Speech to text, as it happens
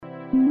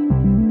Hi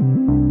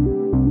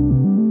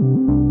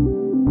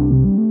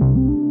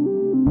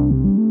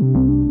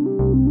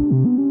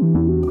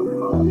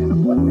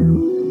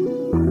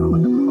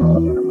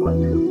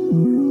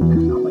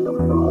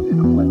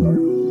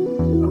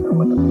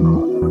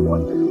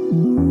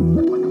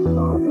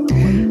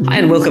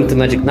and welcome to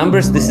Magic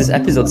Numbers. This is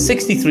episode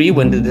 63,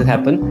 When Did It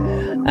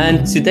Happen?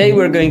 And today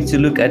we're going to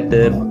look at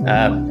the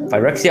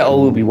Phyrexia,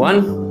 All Will Be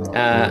One.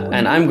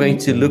 And I'm going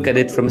to look at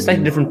it from a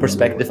slightly different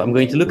perspective. I'm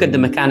going to look at the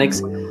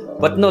mechanics,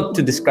 but not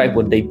to describe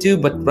what they do,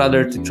 but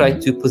rather to try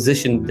to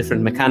position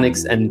different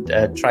mechanics and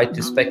try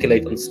to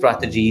speculate on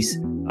strategies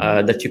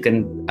that you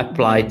can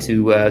apply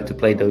to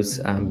play those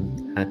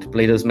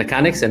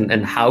mechanics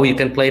and how you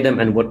can play them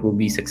and what will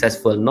be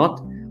successful and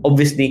not.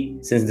 Obviously,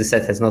 since the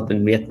set has not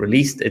been yet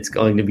released, it's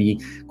going to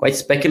be quite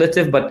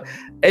speculative, but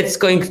it's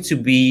going to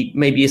be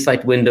maybe a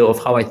slight window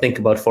of how I think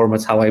about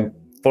formats, how I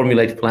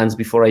formulate plans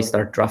before I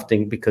start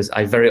drafting, because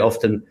I very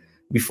often,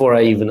 before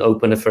I even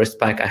open a first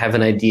pack, I have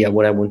an idea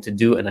what I want to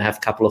do, and I have a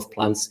couple of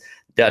plans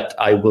that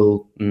I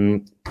will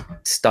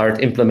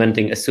start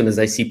implementing as soon as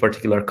I see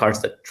particular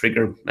cards that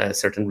trigger a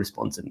certain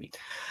response in me.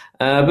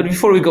 But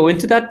before we go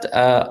into that,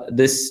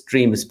 this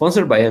stream is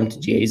sponsored by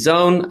MTGA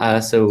Zone.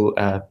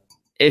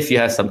 If you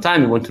have some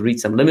time, you want to read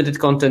some limited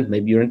content,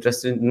 maybe you're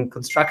interested in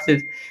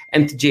Constructed,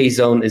 MTGA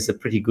Zone is a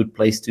pretty good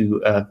place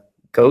to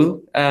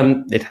go.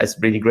 It has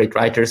really great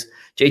writers.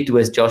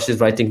 J2S Josh is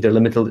writing their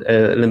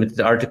limited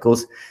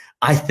articles.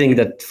 I think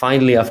that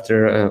finally,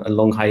 after a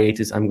long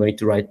hiatus, I'm going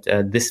to write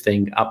this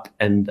thing up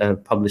and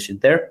publish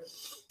it there,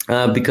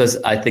 because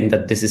I think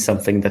that this is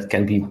something that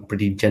can be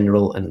pretty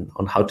general and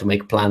on how to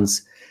make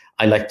plans.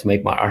 I like to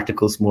make my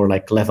articles more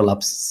like level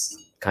ups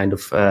kind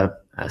of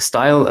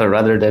style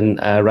rather than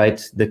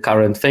write the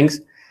current things.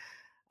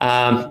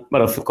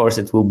 But of course,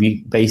 it will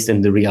be based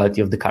in the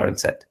reality of the current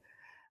set.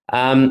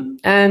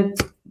 And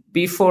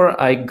before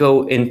I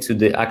go into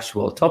the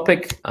actual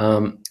topic,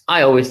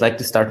 I always like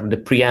to start with the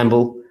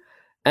preamble.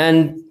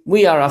 And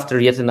we are after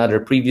yet another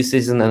preview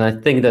season, and I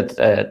think that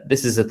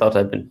this is a thought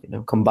I've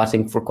been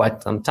combating for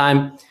quite some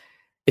time.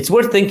 It's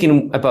worth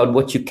thinking about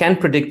what you can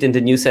predict in the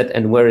new set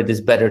and where it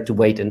is better to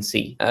wait and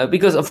see.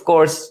 Because, of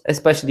course,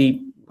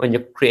 especially when you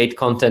create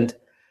content,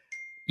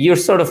 you're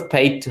sort of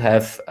paid to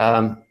have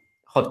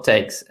hot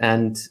takes.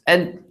 And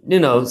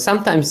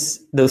sometimes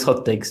those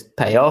hot takes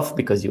pay off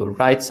because you're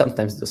right.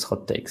 Sometimes those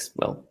hot takes,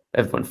 well,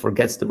 everyone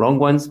forgets the wrong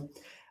ones.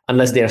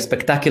 Unless they are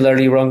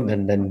spectacularly wrong,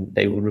 then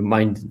they will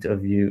remind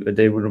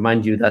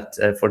you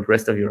that for the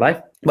rest of your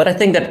life. But I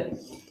think that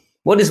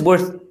what is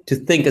worth to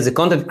think as a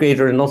content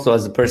creator and also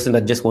as a person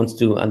that just wants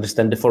to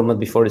understand the format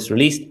before it's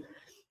released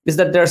is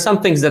that there are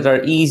some things that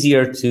are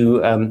easier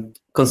to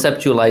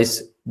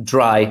conceptualize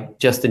dry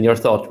just in your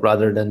thought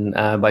rather than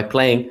by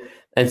playing,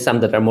 and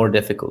some that are more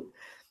difficult.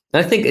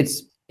 And I think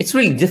it's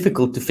really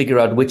difficult to figure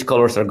out which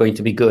colors are going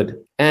to be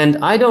good. And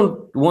I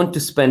don't want to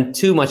spend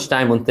too much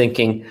time on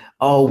thinking,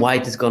 oh,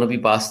 white is going to be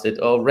busted,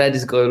 oh, red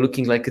is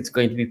looking like it's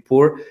going to be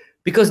poor,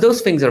 because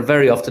those things are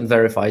very often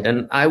verified.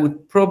 And I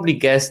would probably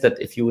guess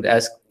that if you would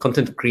ask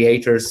content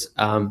creators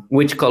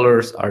which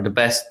colors are the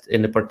best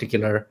in a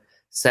particular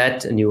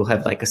set, and you will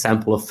have like a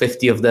sample of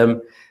 50 of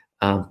them,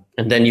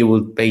 and then you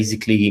will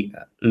basically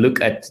look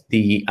at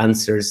the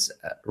answers,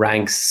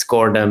 ranks,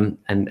 score them,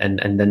 and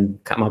then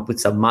come up with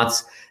some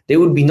maths. They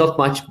would be not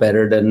much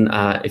better than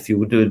if you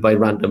would do it by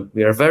random.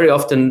 We are very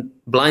often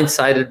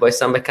blindsided by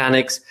some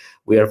mechanics.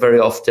 We are very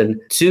often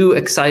too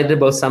excited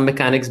about some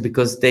mechanics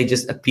because they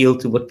just appeal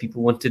to what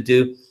people want to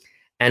do.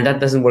 And that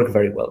doesn't work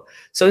very well.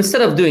 So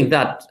instead of doing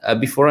that,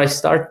 before I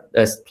start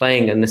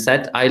playing in a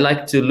set, I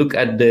like to look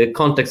at the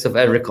context of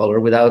every color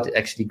without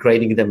actually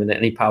grading them in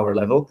any power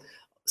level.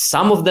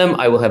 Some of them,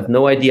 I will have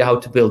no idea how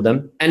to build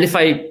them. And if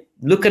I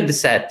look at the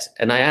set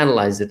and I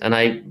analyze it and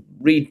I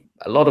read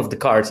a lot of the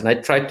cards and I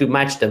try to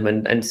match them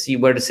and see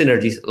where the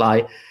synergies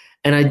lie,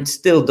 and I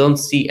still don't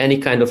see any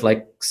kind of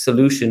like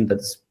solution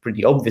that's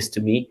pretty obvious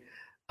to me,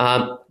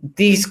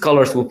 these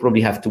colors will probably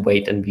have to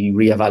wait and be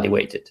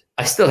reevaluated.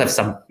 I still have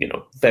some,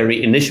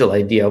 very initial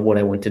idea of what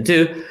I want to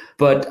do,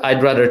 but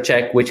I'd rather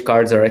check which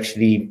cards are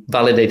actually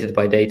validated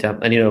by data.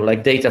 And,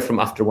 like data from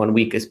after 1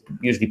 week is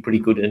usually pretty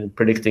good in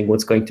predicting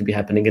what's going to be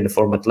happening in the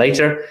format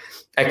later.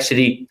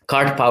 Actually,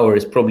 card power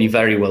is probably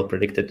very well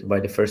predicted by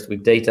the first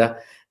week data.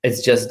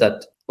 It's just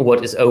that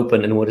what is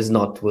open and what is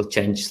not will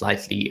change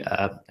slightly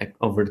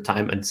over the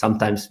time. And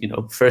sometimes,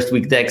 first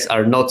week decks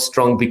are not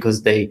strong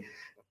because they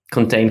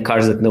contain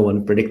cards that no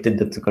one predicted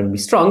that are going to be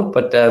strong.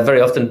 But very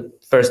often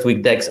first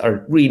week decks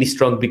are really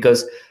strong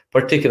because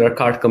particular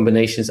card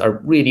combinations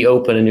are really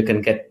open and you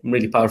can get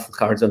really powerful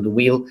cards on the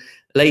wheel.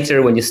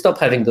 Later, when you stop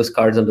having those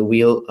cards on the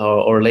wheel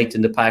or late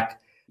in the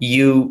pack,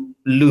 you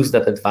lose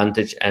that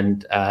advantage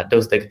and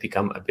those decks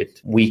become a bit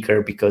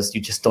weaker because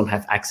you just don't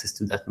have access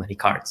to that many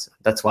cards.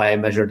 That's why I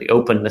measure the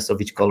openness of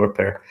each color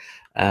pair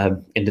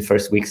in the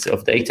first weeks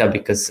of data,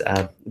 because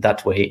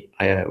that way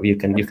you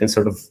can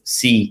sort of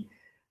see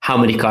how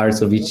many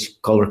cards of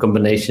each color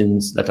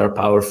combinations that are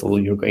powerful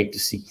you're going to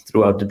see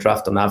throughout the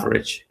draft on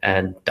average,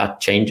 and that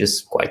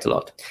changes quite a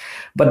lot.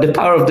 But the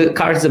power of the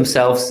cards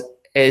themselves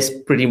is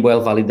pretty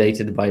well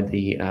validated by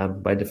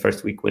the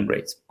first week win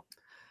rates.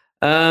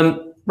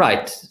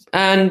 Right,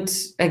 and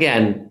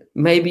again,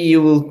 maybe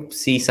you will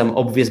see some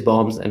obvious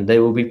bombs, and they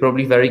will be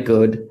probably very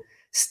good.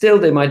 Still,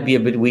 they might be a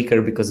bit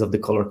weaker because of the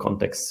color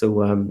context.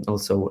 So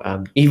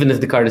even if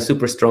the card is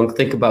super strong,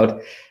 think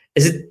about,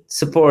 is it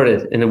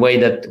supported in a way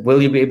that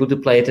will you be able to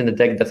play it in a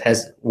deck that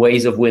has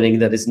ways of winning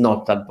that is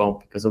not that bomb?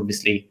 Because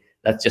obviously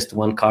that's just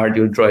one card.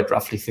 You'll draw it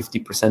roughly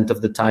 50%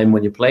 of the time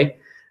when you play.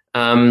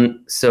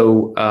 Don't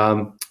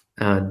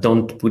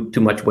put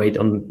too much weight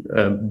on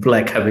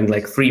black having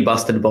like 3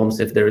 busted bombs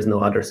if there is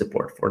no other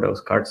support for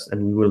those cards.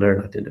 And we will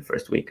learn that in the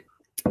first week.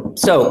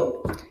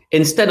 So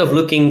instead of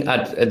looking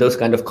at those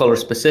kind of color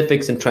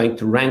specifics and trying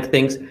to rank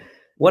things,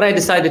 what I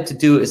decided to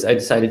do is I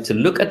decided to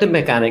look at the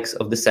mechanics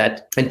of the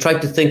set and try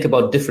to think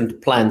about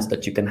different plans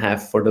that you can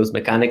have for those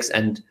mechanics,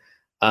 and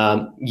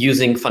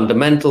using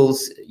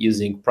fundamentals,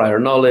 using prior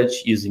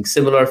knowledge, using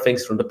similar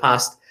things from the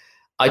past,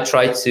 I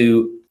try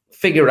to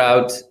figure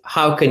out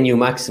how can you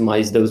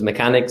maximize those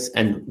mechanics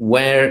and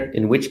where,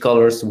 in which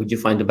colors would you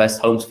find the best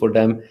homes for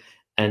them.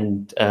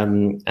 And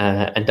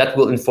that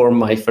will inform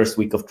my first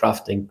week of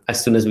drafting.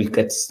 As soon as we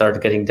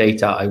start getting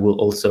data, I will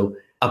also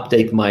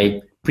update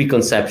my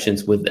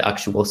preconceptions with the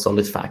actual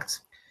solid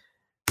facts.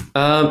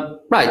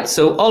 Right,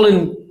 so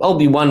all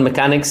be one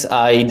mechanics,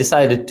 I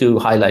decided to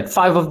highlight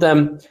 5 of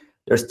them.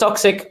 There's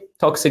Toxic.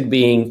 Toxic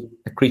being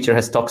a creature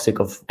has Toxic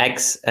of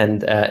X,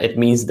 and it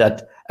means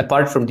that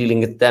apart from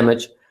dealing it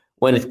damage,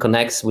 when it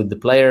connects with the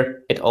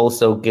player, it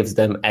also gives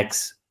them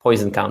X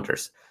poison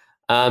counters.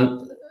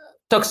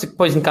 Toxic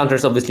poison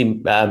counters, obviously,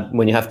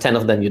 when you have 10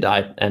 of them, you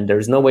die, and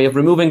there's no way of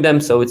removing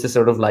them. So it's a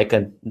sort of like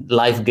a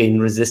life gain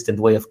resistant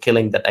way of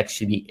killing that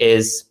actually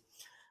is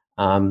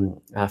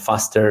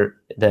faster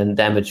than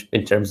damage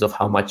in terms of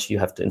how much you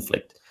have to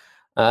inflict.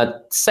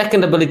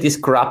 Second ability is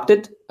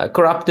Corrupted.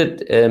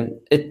 Corrupted,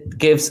 it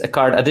gives a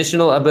card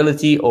additional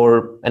ability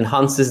or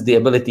enhances the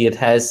ability it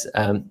has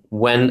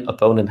when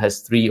opponent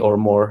has 3 or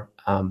more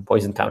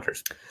poison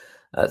counters.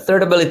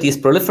 Third ability is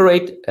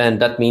Proliferate,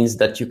 and that means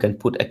that you can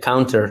put a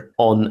counter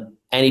on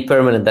any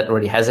permanent that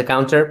already has a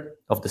counter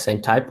of the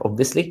same type,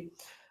 obviously.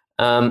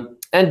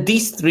 And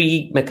these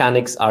 3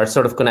 mechanics are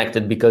sort of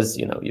connected because,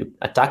 you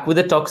attack with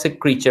a toxic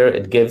creature,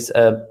 it gives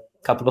a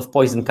couple of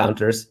poison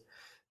counters.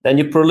 Then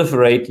you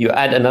proliferate, you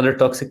add another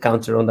toxic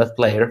counter on that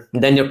player.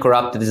 Then your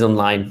Corrupted is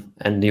online,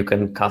 and you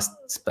can cast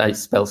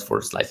spells for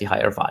slightly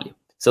higher value.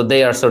 So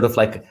they are sort of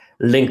like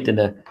linked in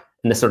a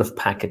sort of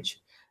package.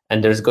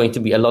 And there's going to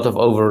be a lot of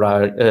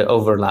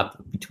overlap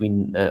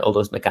between all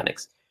those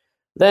mechanics.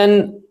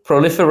 Then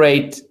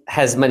Proliferate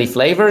has many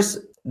flavors.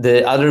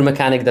 The other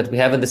mechanic that we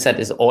have in the set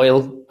is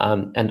Oil,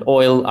 and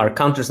Oil are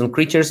counters on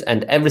creatures,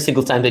 and every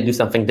single time they do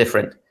something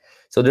different.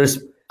 So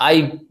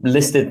I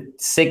listed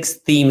 6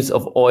 themes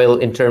of Oil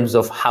in terms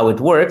of how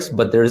it works,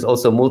 but there's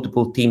also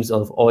multiple themes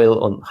of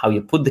Oil on how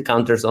you put the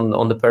counters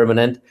on the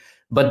permanent,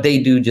 but they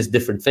do just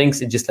different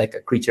things. It's just like a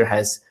creature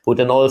has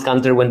put an Oil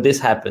counter when this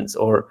happens,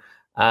 or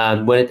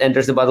when it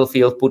enters the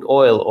battlefield, put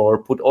Oil, or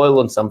put Oil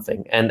on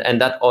something, and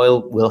that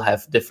Oil will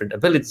have different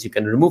abilities. You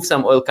can remove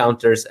some Oil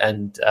counters,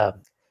 and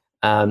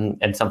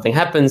something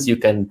happens. You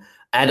can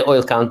add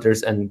Oil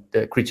counters, and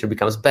the creature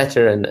becomes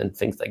better, and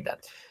things like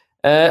that.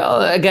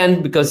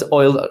 Again, because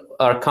Oil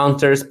are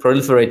counters,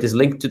 Proliferate is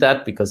linked to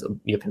that because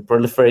you can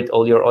proliferate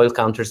all your Oil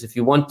counters if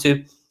you want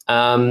to.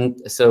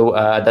 So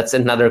that's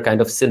another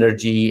kind of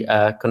synergy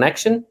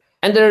connection.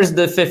 And there's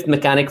the 5th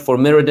mechanic for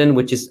Mirrodin,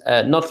 which is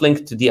not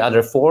linked to the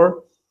other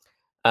 4,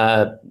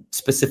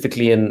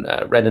 specifically in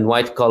red and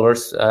white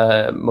colors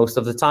most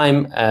of the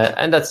time.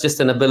 And that's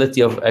just an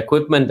ability of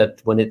equipment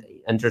that when it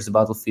enters the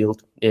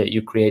battlefield,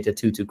 you create a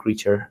 2/2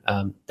 creature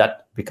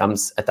that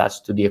becomes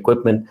attached to the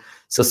equipment.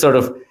 So sort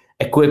of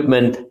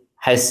equipment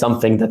has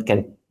something that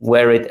can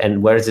wear it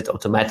and wears it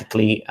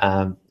automatically.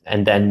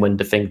 And then when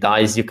the thing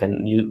dies, you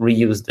can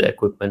reuse the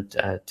equipment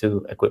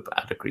to equip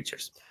other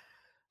creatures.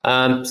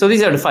 So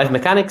these are the 5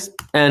 mechanics,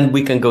 and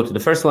we can go to the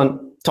first one,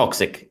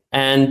 Toxic.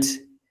 And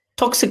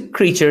toxic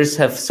creatures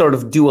have sort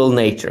of dual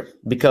nature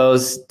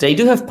because they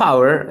do have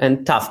power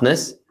and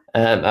toughness.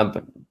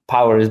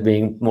 Power is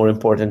being more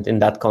important in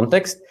that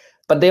context,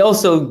 but they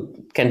also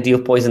can deal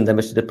poison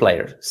damage to the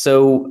player.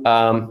 So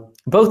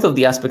both of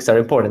the aspects are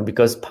important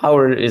because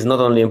power is not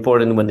only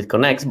important when it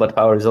connects, but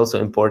power is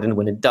also important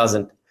when it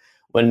doesn't.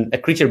 When a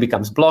creature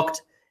becomes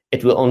blocked,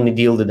 it will only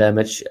deal the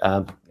damage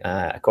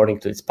according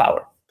to its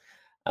power.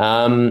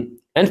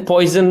 And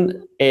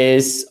poison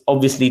is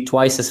obviously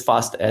twice as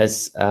fast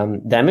as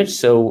damage.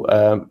 So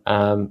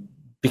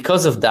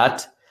because of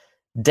that,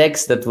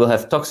 decks that will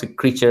have toxic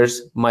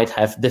creatures might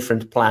have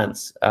different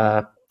plans,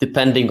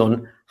 depending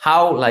on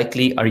how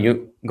likely are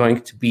you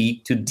going to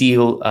be to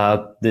deal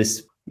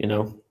this,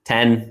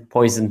 10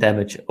 poison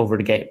damage over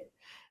the game.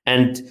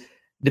 And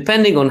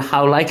depending on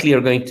how likely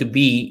you're going to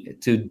be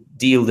to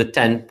deal the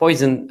 10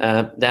 poison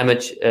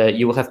damage,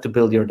 you will have to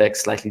build your deck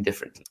slightly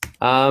differently.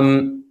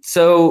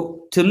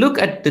 So to look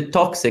at the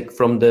toxic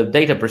from the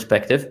data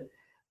perspective,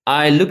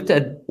 I looked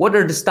at what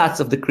are the stats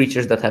of the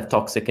creatures that have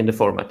toxic in the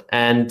format.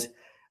 And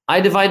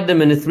I divide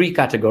them into 3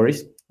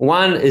 categories.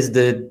 One is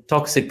the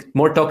toxic,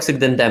 more toxic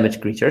than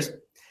damage creatures.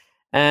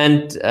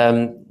 And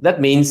that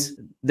means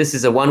this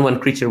is a 1/1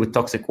 creature with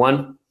toxic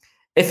 1.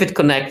 If it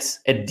connects,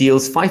 it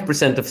deals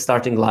 5% of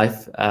starting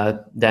life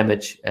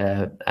damage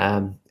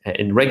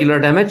in regular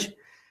damage.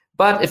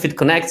 But if it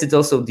connects, it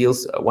also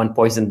deals 1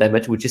 poison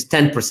damage, which is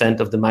 10%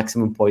 of the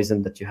maximum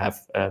poison that you have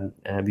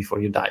before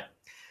you die.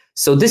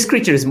 So this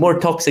creature is more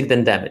toxic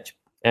than damage.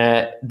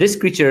 This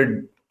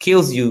creature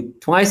kills you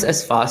twice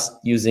as fast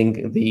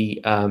using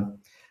the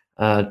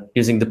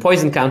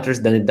poison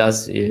counters than it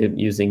does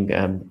using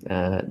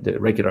the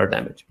regular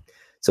damage.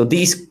 So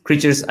these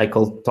creatures I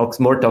call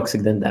more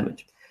toxic than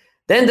damage.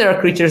 Then there are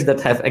creatures that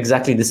have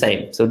exactly the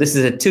same. So this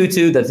is a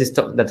 2/2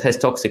 that has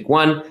toxic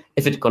 1.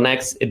 If it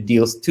connects, it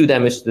deals 2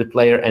 damage to the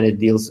player and it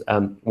deals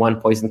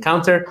 1 poison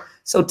counter.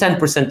 So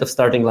 10% of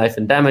starting life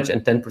in damage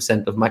and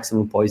 10% of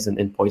maximum poison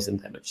in poison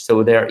damage.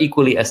 So they are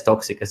equally as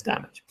toxic as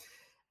damage.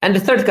 And the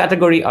third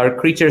category are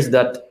creatures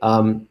that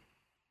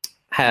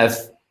have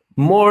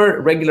more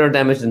regular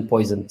damage than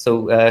poison.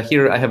 So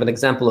here I have an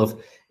example of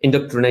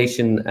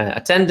Indoctrination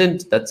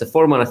Attendant. That's a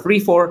 4-mana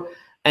 3/4.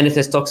 And it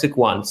has toxic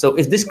 1. So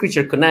if this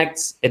creature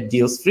connects, it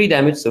deals 3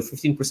 damage, so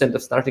 15%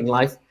 of starting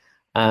life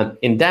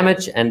in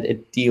damage, and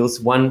it deals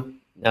 1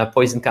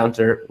 poison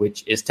counter,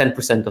 which is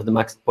 10% of the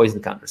max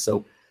poison counter.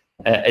 So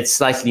it's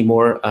slightly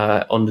more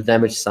on the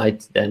damage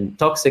side than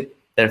toxic.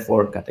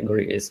 Therefore,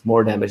 category is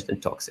more damage than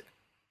toxic.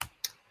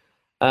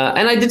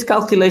 And I did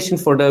calculation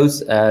for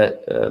those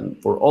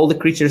for all the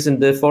creatures in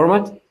the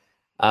format.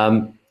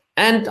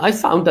 And I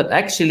found that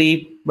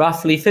actually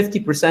roughly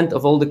 50%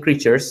 of all the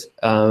creatures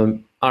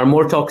are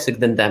more toxic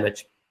than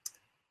damage.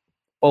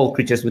 All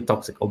creatures with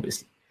toxic,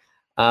 obviously.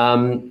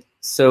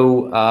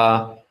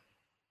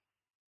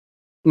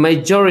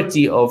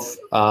 Majority of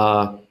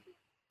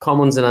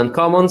commons and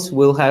uncommons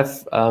will have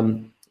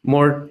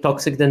more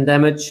toxic than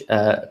damage.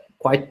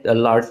 Quite a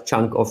large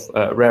chunk of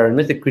rare and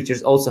mythic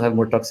creatures also have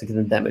more toxic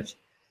than damage.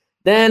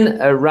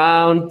 Then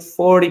around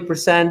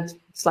 40%,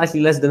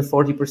 slightly less than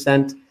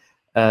 40%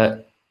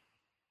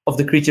 of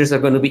the creatures are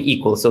going to be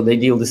equal. So they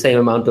deal the same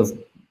amount of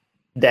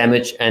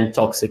damage and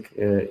toxic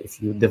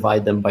if you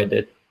divide them by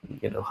the,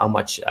 how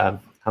much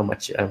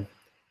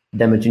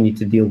damage you need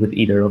to deal with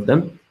either of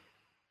them.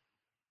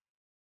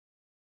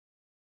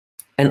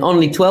 And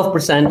only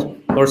 12%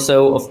 or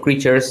so of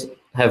creatures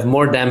have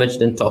more damage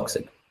than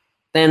toxic.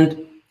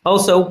 And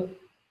also,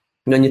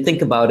 when you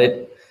think about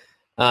it,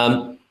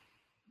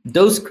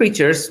 those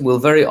creatures will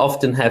very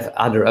often have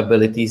other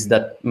abilities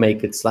that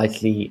make it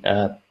slightly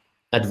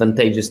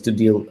advantageous to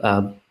deal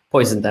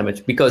poison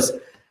damage, because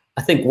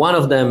I think one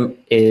of them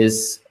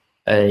has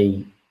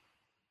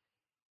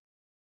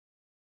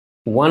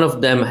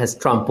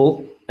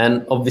trample,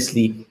 and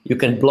obviously you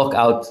can block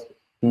out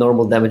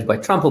normal damage by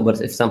trample, but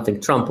if something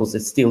tramples,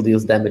 it still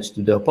deals damage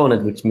to the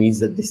opponent, which means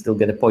that they still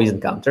get a poison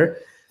counter.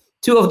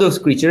 2 of those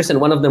creatures, and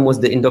one of them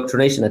was the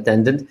Indoctrination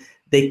Attendant,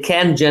 they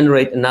can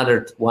generate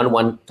another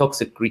 1/1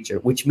 toxic creature,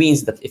 which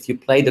means that if you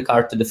play the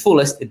card to the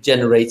fullest, it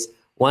generates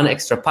 1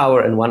 extra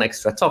power and 1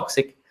 extra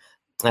toxic.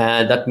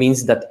 That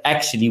means that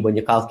actually, when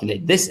you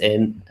calculate this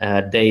in,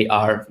 they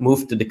are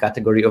moved to the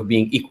category of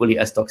being equally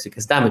as toxic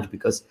as damage,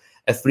 because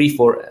a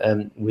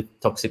 3/4 with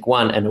toxic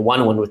 1 and a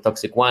 1/1 with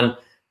toxic 1,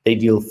 they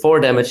deal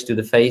 4 damage to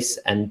the face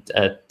and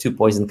 2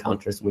 poison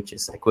counters, which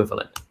is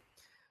equivalent.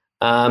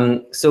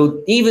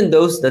 So even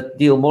those that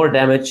deal more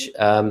damage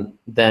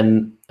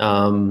than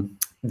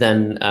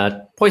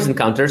poison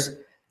counters,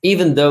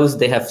 even those,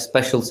 they have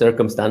special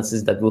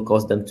circumstances that will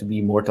cause them to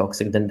be more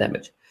toxic than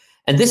damage.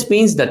 And this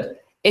means that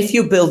if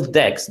you build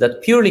decks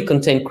that purely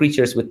contain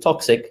creatures with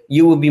toxic,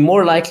 you will be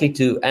more likely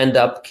to end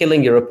up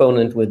killing your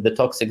opponent with the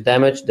toxic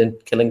damage than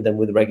killing them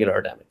with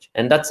regular damage.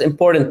 And that's an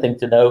important thing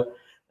to know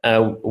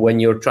when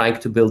you're trying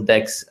to build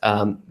decks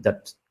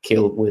that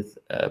kill with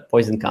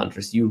poison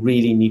counters. You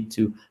really need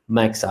to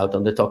max out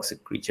on the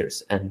toxic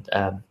creatures. And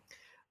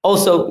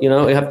also, you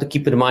have to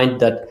keep in mind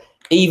that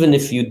even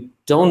if you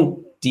don't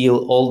deal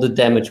all the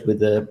damage with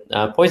the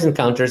poison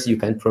counters, you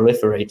can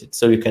proliferate it.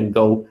 So you can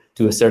go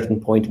to a certain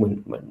point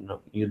when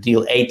you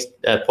deal 8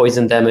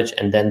 poison damage,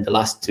 and then the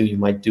last 2 you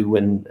might do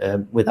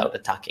without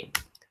attacking.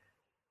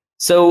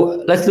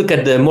 So let's look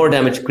at the more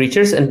damage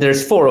creatures, and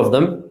there's 4 of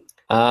them.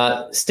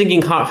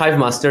 Stinging Hive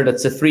Master,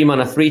 that's a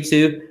 3-mana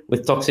 3/2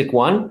 with toxic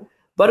 1.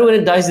 But when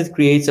it dies, it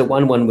creates a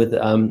 1/1 with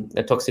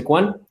a toxic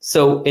 1.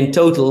 So in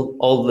total,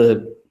 all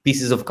the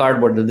pieces of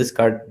cardboard that this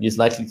card is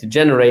likely to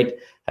generate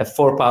have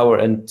 4 power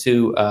and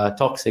 2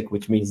 toxic,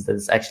 which means that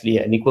it's actually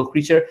an equal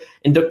creature.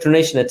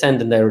 Indoctrination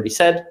Attendant, I already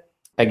said.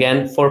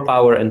 Again, 4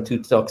 power and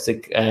 2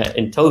 toxic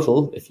in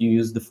total, if you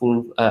use the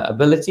full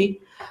ability.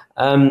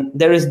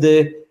 There is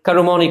the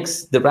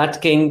Carumonix, the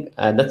Rat King.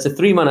 That's a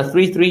 3-mana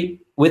 3/3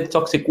 with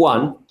Toxic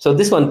 1, so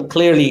this one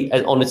clearly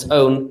on its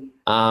own,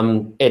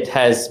 it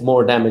has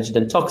more damage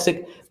than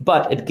Toxic,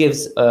 but it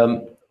gives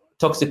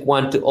Toxic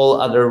 1 to all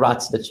other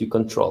rats that you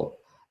control.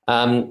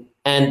 And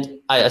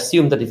I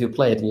assume that if you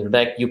play it in your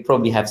deck, you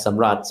probably have some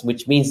rats,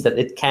 which means that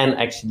it can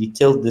actually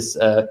tilt this,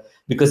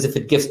 because if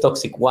it gives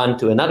Toxic 1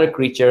 to another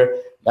creature,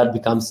 that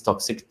becomes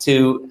Toxic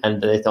 2,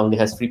 and it only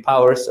has 3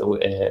 power, so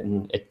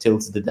it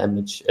tilts the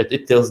damage.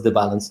 It tilts the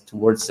balance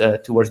towards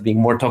being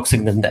more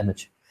toxic than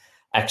damage,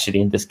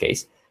 actually, in this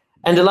case.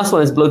 And the last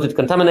one is Bloated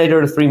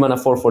Contaminator, 3 mana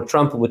 4/4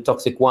 trample with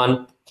Toxic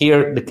 1.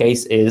 Here, the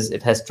case is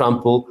it has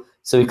trample,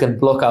 so you can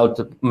block out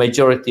the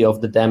majority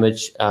of the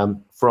damage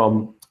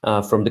from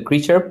the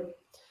creature.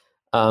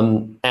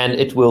 And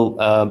it will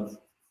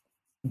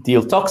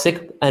deal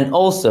toxic. And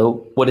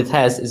also, what it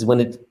has is when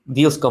it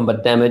deals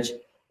combat damage,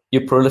 you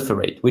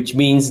proliferate, which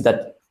means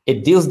that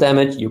it deals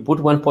damage, you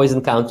put 1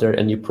 poison counter,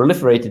 and you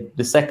proliferate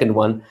the second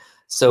one.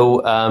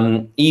 So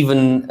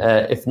even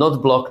if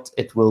not blocked,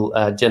 it will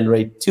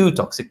generate 2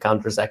 toxic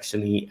counters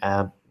actually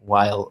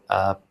while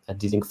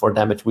dealing 4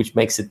 damage, which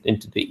makes it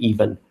into the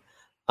even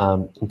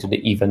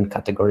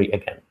category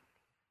again.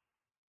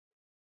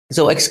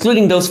 So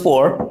excluding those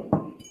 4,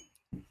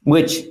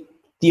 which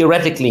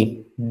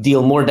theoretically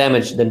deal more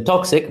damage than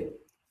toxic,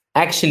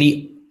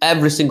 actually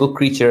every single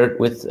creature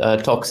with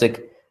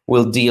toxic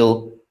will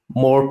deal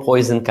more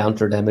poison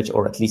counter damage,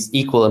 or at least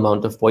equal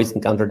amount of poison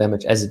counter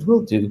damage as it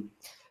will do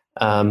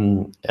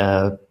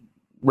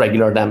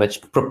regular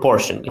damage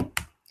proportionally.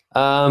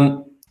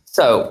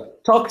 So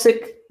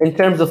toxic, in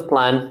terms of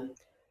plan,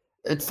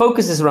 it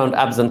focuses around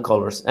Abzan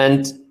colors.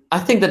 And I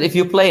think that if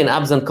you play in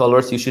Abzan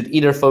colors, you should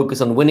either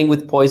focus on winning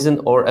with poison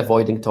or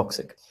avoiding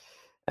toxic.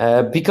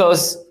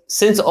 Because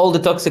since all the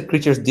toxic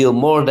creatures deal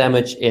more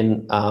damage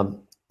in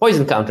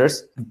poison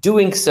counters,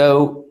 doing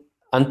so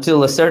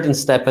until a certain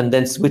step and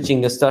then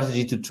switching a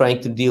strategy to trying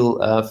to deal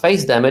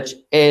face damage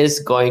is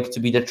going to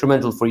be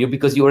detrimental for you,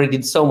 because you already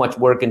did so much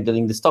work in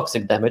dealing this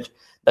toxic damage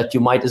that you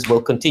might as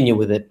well continue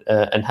with it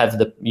and have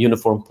the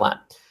uniform plan.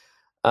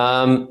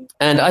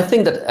 And I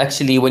think that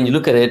actually, when you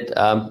look at it,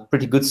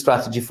 pretty good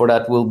strategy for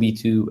that will be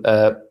to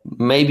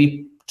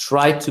maybe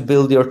try to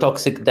build your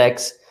toxic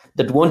decks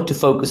that want to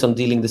focus on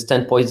dealing this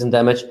 10 poison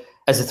damage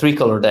as a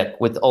 3-color deck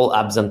with all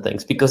Abzan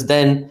things, because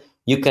then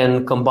you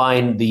can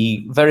combine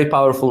the very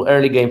powerful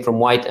early game from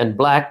white and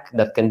black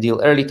that can deal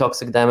early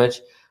toxic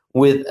damage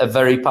with a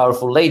very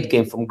powerful late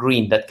game from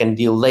green that can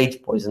deal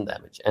late poison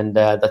damage. And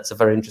that's a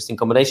very interesting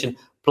combination.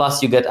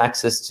 Plus, you get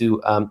access to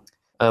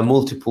a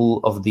multiple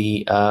of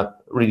the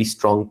really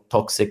strong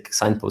toxic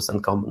signposts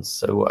and commons.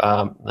 So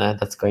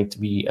that's going to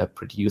be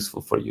pretty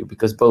useful for you,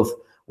 because both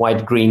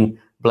white-green,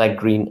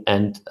 black-green,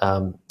 and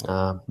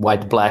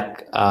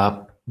white-black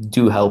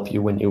do help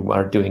you when you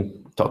are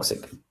doing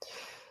toxic.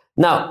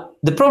 Now,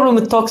 the problem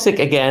with toxic,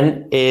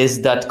 again,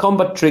 is that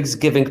combat tricks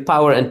giving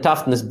power and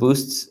toughness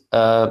boosts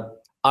are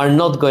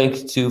not going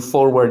to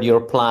forward your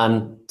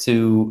plan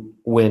to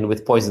win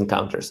with poison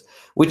counters,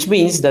 which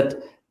means that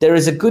there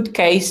is a good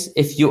case,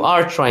 if you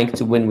are trying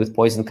to win with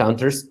poison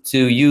counters,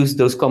 to use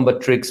those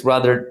combat tricks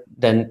rather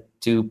than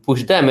to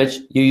push damage.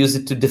 You use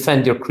it to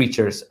defend your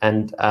creatures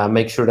and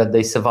make sure that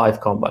they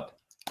survive combat.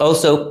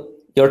 Also,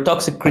 your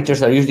toxic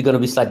creatures are usually going to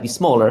be slightly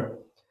smaller,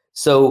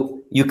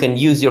 so you can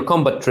use your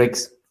combat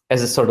tricks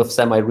as a sort of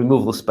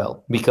semi-removal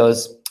spell,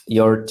 because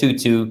your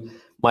 2/2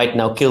 might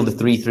now kill the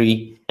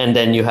 3/3, and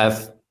then you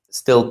have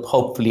still,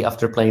 hopefully,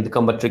 after playing the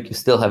combat trick, you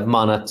still have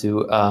mana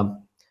to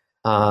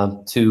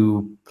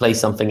play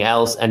something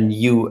else, and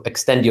you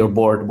extend your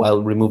board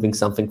while removing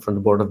something from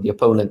the board of the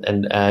opponent,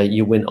 and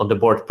you win on the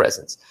board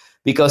presence.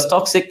 Because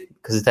toxic,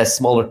 because it has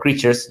smaller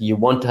creatures, you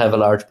want to have a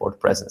large board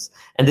presence.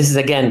 And this is,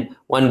 again,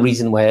 one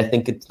reason why I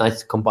think it's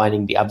nice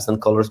combining the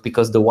Abzan colors,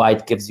 because the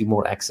white gives you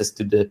more access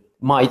to the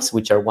mites,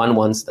 which are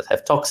 1/1s that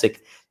have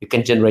toxic. You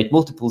can generate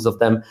multiples of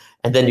them,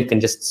 and then you can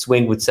just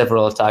swing with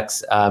several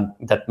attacks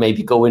that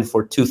maybe go in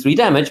for 2-3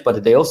 damage,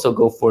 but they also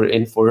go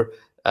in for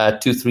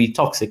 2-3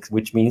 toxic,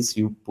 which means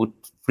you put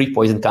 3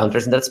 poison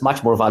counters, and that's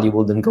much more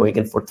valuable than going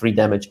in for 3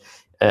 damage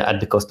at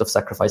the cost of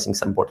sacrificing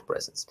some board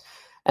presence.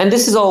 And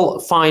this is all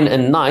fine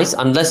and nice,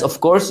 unless,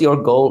 of course, your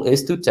goal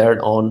is to turn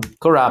on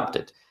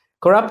Corrupted.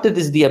 Corrupted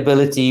is the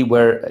ability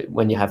where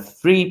when the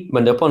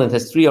opponent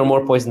has 3 or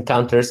more poison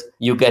counters,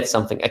 you get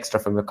something extra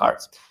from your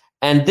cards.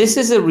 And this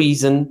is a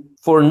reason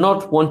for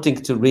not wanting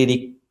to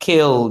really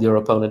kill your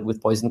opponent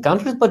with poison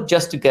counters, but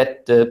just to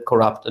get the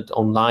Corrupted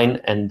online,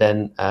 and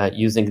then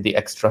using the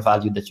extra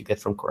value that you get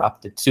from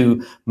Corrupted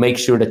to make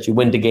sure that you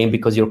win the game,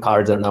 because your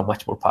cards are now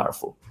much more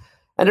powerful.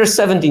 And there's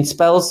 17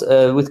 spells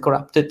with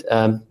Corrupted.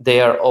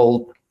 They are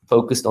all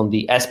focused on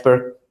the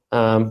Esper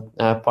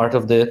part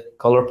of the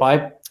color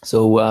pipe.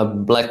 So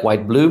black,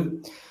 white,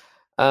 blue.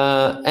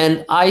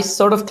 And I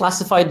sort of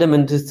classified them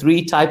into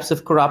 3 types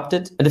of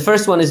Corrupted. And the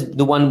first one is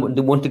the one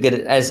you want to get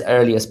it as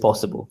early as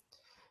possible.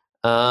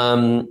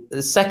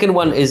 The second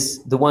one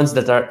is the ones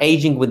that are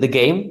aging with the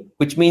game,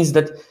 which means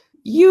that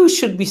you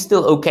should be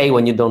still okay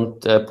when you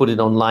don't put it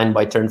online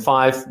by turn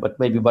 5, but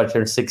maybe by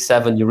turn 6,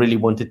 7, you really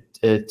want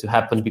it to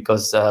happen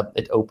because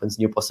it opens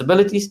new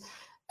possibilities.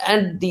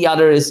 And the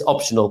other is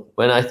optional.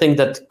 When I think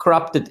that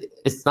Corrupted,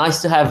 it's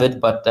nice to have it,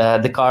 but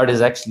the card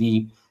is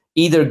actually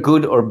either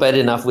good or bad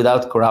enough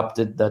without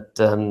Corrupted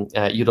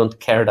that you don't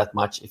care that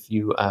much if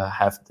you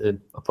have the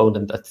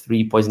opponent at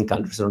 3 poison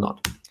counters or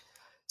not.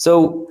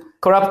 So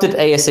Corrupted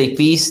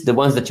ASAPs, the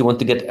ones that you want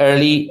to get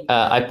early,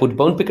 I put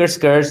Bonepicker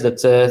Scourge,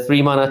 that's a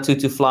 3 mana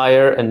 2/2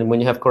 flyer, and when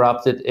you have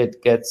Corrupted,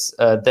 it gets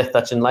Death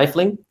Touch and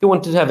Lifelink. You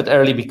want to have it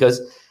early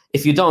because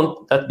if you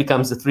don't, that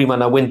becomes a 3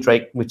 mana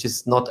Winddrake, which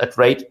is not at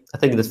rate. I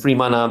think the 3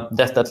 mana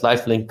Death Touch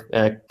Lifelink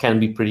can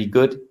be pretty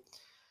good.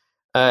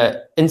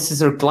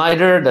 Incisor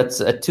Glider, that's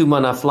a 2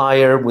 mana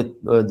flyer with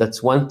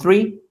that's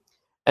 1/3.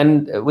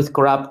 And with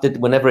Corrupted,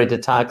 whenever it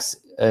attacks,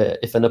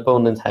 if an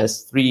opponent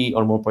has 3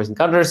 or more poison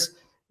counters,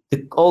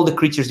 all the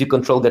creatures you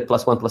control get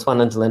 +1/+1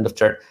 until end of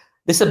turn.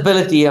 This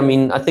ability, I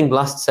mean, I think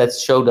last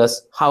sets showed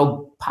us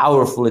how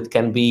powerful it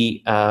can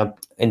be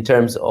in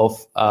terms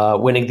of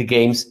winning the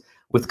games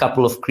with a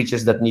couple of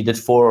creatures that needed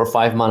 4 or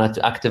 5 mana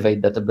to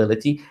activate that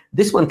ability.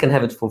 This one can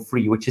have it for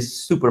free, which is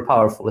super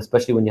powerful,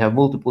 especially when you have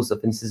multiples of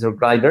Incisor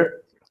Glider.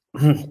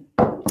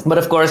 But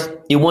of course,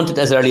 you want it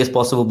as early as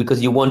possible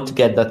because you want to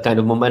get that kind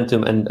of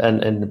momentum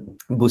and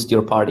boost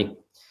your party.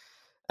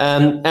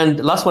 And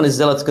the last one is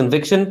Zealot's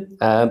Conviction,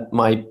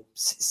 my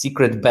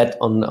secret bet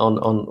on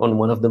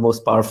one of the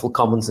most powerful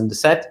commons in the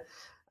set.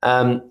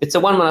 It's a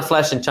 1 mana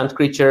flash enchant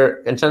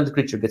creature. Enchanted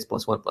creature gets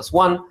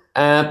 +1/+1.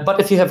 But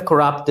if you have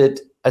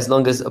Corrupted, as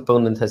long as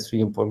opponent has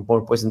 3 or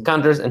more poison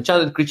counters,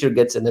 enchanted creature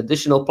gets an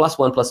additional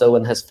 +1/+0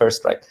 and has first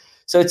strike.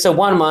 So it's a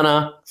 1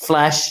 mana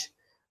flash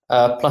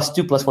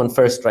 +2/+1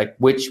 first strike,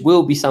 which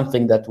will be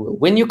something that will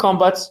win you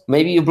combats.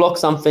 Maybe you block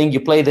something,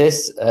 you play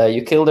this,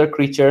 you kill their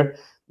creature.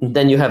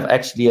 Then you have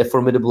actually a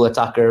formidable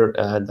attacker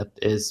that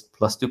is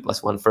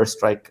 +2/+1 first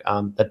strike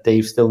that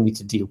they still need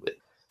to deal with.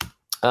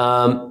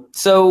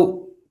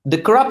 So the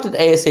Corrupted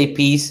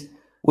ASAPs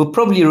will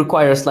probably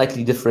require a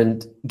slightly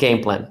different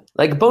game plan.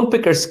 Like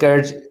Bonepicker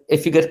Scourge,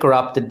 if you get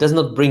Corrupted, does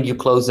not bring you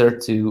closer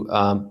to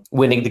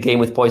winning the game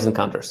with poison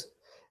counters.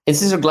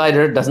 Incisor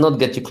Glider does not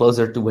get you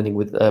closer to winning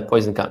with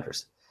poison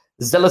counters.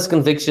 Zealous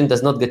Conviction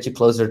does not get you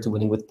closer to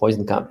winning with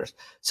poison counters.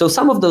 So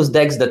some of those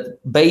decks that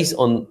base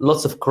on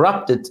lots of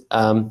Corrupted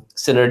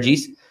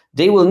synergies,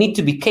 they will need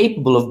to be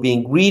capable of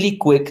being really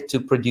quick to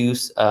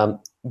produce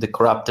the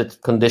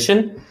Corrupted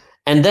condition.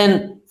 And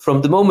then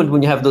from the moment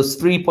when you have those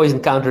 3 poison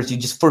counters, you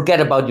just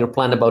forget about your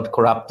plan about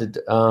Corrupted,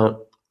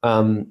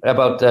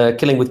 about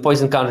killing with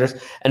poison counters,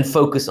 and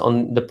focus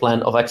on the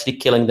plan of actually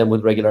killing them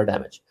with regular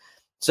damage.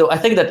 So I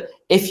think that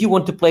if you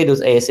want to play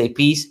those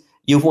ASAPs,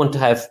 you want to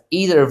have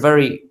either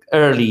very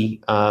early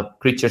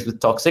creatures with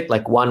Toxic,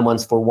 like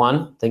 1/1s for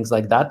 1, things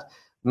like that.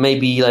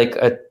 Maybe like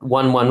a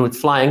 1/1 with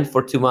Flying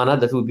for 2 mana,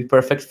 that would be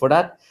perfect for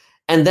that.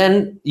 And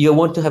then you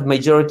want to have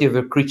majority of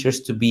your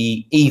creatures to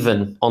be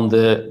even on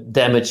the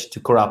damage to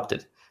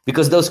Corrupted,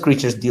 because those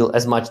creatures deal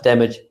as much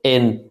damage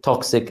in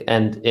Toxic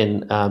and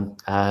in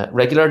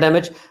regular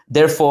damage.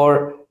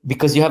 Therefore,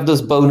 because you have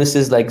those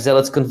bonuses like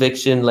Zealot's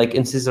Conviction, like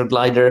Incisor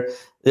Glider,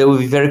 they will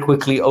very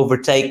quickly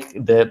overtake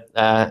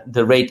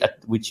the rate at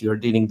which you're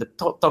dealing the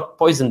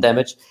poison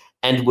damage,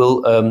 and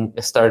will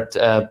start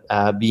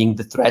being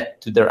the threat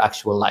to their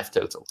actual life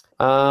total.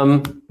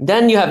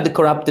 Then you have the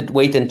Corrupted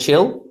Wait and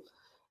Chill.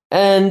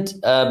 And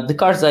the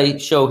cards I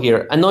show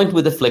here, Anoint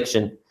with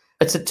Affliction.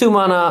 It's a 2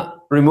 mana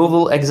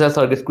removal, exile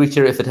target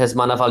creature if it has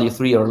mana value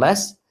 3 or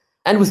less.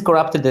 And with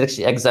Corrupted, it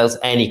actually exiles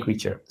any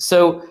creature.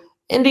 So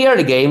in the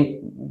early game,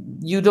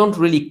 you don't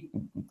really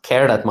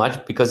care that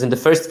much, because in the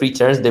first 3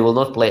 turns, they will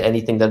not play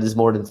anything that is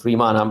more than 3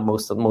 mana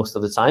most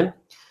of the time.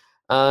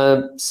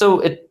 So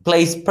it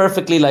plays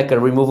perfectly like a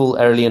removal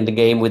early in the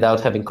game without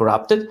having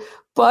Corrupted.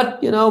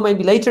 But,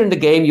 maybe later in the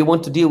game, you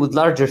want to deal with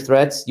larger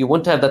threats. You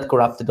want to have that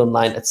Corrupted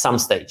online at some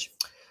stage.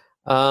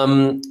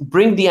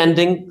 Bring the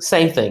Ending,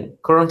 same thing.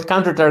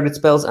 Counter target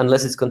spells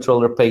unless its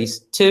controller pays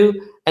 2.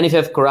 And if you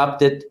have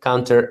Corrupted,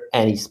 counter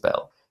any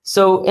spell.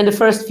 So in the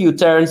first few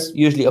turns,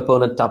 usually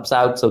opponent taps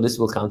out, so this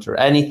will counter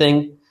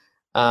anything.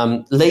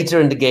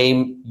 Later in the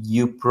game,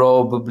 you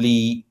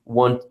probably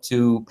want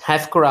to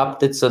have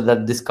Corrupted so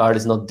that this card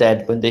is not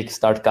dead when they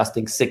start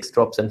casting 6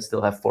 drops and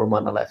still have 4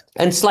 mana left.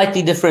 And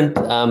slightly different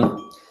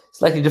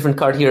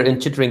card here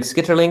in Chittering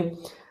Skitterling.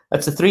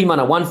 That's a 3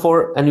 mana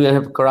 1/4, and you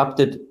have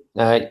Corrupted.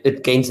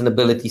 It gains an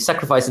ability: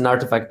 sacrifice an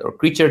artifact or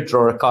creature,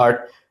 draw a card,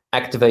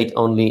 activate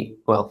only,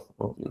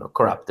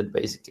 Corrupted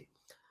basically.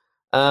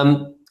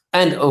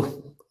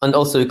 And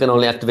also you can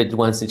only activate it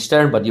once each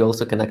turn, but you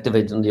also can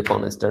activate it on the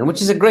opponent's turn,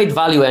 which is a great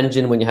value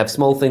engine when you have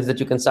small things that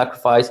you can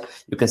sacrifice.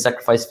 You can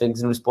sacrifice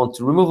things in response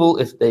to removal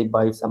if they,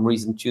 by some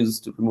reason, choose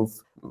to remove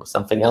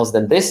something else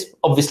than this.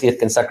 Obviously, it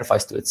can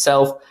sacrifice to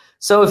itself.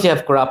 So if you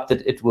have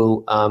Corrupted, it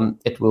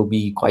will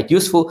be quite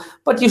useful.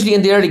 But usually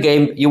in the early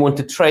game, you want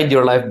to trade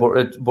your life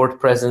board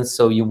presence,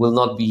 so you will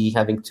not be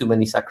having too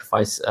many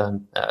sacrifice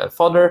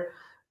fodder.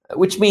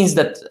 which means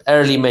that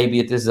early maybe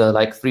it is a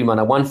like 3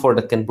 mana 1/4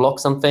 that can block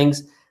some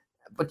things,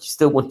 but you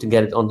still want to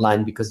get it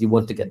online because you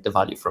want to get the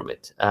value from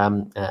it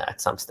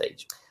at some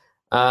stage.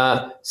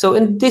 So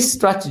in this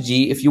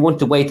strategy, if you want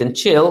to wait and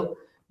chill,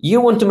 you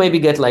want to maybe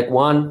get like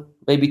 1,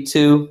 maybe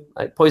 2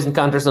 like poison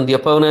counters on the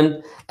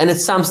opponent, and at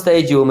some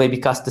stage you will maybe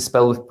cast the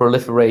spell with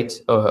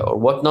Proliferate or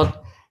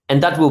whatnot,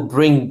 and that will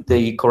bring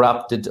the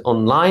Corrupted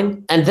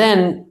online. And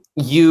then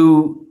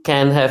you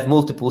can have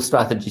multiple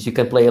strategies. You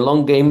can play a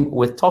long game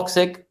with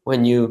Toxic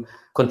when you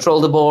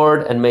control the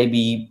board and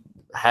maybe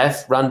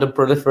have random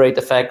Proliferate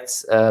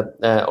effects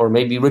or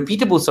maybe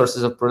repeatable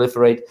sources of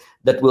Proliferate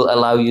that will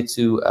allow you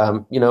to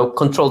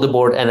control the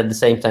board and at the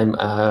same time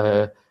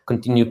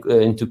continue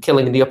into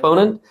killing the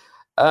opponent.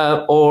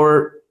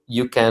 Or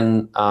you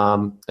can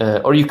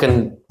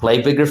play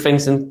bigger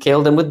things and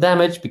kill them with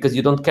damage because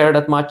you don't care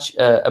that much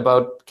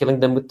about killing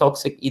them with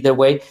Toxic. Either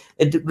way,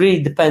 it really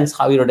depends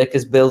how your deck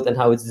is built and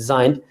how it's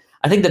designed.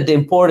 I think that the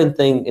important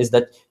thing is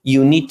that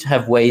you need to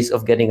have ways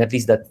of getting at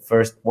least that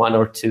first 1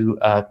 or 2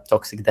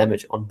 Toxic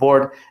damage on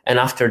board. And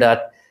after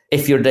that,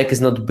 if your deck is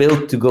not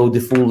built to go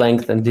the full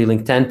length and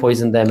dealing 10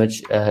 poison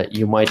damage,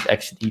 you might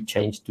actually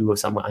change to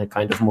some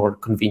kind of more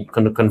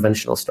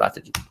conventional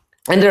strategy.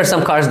 And there are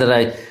some cards that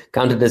I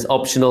counted as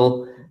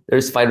optional.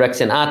 There's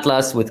Phyrexian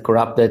Atlas with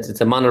Corrupted.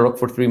 It's a mana rock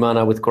for 3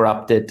 mana with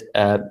Corrupted.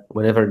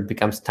 Whenever it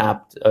becomes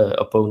tapped,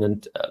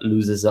 opponent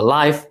loses a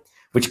life,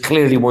 which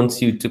clearly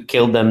wants you to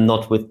kill them,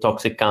 not with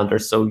Toxic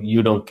counters, so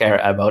you don't care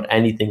about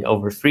anything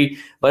over 3.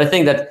 But I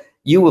think that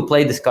you will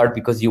play this card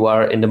because you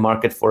are in the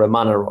market for a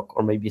mana rock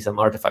or maybe some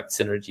artifact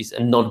synergies,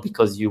 and not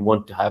because you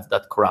want to have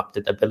that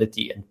Corrupted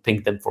ability and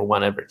ping them for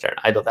 1 every turn.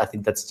 I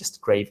think that's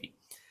just gravy.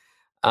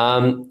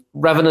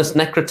 Ravenous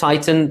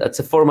Necrotitan, that's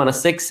a 4 mana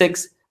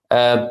 6/6.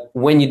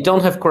 When you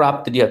don't have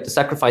Corrupted, you have to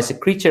sacrifice a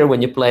creature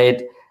when you play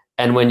it,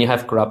 and when you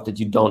have Corrupted,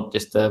 you don't,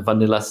 just a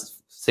vanilla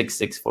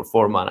 6/6 for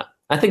 4 mana.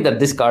 I think that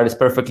this card is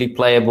perfectly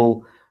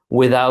playable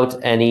without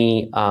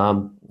any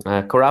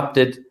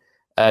Corrupted.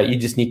 You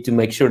just need to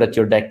make sure that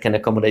your deck can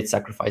accommodate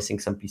sacrificing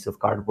some piece of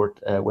cardboard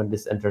when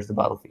this enters the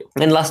battlefield.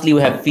 And lastly, we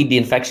have Feed the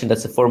Infection.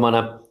 That's a 4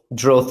 mana,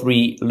 draw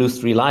 3, lose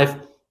 3 life.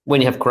 When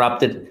you have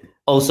Corrupted,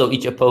 also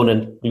each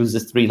opponent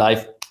loses 3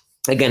 life.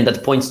 Again,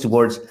 that points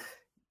towards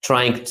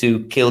trying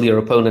to kill your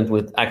opponent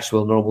with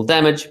actual normal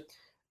damage.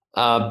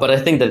 But I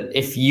think that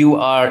if you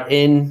are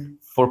in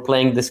for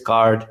playing this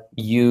card,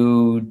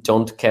 you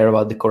don't care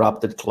about the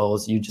Corrupted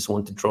clause. You just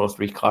want to draw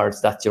 3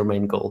 cards. That's your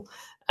main goal.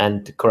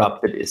 And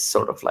Corrupted is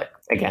sort of like,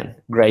 again,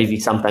 gravy.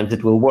 Sometimes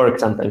it will work,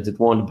 sometimes it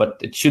won't, but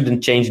it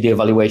shouldn't change the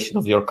evaluation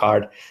of your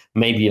card.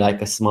 Maybe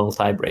like a small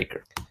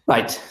tiebreaker.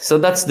 Right, so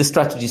that's the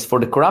strategies for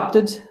the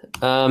Corrupted.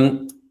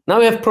 Now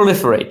we have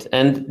Proliferate,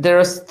 and there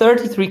are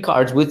 33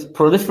 cards with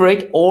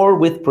Proliferate or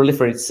with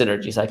Proliferate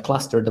synergies. I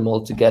clustered them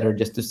all together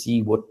just to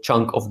see what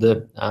chunk of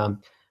the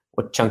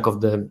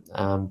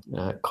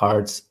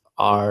cards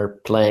are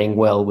playing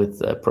well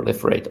with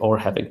Proliferate or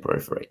having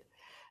Proliferate.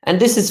 And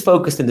this is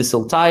focused in the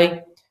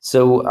Sultai.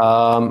 So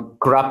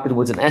Corrupted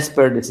was an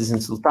Esper. This is in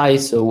Sultai,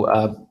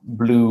 so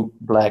blue,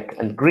 black,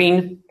 and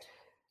green.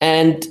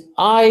 And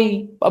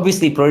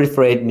obviously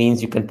Proliferate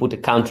means you can put a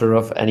counter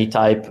of any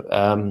type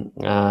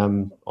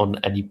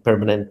on any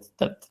permanent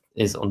that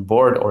is on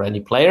board or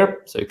any player.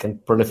 So you can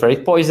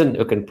proliferate poison,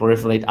 you can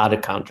proliferate other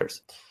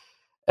counters.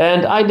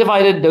 And I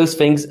divided those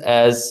things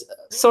as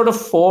sort of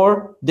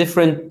 4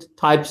 different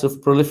types of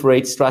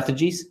proliferate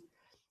strategies.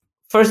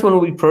 First one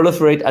will be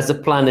Proliferate as a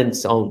plan in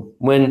its own,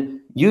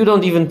 when you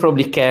don't even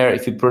probably care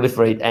if you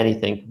proliferate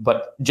anything,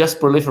 but just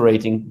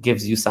proliferating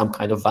gives you some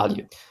kind of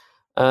value.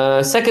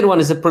 Second one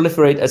is a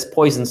Proliferate as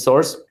poison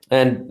source,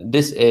 and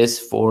this is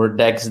for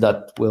decks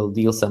that will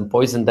deal some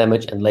poison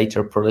damage and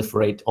later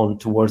proliferate on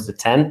towards the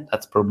 10.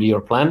 That's probably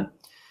your plan.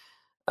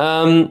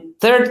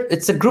 Third,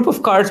 it's a group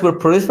of cards where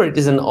Proliferate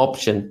is an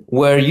option,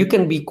 where you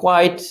can be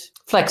quite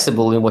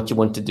flexible in what you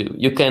want to do.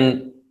 You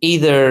can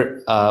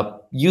either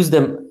use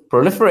them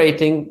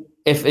proliferating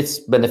if it's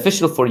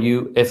beneficial for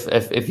you,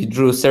 if you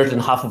drew a certain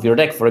half of your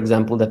deck, for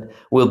example, that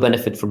will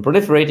benefit from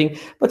proliferating.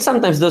 But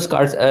sometimes those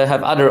cards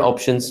have other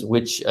options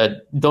which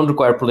don't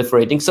require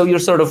proliferating. So you're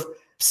sort of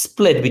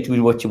split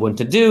between what you want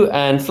to do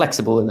and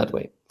flexible in that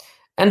way.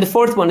 And the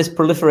fourth one is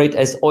Proliferate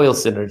as oil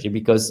synergy,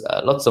 because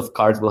lots of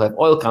cards will have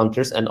oil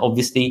counters. And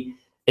obviously,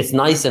 it's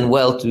nice and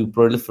well to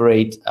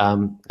proliferate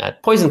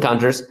poison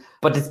counters,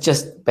 but it's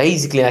just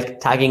basically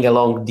like tagging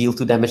along, deal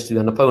 2 damage to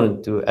an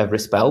opponent to every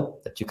spell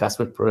that you cast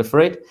with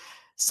Proliferate.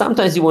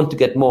 Sometimes you want to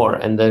get more,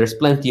 and there's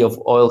plenty of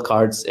oil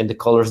cards in the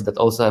colors that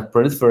also have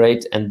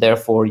Proliferate, and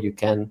therefore you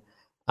can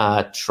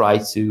try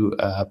to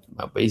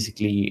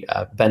basically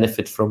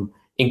benefit from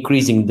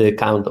increasing the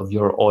count of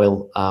your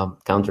oil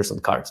counters on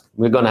cards.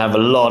 We're going to have a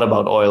lot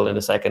about oil in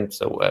a second,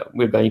 so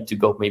we're going to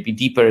go maybe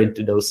deeper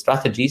into those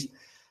strategies.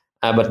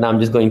 But now I'm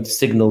just going to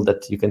signal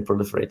that you can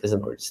proliferate as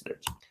an orange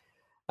synergy.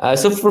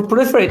 So for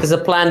Proliferate as a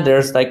plan,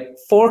 there's like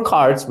 4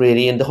 cards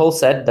really in the whole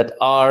set that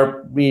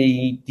are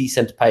really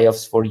decent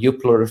payoffs for you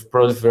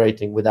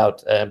proliferating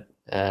without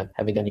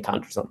having any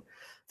counters on.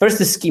 First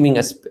is Scheming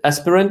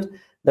Aspirant.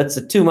 That's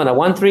a 2 mana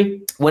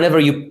 1/3. Whenever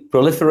you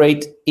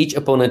proliferate, each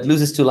opponent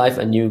loses 2 life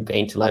and you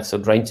gain 2 life, so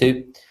drain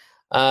 2.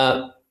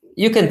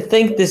 You can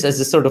think this as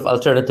a sort of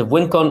alternative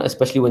win con,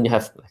 especially when you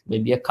have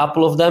maybe a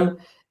couple of them.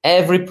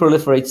 Every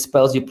proliferate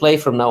spells you play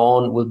from now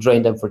on will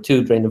drain them for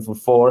 2, drain them for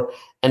 4,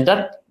 and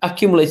that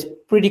accumulates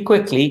pretty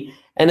quickly.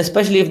 And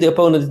especially if the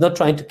opponent is not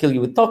trying to kill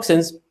you with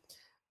toxins,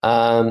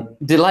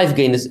 the life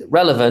gain is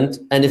relevant.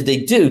 And if they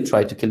do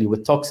try to kill you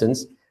with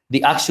toxins,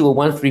 the actual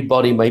 1/3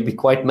 body might be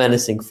quite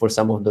menacing for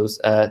some of those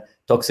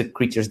toxic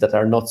creatures that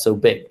are not so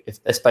big,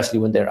 especially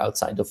when they're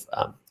outside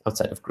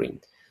of green.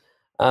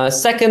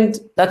 Second,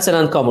 that's an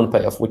uncommon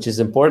payoff, which is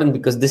important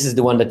because this is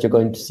the one that you're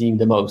going to see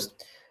the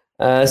most.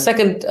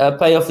 Second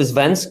payoff is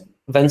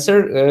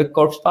Venser,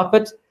 Corpse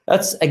Puppet.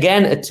 That's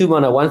again a 2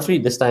 mana 1/3,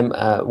 this time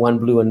 1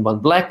 blue and 1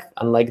 black,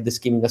 unlike the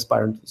Scheming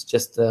Aspirant, it's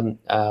just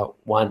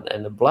 1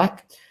 and a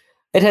black.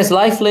 It has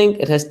lifelink,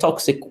 it has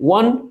toxic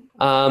 1,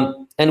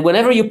 and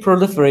whenever you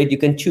proliferate, you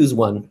can choose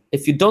one.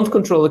 If you don't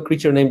control a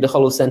creature named the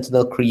Hollow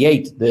Sentinel,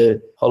 create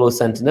the Hollow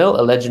Sentinel,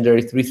 a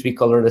legendary 3/3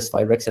 colorless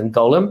Phyrexian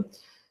Golem.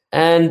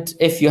 And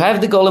if you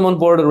have the Golem on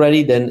board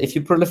already, then if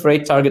you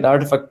proliferate, target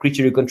artifact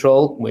creature you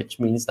control,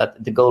 which means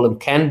that the Golem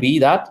can be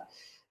that,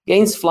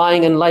 gains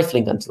flying and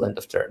lifelink until end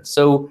of turn.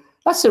 So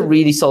that's a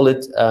really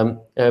solid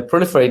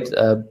proliferate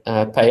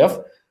payoff,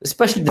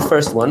 especially the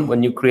first one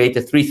when you create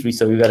a 3/3.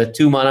 So you got a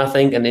 2 mana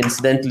thing, and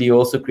incidentally, you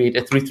also create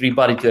a 3/3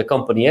 body to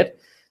accompany it.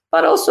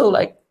 But also,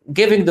 like,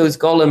 giving those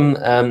Golem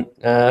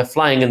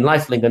flying and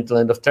lifelink until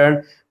end of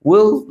turn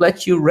will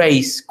let you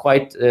race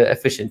quite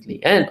efficiently.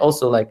 And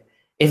also, like,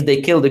 if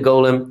they kill the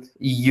Golem,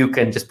 you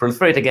can just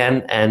proliferate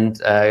again and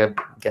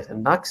get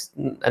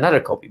another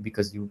copy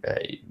because you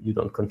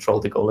don't control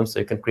the Golem, so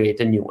you can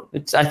create a new one.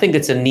 I think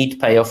it's a neat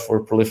payoff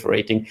for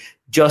proliferating,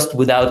 just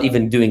without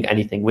even doing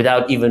anything,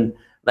 without even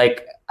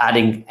like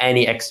adding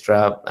any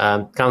extra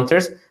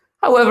counters.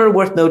 However,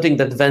 worth noting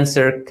that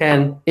Venser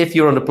can, if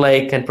you're on the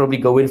play, can probably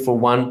go in for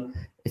 1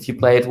 if you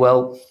play it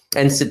well.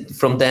 And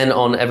from then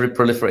on, every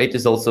proliferate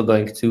is also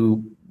going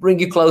to bring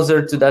you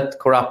closer to that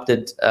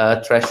corrupted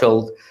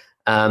threshold.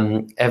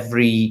 And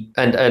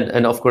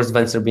of course,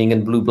 Venser being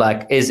in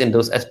blue-black is in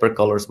those Esper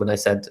colors when I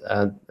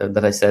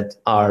said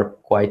are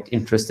quite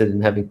interested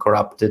in having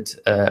corrupted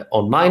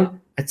on mine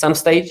at some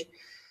stage.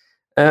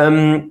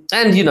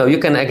 And you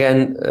can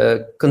again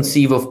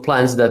conceive of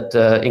plans that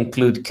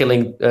include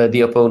killing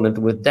the opponent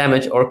with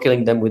damage or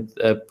killing them with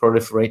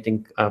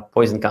proliferating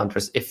poison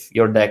counters if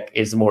your deck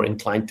is more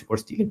inclined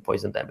towards dealing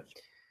poison damage.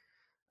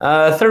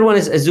 Third one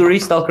is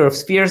Azuri, Stalker of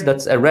Spheres.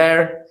 That's a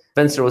rare.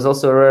 Venser was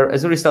also a rare.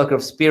 Azuri, Stalker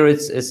of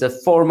Spirits is a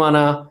 4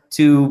 mana,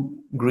 2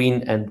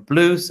 green and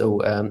blue, so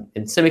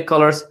in Simic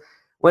colors.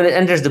 When it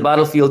enters the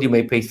battlefield, you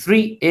may pay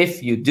 3.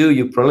 If you do,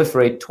 you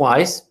proliferate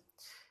twice.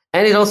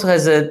 And it also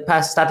has a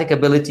pass static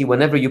ability.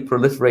 Whenever you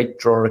proliferate,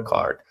 draw a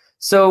card.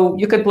 So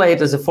you can play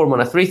it as a 4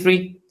 mana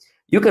 3/3.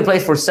 You can play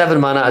it for 7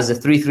 mana as a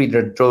 3/3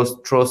 that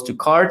draws 2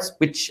 cards,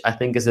 which I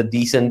think is a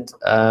decent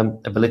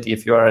ability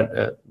if you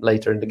are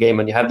later in the game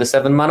and you have the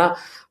 7 mana.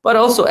 But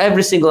also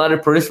every single other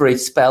proliferate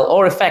spell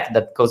or effect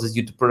that causes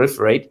you to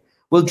proliferate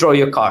will draw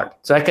your card.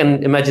 So I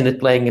can imagine it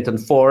playing it on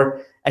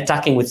 4,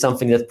 attacking with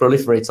something that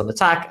proliferates on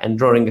attack and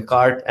drawing a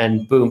card,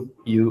 and boom,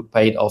 you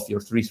paid off your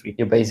 3/3.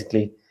 You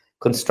basically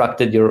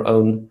constructed your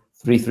own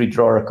 3/3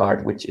 drawer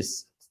card, which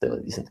is still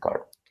a decent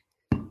card.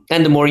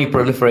 And the more you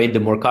proliferate, the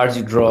more cards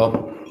you draw,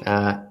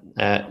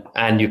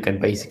 and you can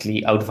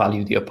basically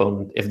outvalue the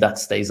opponent if that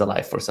stays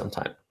alive for some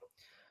time.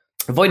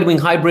 Voidwing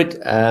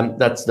Hybrid,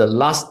 that's the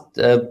last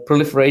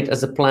proliferate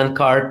as a plan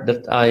card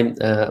that I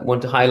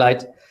want to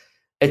highlight.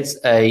 It's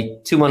a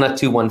 2 mana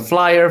 2/1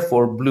 flyer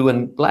for blue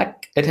and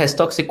black. It has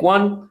toxic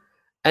 1,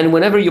 and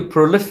whenever you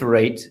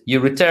proliferate, you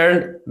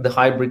return the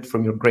hybrid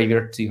from your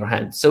graveyard to your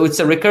hand. So it's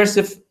a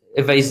recursive,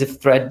 evasive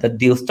threat that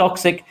deals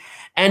toxic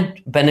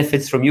and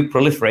benefits from you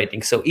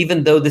proliferating. So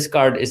even though this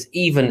card is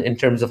even in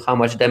terms of how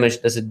much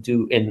damage does it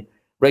do in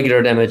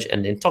regular damage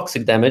and in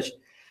toxic damage,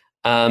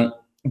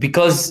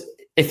 because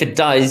if it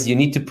dies, you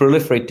need to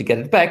proliferate to get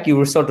it back, you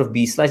will sort of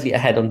be slightly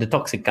ahead on the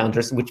toxic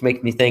counters, which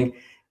make me think,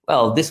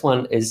 well, this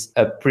one is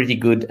a pretty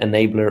good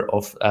enabler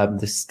of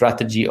the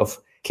strategy of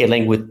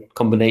killing with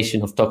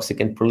combination of toxic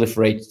and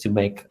proliferate to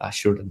make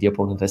sure that the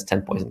opponent has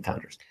 10 poison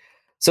counters.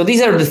 So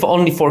these are the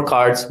only 4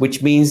 cards,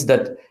 which means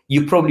that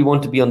you probably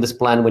want to be on this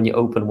plan when you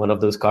open one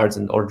of those cards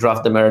or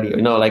draft them earlier.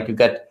 You know, like you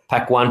get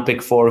pack 1,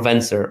 pick 4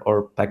 Venser,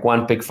 or pack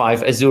 1, pick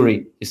 5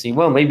 Azuri. You see,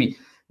 well, maybe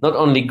not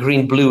only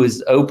green-blue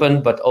is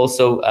open, but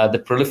also the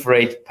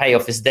proliferate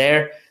payoff is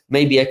there.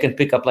 Maybe I can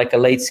pick up like a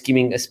late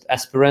Scheming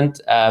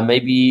Aspirant.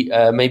 Maybe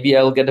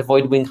I'll get a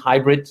Voidwing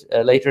Hybrid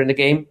later in the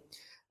game.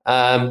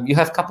 You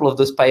have a couple of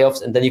those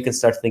payoffs, and then you can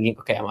start thinking,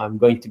 okay, I'm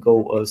going to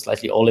go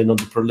slightly all in on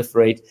the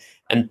proliferate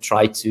and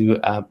try to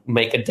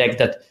make a deck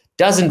that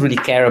doesn't really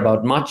care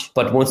about much,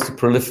 but wants to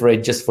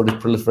proliferate just for the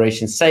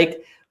proliferation's sake.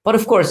 But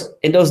of course,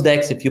 in those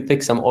decks, if you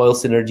pick some oil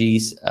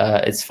synergies,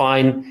 it's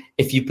fine.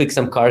 If you pick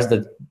some cards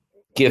that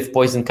give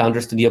poison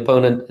counters to the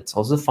opponent, it's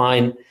also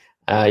fine.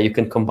 You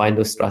can combine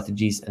those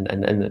strategies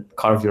and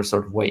carve your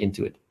sort of way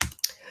into it.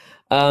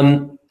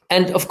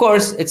 And of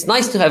course, it's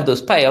nice to have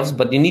those payoffs,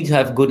 but you need to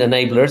have good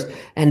enablers.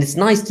 And it's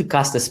nice to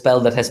cast a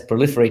spell that has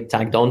proliferate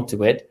tagged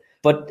onto it,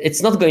 but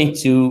it's not going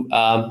to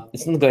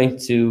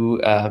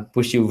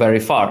push you very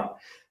far.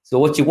 So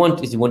what you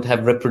want is you want to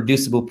have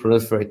reproducible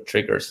proliferate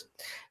triggers.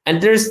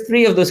 And there's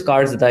 3 of those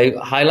cards that I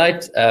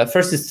highlight.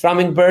 First is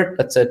Thrumming Bird.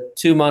 That's a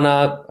 2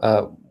 mana,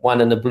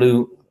 1 and a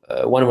blue,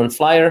 1/1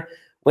 flyer.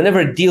 Whenever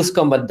it deals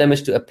combat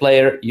damage to a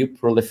player, you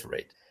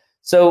proliferate.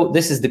 So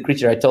this is the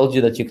creature I told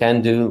you that you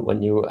can do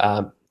when you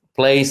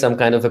play some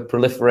kind of a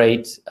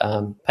proliferate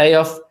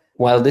payoff.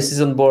 While this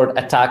is on board,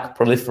 attack,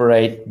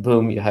 proliferate,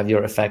 boom, you have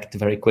your effect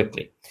very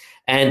quickly.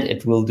 And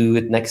it will do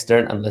it next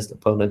turn unless the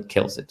opponent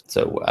kills it.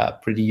 So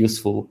pretty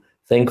useful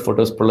thing for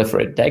those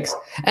proliferate decks.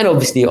 And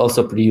obviously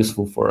also pretty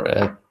useful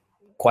for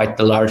quite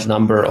the large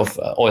number of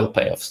oil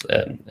payoffs.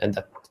 And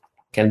that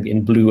can be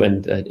in blue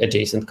and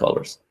adjacent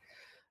colors.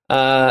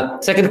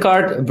 Second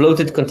card,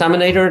 Bloated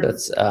Contaminator.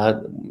 That's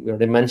we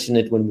already mentioned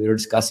it when we were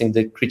discussing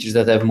the creatures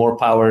that have more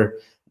power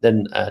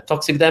than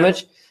toxic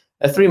damage.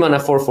 A 3 mana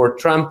 4/4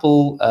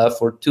 trample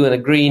for 2 and a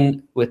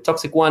green with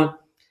toxic 1.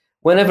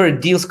 Whenever it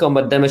deals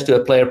combat damage to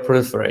a player,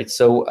 proliferates.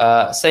 So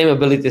same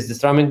ability as the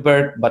Thrumming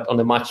Bird, but on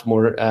a much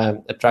more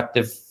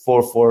attractive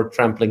 4/4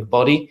 trampling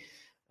body.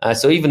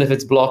 So even if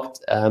it's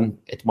blocked,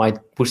 it might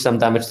push some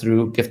damage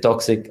through, give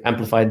toxic,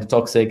 amplify the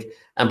toxic,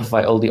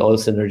 amplify all the oil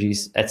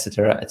synergies,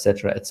 etc.,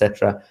 etc.,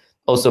 etc.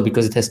 Also,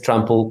 because it has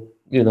trample,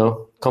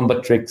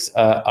 combat tricks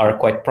are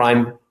quite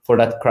prime for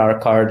that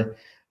card.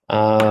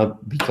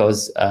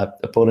 Because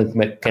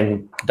opponent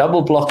can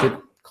double block it,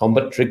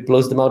 combat trick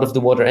blows them out of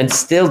the water, and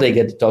still they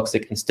get the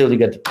toxic, and still you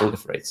get the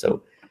proliferate.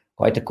 So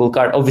quite a cool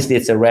card. Obviously,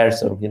 it's a rare,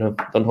 so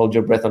don't hold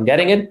your breath on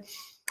getting it,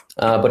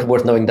 but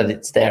worth knowing that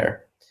it's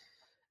there.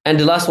 And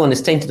the last one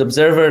is Tainted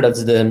Observer.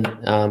 That's the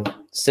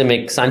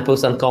Simic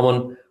Signpost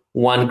uncommon,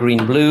 1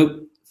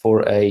 green-blue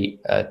for a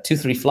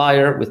 2/3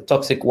 flyer with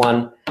toxic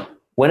 1.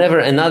 Whenever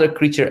another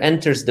creature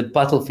enters the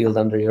battlefield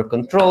under your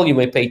control, you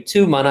may pay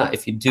 2 mana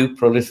if you do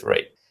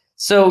proliferate.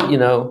 So,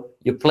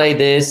 you play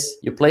this,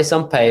 you play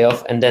some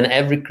payoff, and then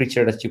every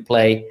creature that you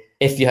play,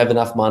 if you have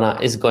enough mana,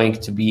 is going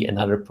to be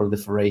another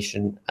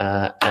proliferation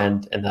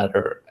and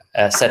another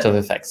set of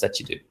effects that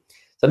you do.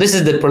 So this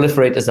is the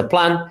proliferate as a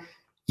plan.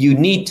 You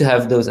need to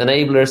have those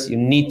enablers. You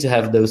need to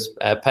have those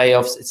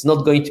payoffs. It's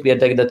not going to be a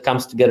deck that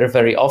comes together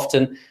very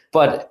often,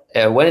 but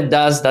when it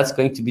does, that's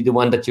going to be the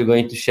one that you're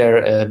going to share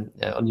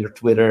on your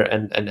Twitter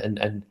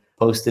and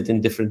post it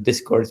in different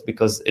Discords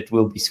because it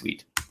will be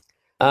sweet.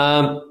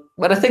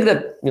 But I think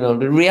that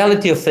the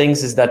reality of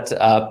things is that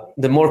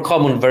the more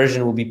common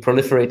version will be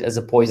proliferate as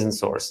a poison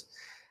source.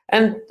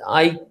 And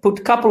I put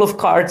a couple of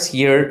cards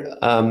here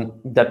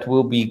that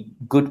will be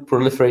good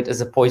proliferate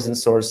as a poison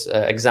source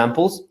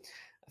examples.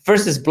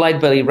 First is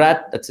Blightbelly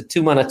Rat. That's a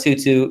 2 mana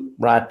 2/2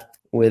 rat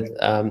with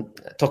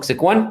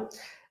toxic 1.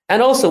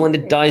 And also when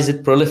it dies,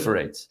 it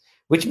proliferates,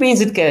 which means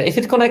it can, if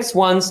it connects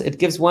once, it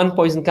gives 1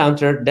 poison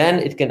counter, then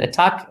it can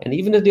attack. And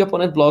even if the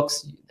opponent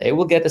blocks, they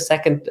will get a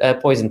second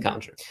poison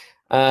counter.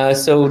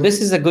 So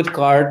this is a good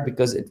card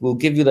because it will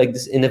give you like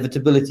this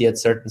inevitability at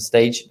certain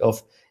stage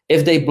of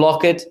if they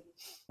block it,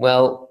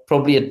 well,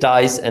 probably it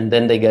dies and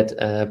then they get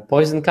a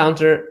poison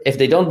counter. If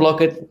they don't block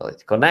it, well,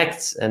 it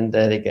connects and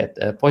they get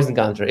a poison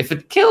counter. If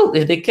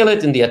they kill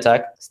it in the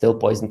attack, still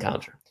poison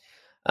counter.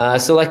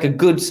 So like a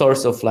good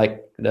source of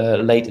like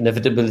late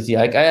inevitability.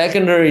 I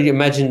can already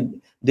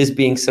imagine this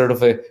being sort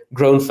of a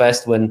groan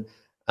fest when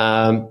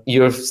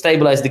you've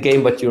stabilized the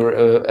game, but you're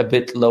a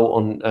bit low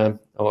on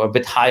or a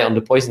bit high on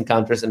the poison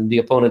counters, and the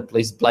opponent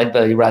plays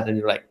Blightbelly Rat, and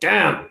you're like,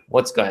 damn,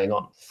 what's going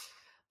on?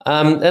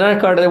 Another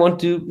card I want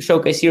to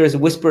showcase here is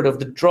Whispered of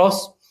the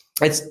Dross.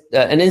 It's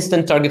an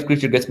instant target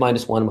creature gets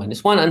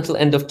 -1/-1 until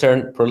end of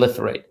turn,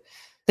 proliferate.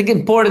 The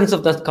importance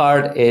of that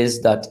card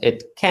is that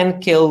it can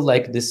kill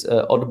like this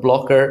odd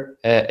blocker.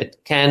 It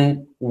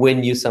can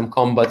win you some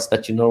combats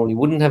that you normally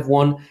wouldn't have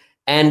won.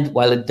 And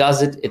while it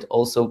does it, it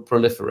also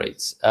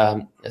proliferates.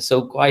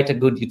 So quite a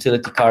good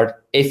utility card.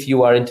 If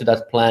you are into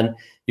that plan,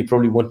 you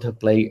probably want to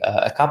play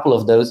a couple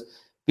of those.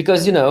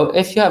 Because,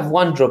 if you have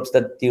 1-drops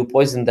that deal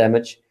poison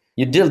damage,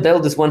 you deal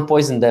this 1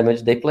 poison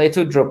damage, they play a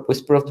 2-drop,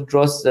 Whisper of the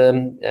Dross,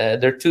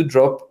 their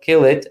 2-drop,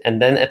 kill it,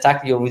 and then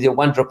attack you with your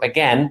 1-drop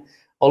again.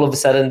 All of a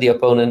sudden, the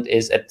opponent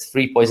is at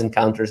 3 poison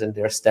counters, and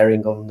they're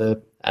staring on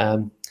the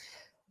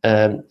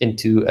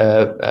into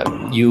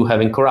you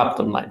having Corrupt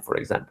online, for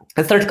example.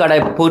 The third card I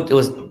put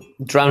was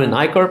Drown in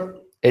Ichor.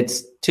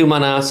 It's 2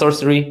 mana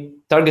sorcery.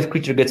 Target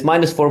creature gets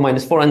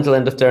 -4/-4 until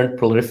end of turn,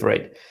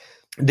 proliferate.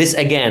 This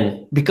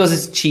again, because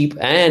it's cheap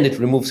and it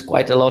removes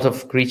quite a lot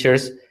of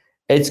creatures,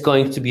 it's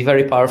going to be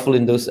very powerful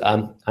in those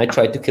I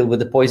tried to kill with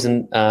the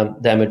poison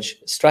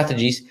damage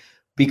strategies,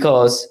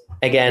 because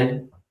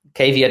again,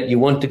 caveat, you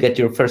want to get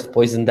your first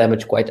poison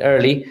damage quite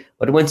early,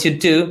 but once you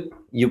do,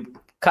 you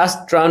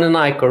cast Drown in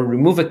Ichor,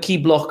 remove a key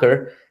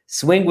blocker,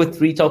 swing with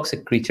 3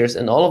 toxic creatures,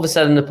 and all of a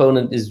sudden the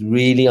opponent is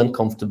really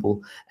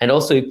uncomfortable. And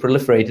also he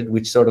proliferated,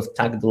 which sort of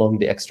tagged along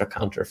the extra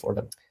counter for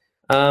them.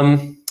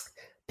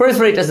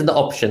 Proliferate as an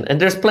option, and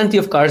there's plenty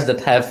of cards that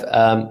have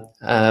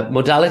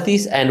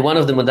modalities, and one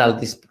of the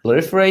modalities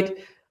proliferate.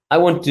 I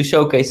want to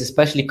showcase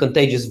especially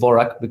Contagious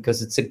Vorak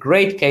because it's a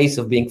great case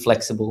of being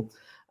flexible.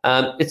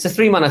 It's a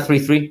 3-mana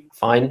 3/3,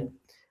 fine.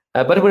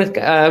 But when it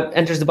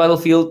enters the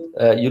battlefield,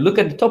 you look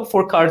at the top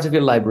 4 cards of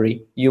your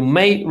library. You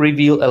may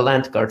reveal a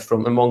land card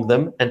from among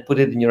them and put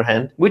it in your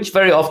hand, which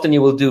very often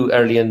you will do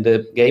early in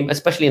the game,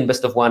 especially in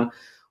best of 1,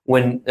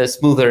 when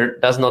Smoother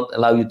does not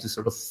allow you to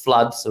sort of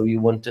flood. So you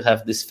want to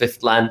have this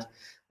 5th land,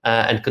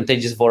 and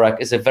Contagious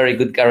Vorak is a very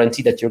good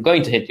guarantee that you're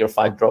going to hit your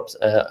 5 drops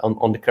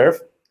on the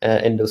curve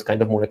in those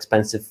kind of more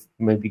expensive,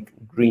 maybe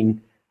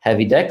green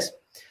heavy decks.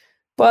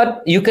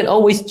 But you can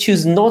always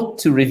choose not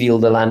to reveal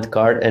the land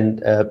card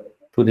and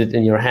put it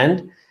in your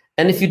hand.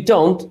 And if you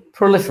don't,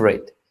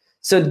 proliferate.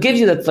 So it gives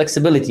you that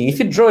flexibility. If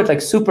you draw it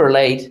like super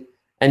late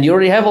and you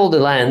already have all the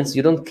lands,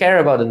 you don't care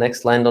about the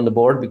next land on the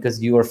board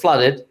because you are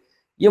flooded,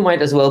 you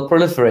might as well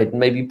proliferate and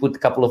maybe put a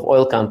couple of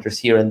oil counters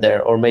here and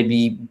there, or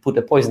maybe put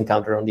a poison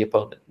counter on the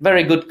opponent.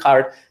 Very good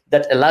card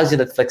that allows you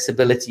that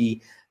flexibility.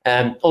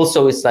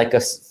 Also, it's like a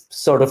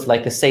sort of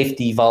like a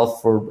safety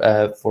valve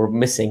for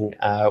missing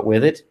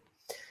with it.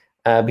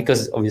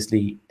 Because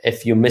obviously,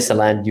 if you miss a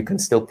land, you can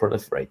still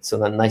proliferate.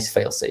 So a nice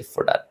failsafe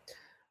for that.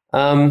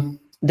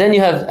 Then you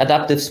have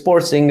Adaptive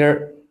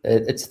Sportsinger.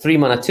 It's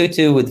 3-mana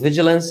 2/2 with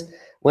Vigilance.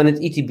 When it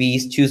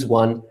ETBs, choose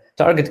 1.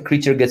 Target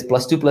creature gets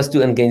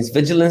 +2/+2 and gains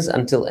Vigilance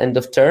until end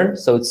of turn.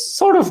 So it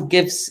sort of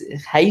gives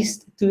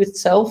haste to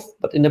itself,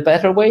 but in a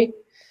better way.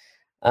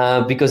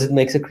 Because it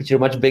makes a creature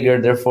much bigger,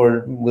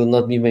 therefore will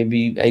not be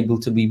maybe able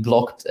to be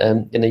blocked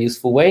in a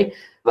useful way.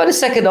 But a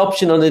second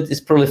option on it is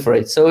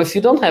Proliferate. So if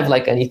you don't have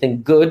like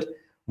anything good,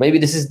 maybe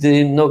this is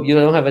you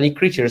don't have any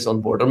creatures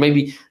on board, or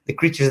maybe the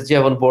creatures that you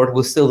have on board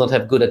will still not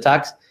have good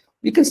attacks,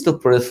 you can still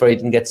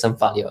proliferate and get some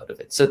value out of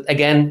it. So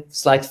again,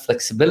 slight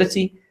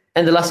flexibility.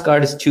 And the last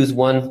card is choose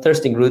 1,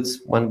 Thirsting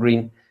Roots, 1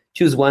 green.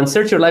 Choose 1,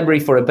 search your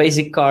library for a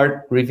basic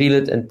card, reveal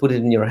it and put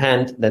it in your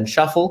hand, then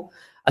shuffle.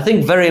 I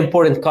think very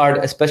important card,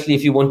 especially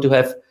if you want to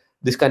have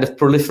this kind of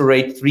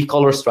proliferate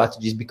 3-color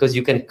strategies, because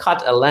you can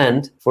cut a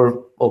land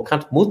or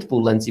cut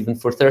multiple lands even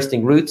for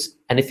Thirsting Roots.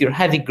 And if you're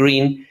heavy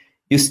green,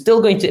 you're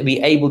still going to be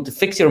able to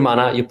fix your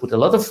mana. You put a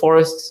lot of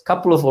forests,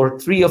 couple of or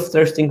 3 of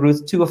Thirsting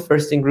Roots, 2 of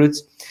Thirsting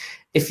Roots.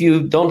 If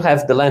you don't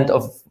have the land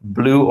of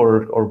blue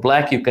or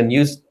black, you can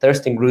use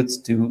Thirsting Roots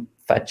to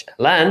fetch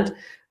a land.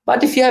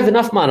 But if you have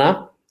enough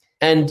mana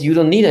and you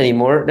don't need any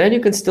more, then you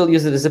can still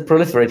use it as a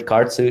proliferate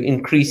card, so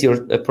increase your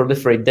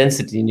proliferate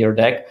density in your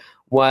deck,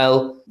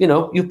 while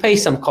you pay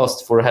some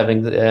cost for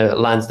having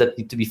lands that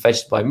need to be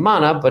fetched by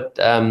mana, but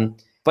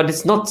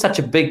it's not such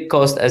a big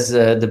cost as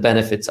the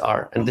benefits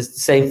are. And it's the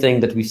same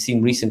thing that we've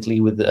seen recently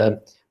with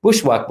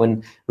Bushwhack,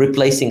 when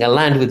replacing a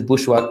land with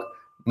Bushwhack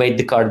made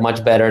the card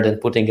much better than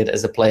putting it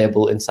as a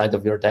playable inside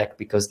of your deck,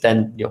 because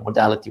then your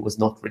modality was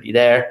not really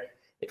there.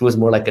 It was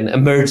more like an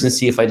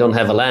emergency if I don't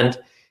have a land.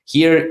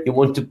 Here, you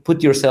want to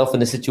put yourself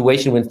in a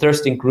situation when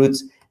Thirsting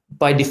Roots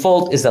by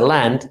default is a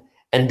land,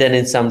 and then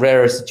in some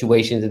rarer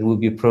situations, it will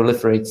be a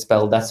proliferate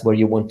spell. That's where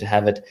you want to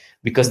have it,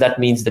 because that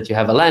means that you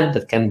have a land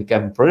that can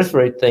become a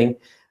proliferate thing,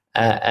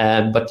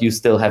 but you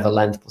still have a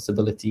land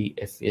possibility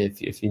if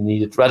you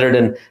need it, rather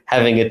than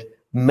having it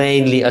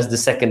mainly as the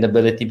second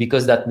ability,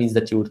 because that means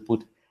that you would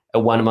put a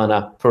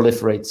 1-mana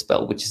proliferate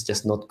spell, which is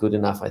just not good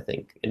enough, I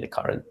think, in the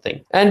current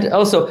thing. And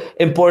also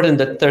important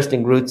that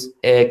Thirsting Roots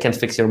can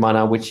fix your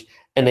mana, which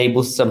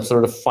enables some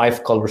sort of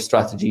 5-color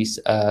strategies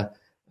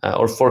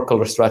or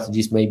 4-color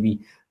strategies maybe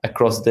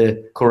across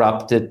the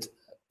corrupted,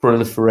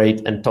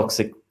 proliferate, and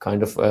toxic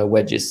kind of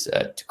wedges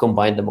to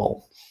combine them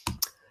all.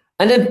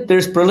 And then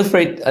there's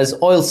proliferate as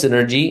oil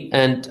synergy,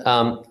 and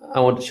I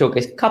want to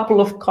showcase a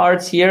couple of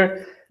cards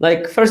here.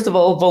 Like, first of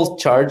all, Volt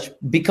Charge,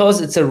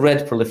 because it's a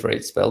red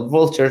proliferate spell.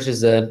 Volt Charge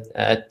is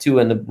a 2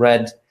 and a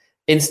red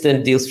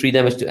instant, deals 3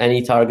 damage to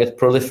any target,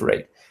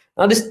 proliferate.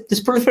 Now, this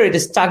proliferate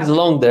is tagged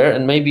along there,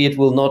 and maybe it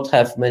will not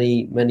have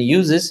many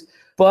uses,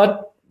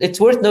 but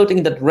it's worth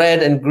noting that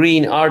red and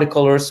green are the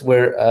colors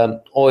where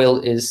oil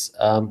is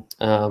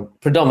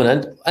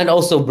predominant, and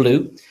also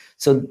blue.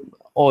 So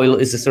oil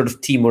is a sort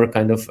of teamwork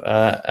kind of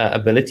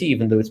ability,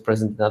 even though it's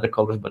present in other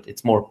colors, but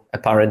it's more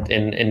apparent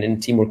in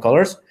teamwork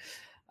colors.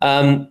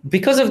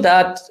 Because of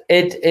that,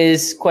 it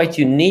is quite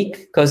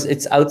unique because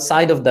it's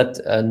outside of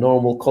that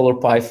normal color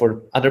pie for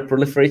other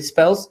proliferate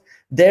spells.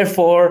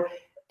 Therefore,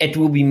 it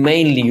will be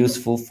mainly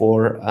useful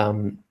for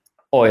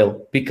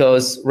oil,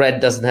 because red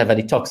doesn't have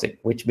any toxic,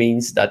 which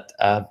means that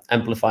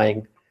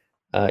amplifying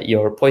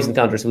your poison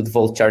counters with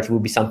Volt Charge will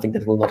be something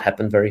that will not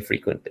happen very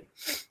frequently,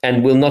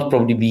 and will not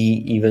probably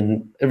be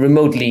even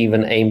remotely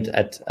even aimed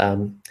at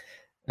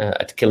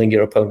killing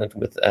your opponent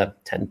with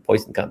 10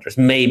 poison counters.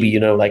 Maybe,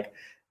 like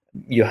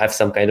you have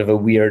some kind of a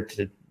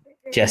weird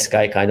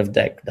Jeskai kind of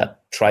deck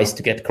that tries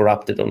to get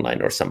corrupted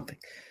online or something.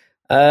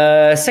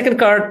 Second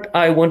card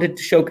I wanted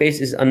to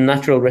showcase is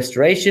Unnatural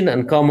Restoration,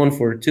 uncommon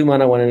for 2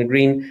 mana, 1 and a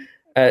green.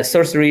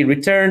 Sorcery,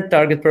 return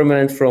target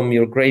permanent from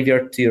your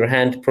graveyard to your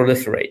hand,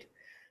 proliferate.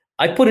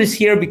 I put this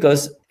here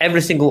because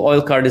every single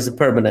oil card is a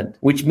permanent,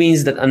 which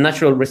means that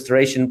unnatural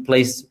restoration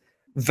plays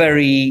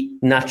very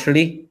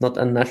naturally, not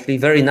unnaturally,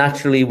 very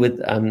naturally with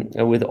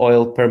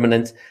oil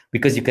permanents,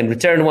 because you can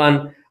return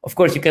one. Of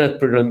course, you cannot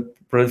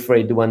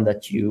proliferate the one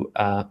that you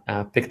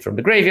picked from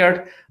the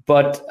graveyard,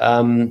 but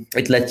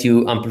it lets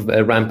you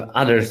ramp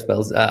other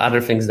spells, other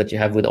things that you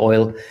have with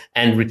oil,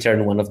 and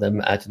return one of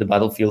them to the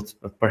battlefield,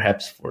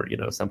 perhaps for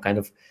some kind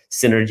of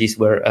synergies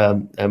where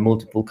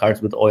multiple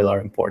cards with oil are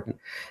important.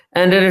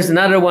 And then there's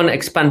another one,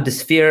 Expand the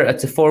Sphere.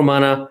 It's a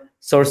 4-mana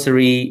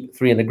sorcery,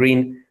 3 and a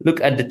green.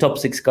 Look at the top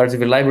 6 cards of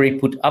your library.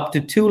 Put up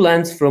to 2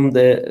 lands from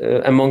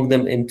the among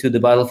them into the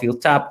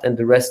battlefield tapped, and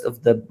the rest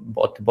of the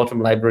bottom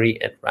library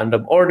at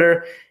random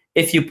order.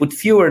 If you put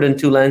fewer than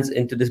 2 lands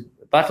into this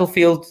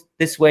battlefield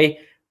this way,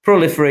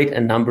 proliferate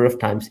a number of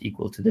times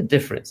equal to the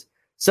difference.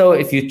 So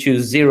if you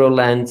choose 0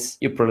 lands,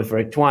 you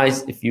proliferate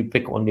twice. If you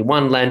pick only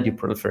 1 land, you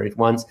proliferate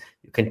once.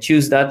 You can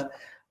choose that.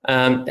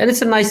 And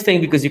it's a nice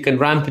thing because you can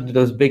ramp into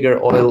those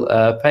bigger oil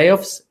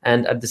payoffs,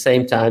 and at the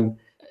same time,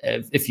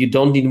 if you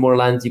don't need more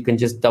lands, you can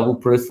just double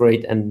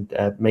proliferate and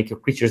make your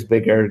creatures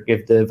bigger,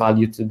 give the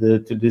value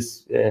to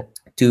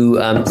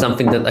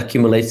something that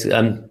accumulates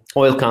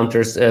oil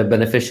counters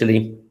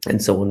beneficially,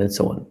 and so on and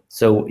so on.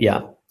 So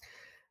yeah,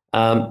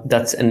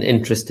 that's an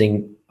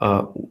interesting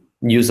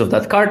use of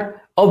that card.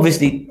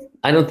 Obviously,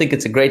 I don't think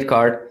it's a great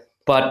card,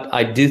 but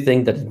I do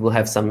think that it will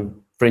have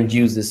some fringe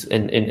uses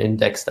in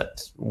decks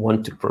that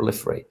want to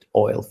proliferate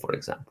oil, for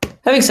example.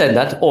 Having said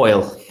that,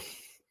 oil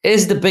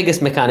is the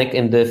biggest mechanic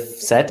in the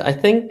set, I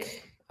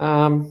think.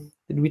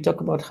 Did we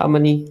talk about how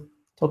many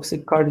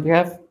toxic cards we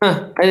have?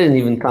 I didn't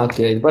even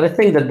calculate, but I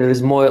think that there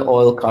is more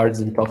oil cards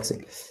than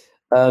toxic.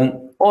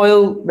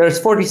 Oil, there's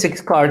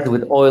 46 cards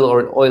with oil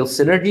or oil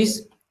synergies.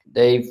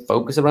 They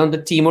focus around the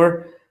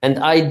Temur, and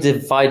I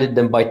divided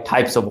them by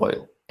types of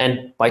oil.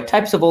 And by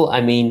types of oil,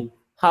 I mean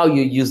how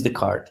you use the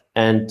card.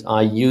 And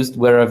I used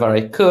wherever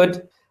I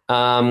could.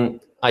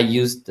 I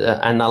used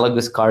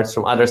analogous cards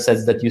from other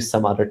sets that use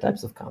some other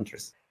types of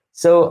counters.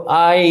 So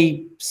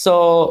I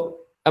saw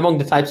among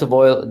the types of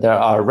oil, there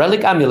are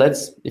Relic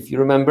Amulets. If you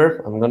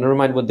remember, I'm going to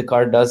remind what the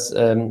card does.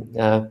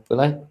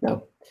 Will I?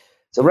 No.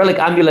 So Relic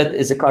Amulet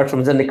is a card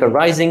from Zendikar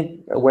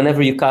Rising.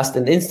 Whenever you cast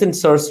an instant,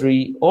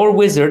 sorcery, or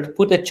wizard,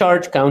 put a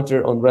charge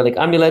counter on Relic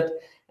Amulet,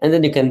 and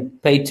then you can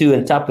pay 2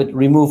 and tap it,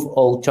 remove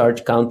all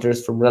charge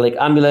counters from Relic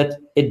Amulet.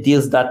 It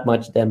deals that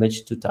much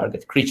damage to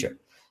target creature.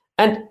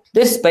 And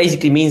this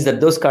basically means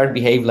that those cards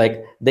behave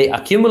like they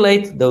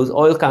accumulate those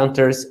oil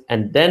counters,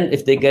 and then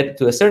if they get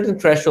to a certain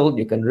threshold,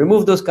 you can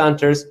remove those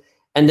counters,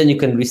 and then you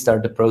can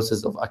restart the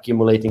process of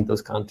accumulating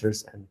those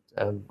counters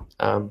and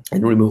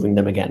removing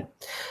them again.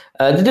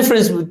 The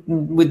difference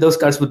with those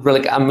cards with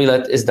Relic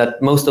Amulet is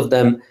that most of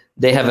them,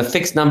 they have a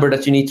fixed number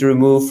that you need to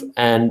remove,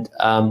 and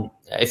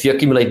if you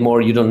accumulate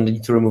more, you don't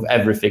need to remove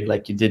everything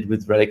like you did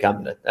with Relic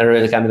Amulet.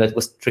 Relic Amulet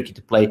was tricky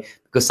to play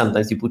because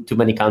sometimes you put too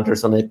many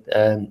counters on it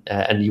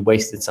and you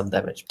wasted some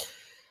damage.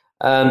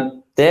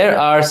 There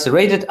are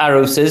Serrated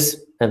Arrowses,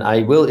 and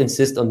I will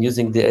insist on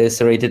using the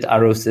Serrated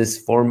Arrowses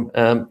form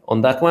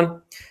on that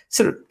one.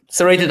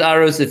 Serrated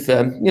Arrows, if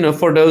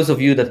for those of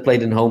you that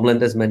played in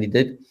Homeland, as many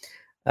did,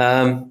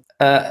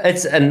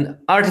 it's an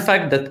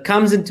artifact that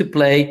comes into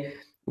play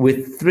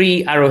with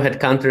 3 arrowhead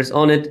counters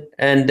on it,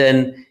 and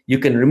then you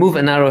can remove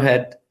an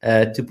arrowhead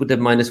to put a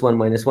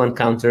 -1/-1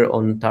 counter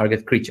on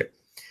target creature.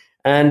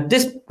 And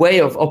this way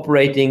of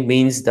operating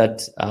means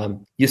that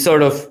you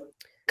sort of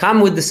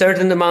come with a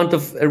certain amount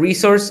of a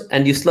resource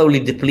and you slowly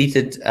deplete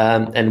it,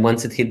 and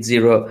once it hits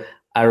 0,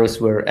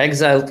 arrows were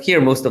exiled. Here,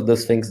 most of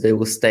those things, they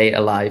will stay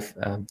alive.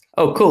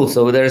 Oh, cool.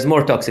 So there's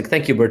more toxic.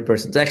 Thank you, Bird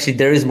Person. Actually,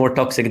 there is more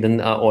toxic than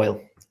oil,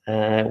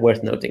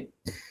 worth noting.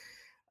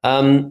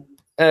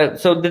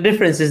 So the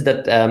difference is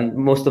that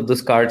most of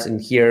those cards in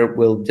here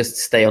will just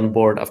stay on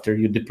board after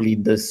you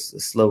deplete those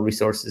slow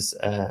resources.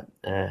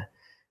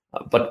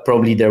 But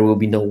probably there will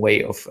be no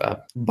way of,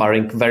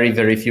 barring very,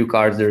 very few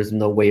cards, there's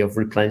no way of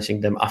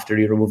replenishing them after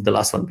you remove the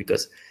last one,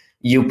 because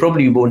you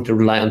probably want to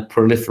rely on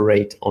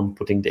Proliferate on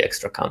putting the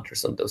extra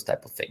counters on those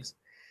type of things.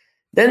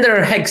 Then there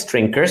are Hex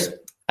Drinkers.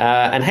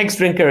 And Hex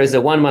Drinker is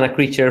a 1-mana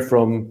creature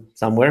from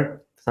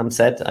somewhere, some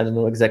set. I don't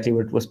know exactly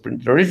where it was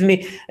printed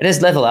originally. It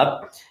has level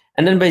up.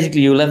 And then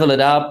basically you level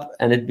it up,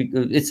 and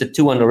it's a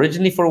 2-1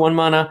 originally for 1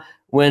 mana.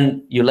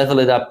 When you level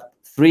it up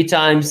 3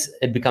 times,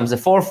 it becomes a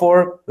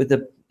 4/4 with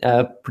the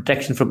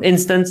protection from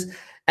instants.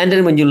 And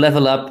then when you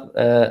level up,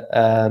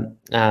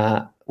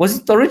 was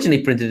it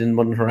originally printed in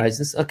Modern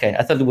Horizons? Okay,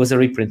 I thought it was a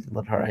reprint in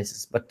Modern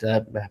Horizons, but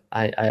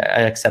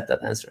I accept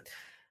that answer.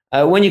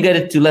 When you get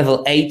it to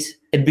level 8,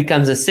 it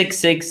becomes a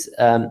 6/6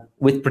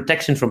 with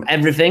protection from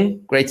everything.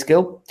 Great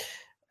skill.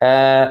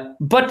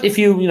 But if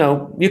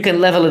you can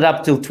level it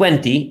up till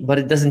 20, but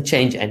it doesn't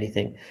change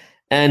anything.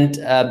 And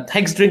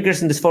Hex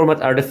Drinkers in this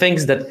format are the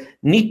things that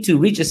need to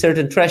reach a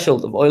certain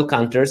threshold of oil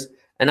counters.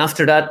 And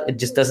after that, it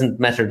just doesn't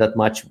matter that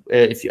much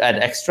if you add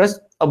extras.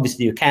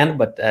 Obviously, you can,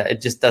 but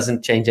it just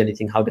doesn't change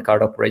anything how the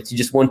card operates. You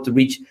just want to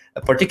reach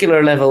a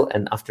particular level,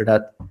 and after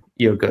that,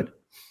 you're good.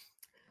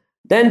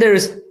 Then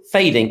there's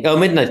fading. Oh,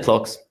 Midnight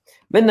Clocks.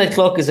 Midnight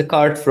Clock is a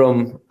card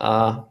from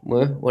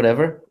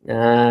whatever.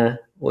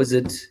 Was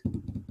it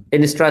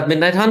Innistrad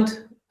Midnight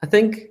Hunt? I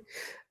think.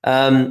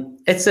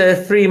 It's a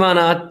 3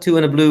 mana, 2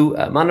 and a blue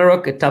mana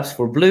rock. It taps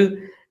for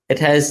blue. It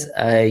has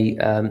a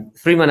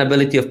 3 mana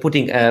ability of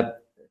putting an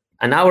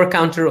hour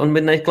counter on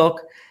Midnight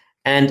Clock.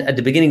 And at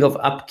the beginning of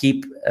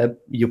upkeep,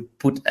 you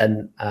put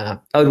an...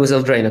 it was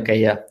Eldraine, okay,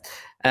 yeah.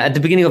 At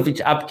the beginning of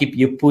each upkeep,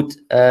 you put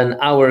an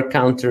hour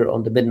counter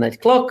on the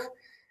Midnight Clock.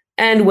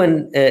 And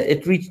when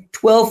it reached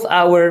 12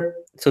 hour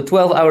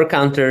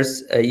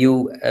counters,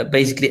 you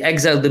basically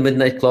exile the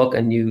Midnight Clock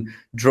and you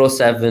draw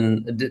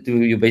 7.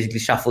 You basically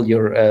shuffle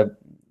your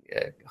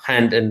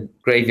hand and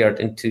graveyard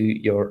into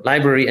your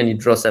library and you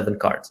draw 7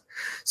 cards.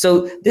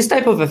 So this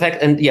type of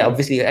effect, and yeah,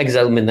 obviously you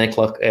exile Midnight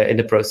Clock in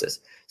the process.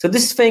 So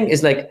this thing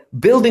is like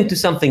building to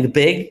something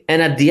big,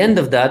 and at the end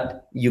of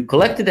that, you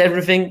collected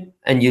everything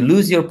and you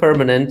lose your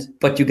permanent,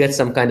 but you get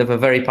some kind of a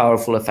very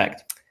powerful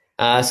effect.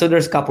 So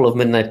there's a couple of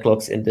Midnight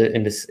Clocks in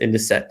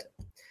this set.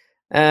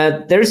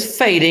 There's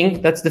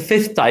fading. That's the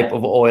 5th type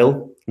of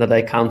oil that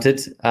I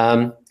counted.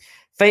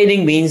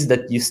 Fading means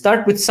that you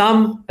start with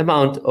some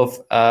amount of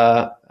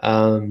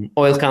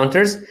oil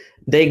counters.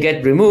 They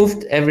get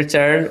removed every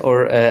turn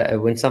or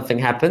when something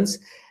happens.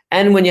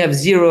 And when you have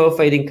 0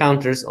 fading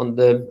counters on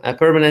the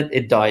permanent,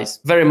 it dies.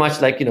 Very much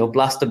like,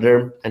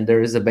 Blastoderm. And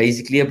there is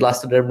basically a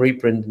Blastoderm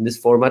reprint in this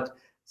format.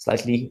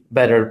 Slightly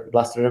better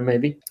Blastoderm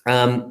maybe.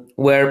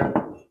 Where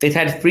it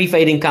had 3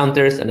 fading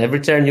counters and every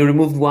turn you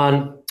removed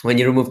 1. When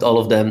you removed all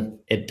of them,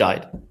 it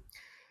died.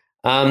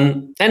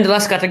 And the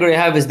last category I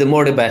have is the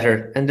more the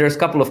better. And there's a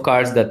couple of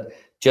cards that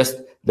just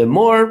the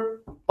more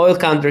oil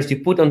counters you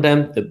put on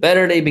them, the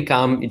better they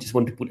become. You just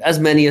want to put as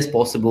many as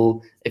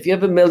possible. If you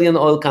have 1 million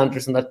oil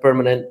counters on that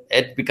permanent,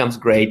 it becomes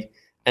great.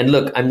 And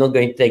look, I'm not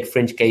going to take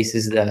fringe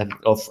cases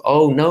of,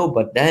 oh no,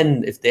 but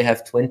then if they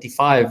have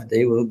 25,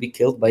 they will be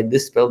killed by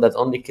this spell that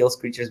only kills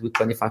creatures with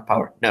 25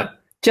 power. No,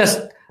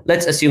 just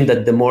let's assume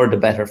that the more the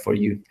better for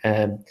you.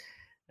 And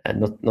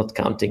not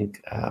counting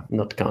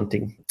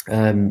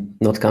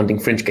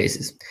fringe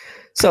cases.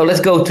 So let's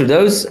go to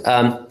those.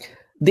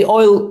 The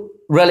oil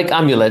relic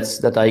amulets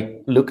that I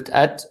looked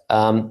at.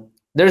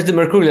 There's the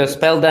Mercurial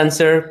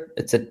Spelldancer.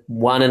 It's a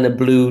 1 and a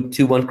blue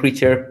 2/1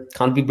 creature,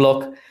 can't be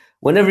blocked.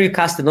 Whenever you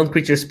cast a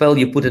non-creature spell,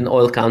 you put an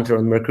oil counter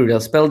on Mercurial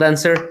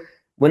Spelldancer.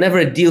 Whenever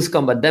it deals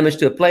combat damage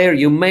to a player,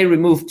 you may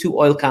remove 2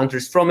 oil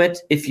counters from it.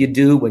 If you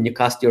do, when you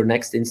cast your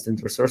next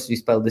instant or sorcery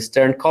spell this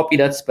turn, copy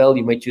that spell.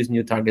 You may choose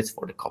new targets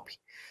for the copy.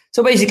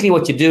 So basically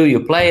what you do,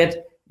 you play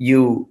it,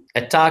 you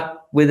attack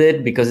with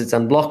it because it's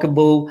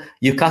unblockable.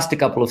 You cast a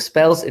couple of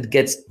spells. It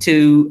gets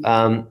 2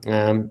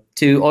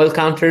 oil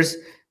counters.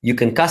 You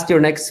can cast your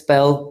next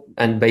spell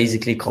and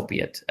basically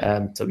copy it.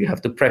 So you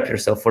have to prep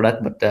yourself for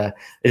that, but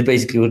it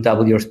basically will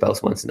double your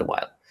spells once in a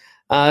while.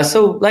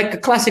 So like a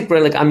classic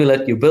relic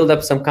amulet, you build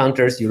up some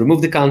counters, you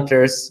remove the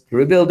counters, you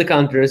rebuild the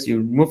counters, you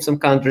remove some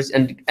counters,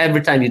 and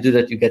every time you do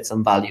that, you get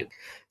some value.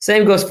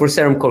 Same goes for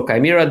Serum Core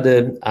Chimera,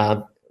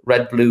 the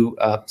red-blue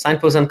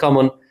Signpost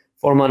uncommon,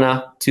 4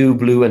 mana, 2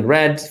 blue and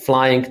red,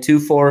 flying,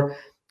 2/4.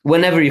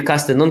 Whenever you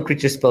cast a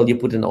non-creature spell, you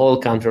put an oil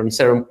counter on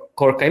Serum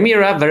Core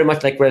Chimera, very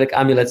much like relic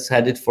amulets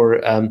had it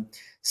for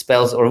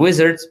spells or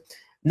wizards.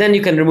 Then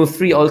you can remove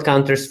 3 oil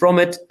counters from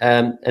it,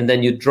 and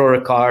then you draw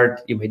a card.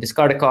 You may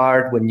discard a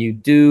card. When you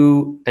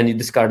do, and you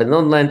discard a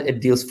non-land,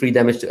 it deals 3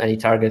 damage to any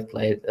target,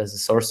 play it as a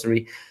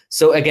sorcery.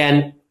 So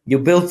again, you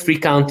build 3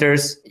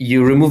 counters,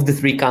 you remove the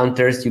 3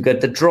 counters, you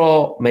get the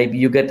draw, maybe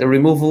you get a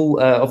removal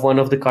of one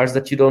of the cards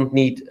that you don't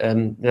need,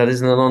 that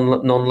is a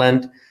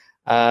non-land.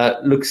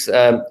 Looks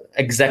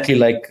exactly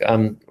like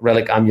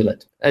Relic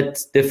Amulet.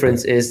 Its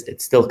difference is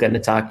it still can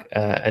attack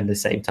at the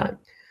same time.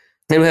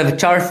 Then we have a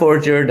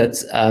Charforger,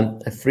 that's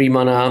a 3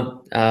 mana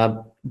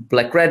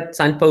black-red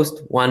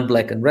signpost, 1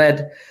 black and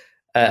red.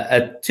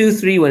 At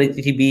 2/3, when it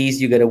TBs,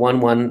 you get a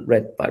 1/1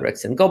 red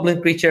Phyrexian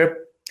Goblin creature.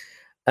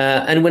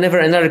 And whenever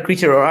another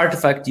creature or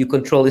artifact you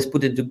control is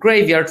put into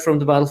graveyard from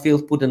the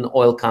battlefield, put an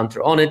oil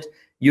counter on it.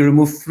 You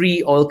remove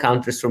 3 oil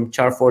counters from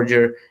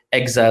Charforger,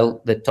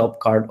 exile the top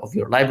card of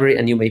your library,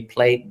 and you may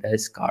play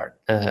this card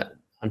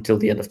until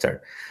the end of turn.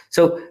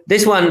 So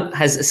this one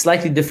has a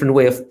slightly different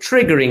way of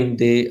triggering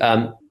the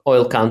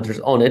oil counters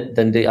on it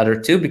than the other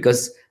 2,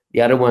 because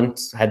the other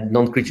ones had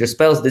non-creature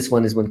spells. This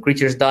one is when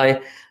creatures die.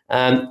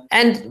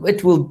 And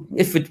it will,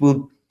 if it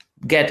will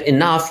get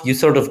enough, you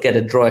sort of get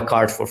a draw a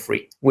card for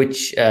free,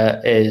 which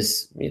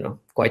is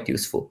quite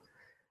useful.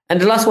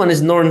 And the last one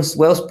is Norn's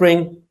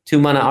Wellspring, 2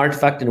 mana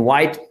artifact in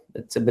white.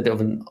 It's a bit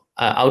of an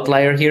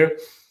outlier here.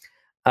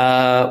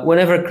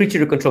 Whenever a creature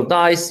you control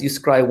dies, you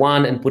scry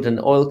 1 and put an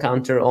oil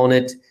counter on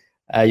it.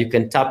 You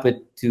can tap it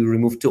to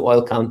remove 2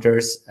 oil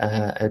counters,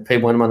 and pay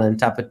 1 mana and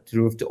tap it to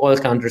remove 2 oil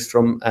counters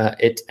from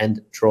it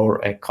and draw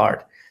a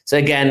card. So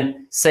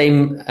again,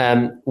 same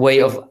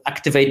way of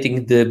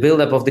activating the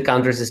buildup of the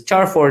counters as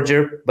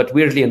Charforger, but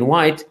weirdly in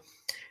white.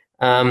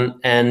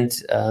 and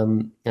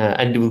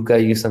it will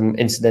give you some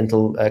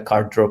incidental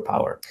card draw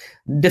power.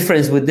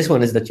 Difference with this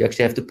one is that you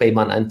actually have to pay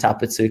mana and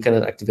tap it, so you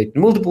cannot activate it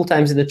multiple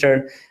times in a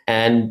turn,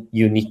 and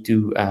you need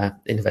to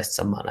invest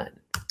some mana in it.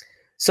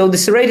 So the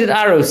serrated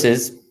arrows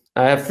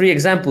I have 3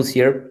 examples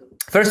here.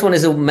 First one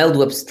is a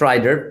Meldweb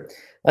Strider.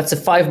 That's a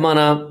 5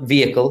 mana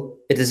vehicle.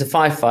 It is a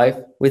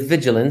 5/5 with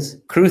vigilance,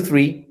 crew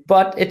 3,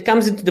 but it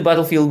comes into the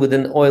battlefield with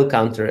an oil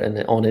counter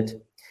on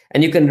it.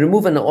 And you can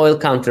remove an oil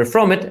counter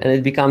from it, and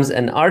it becomes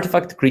an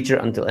artifact creature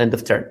until end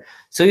of turn.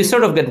 So you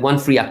sort of get 1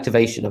 free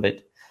activation of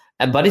it.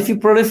 But if you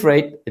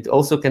proliferate, it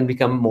also can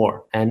become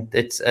more. And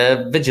it's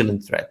a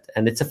vigilant threat.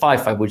 And it's a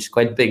 5/5, which is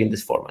quite big in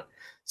this format.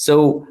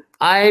 So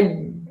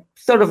I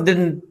sort of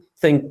didn't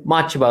think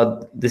much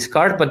about this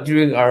card, but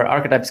during our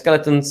Archetype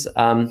Skeletons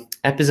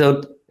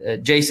episode,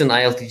 Jason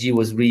ILTG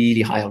was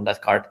really high on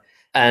that card.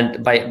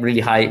 And by really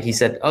high, he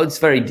said, oh, it's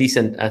very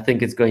decent. I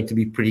think it's going to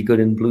be pretty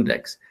good in blue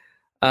decks.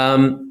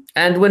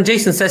 And when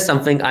Jason says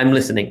something, I'm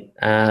listening.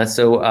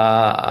 So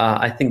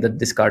I think that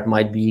this card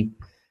might be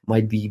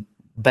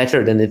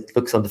better than it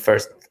looks on the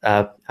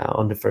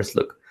first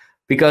look.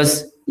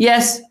 Because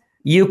yes,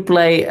 you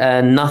play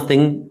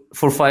nothing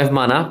for 5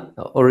 mana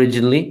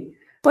originally.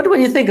 But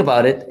when you think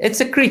about it, it's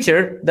a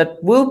creature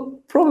that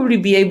will probably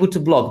be able to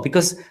block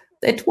because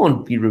it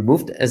won't be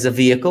removed as a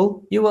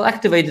vehicle. You will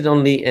activate it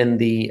only in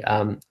the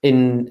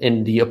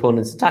in the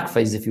opponent's attack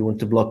phase if you want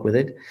to block with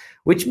it,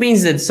 which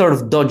means it sort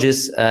of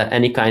dodges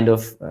any kind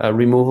of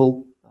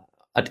removal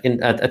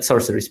at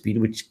sorcery speed,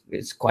 which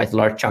is quite a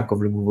large chunk of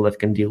removal that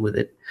can deal with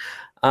it.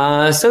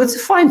 So it's a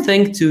fine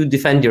thing to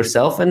defend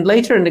yourself. And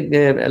later,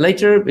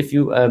 if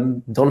you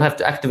don't have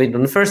to activate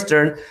on the first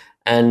turn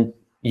and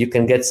you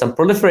can get some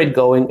proliferate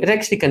going, it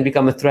actually can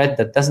become a threat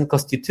that doesn't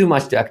cost you too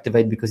much to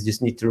activate because you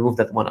just need to remove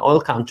that 1 oil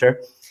counter.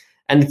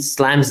 And it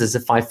slams as a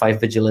 5/5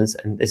 vigilance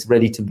and is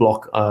ready to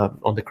block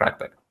on the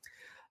crackback.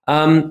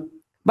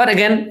 But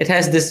again,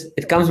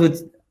 it comes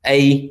with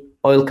a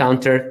oil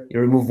counter,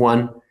 you remove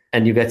 1,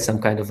 and you get some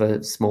kind of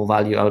a small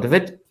value out of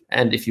it.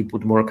 And if you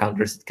put more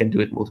counters, it can do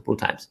it multiple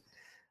times.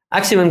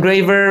 Axiom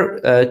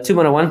Engraver, 2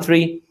 mana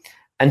 1/3,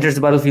 enters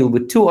the battlefield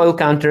with 2 oil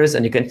counters,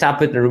 and you can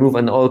tap it and remove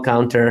an oil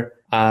counter,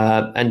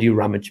 and you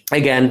rummage.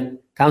 Again,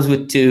 comes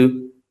with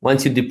 2.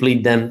 Once you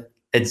deplete them,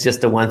 it's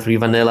just a 1/3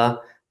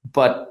 vanilla.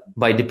 But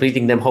by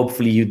depleting them,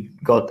 hopefully you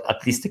got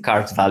at least the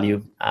card's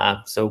value.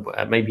 So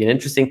maybe an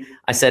interesting.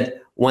 I said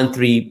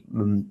 1/3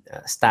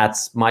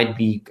 stats might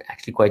be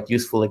actually quite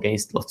useful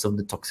against lots of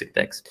the toxic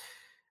decks.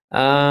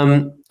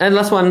 And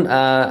last one,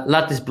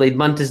 Lattice Blade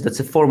Mantis. That's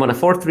a 4 mana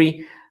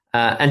 4/3.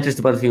 Enters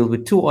the battlefield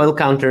with 2 oil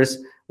counters.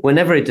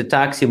 Whenever it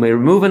attacks, you may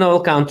remove an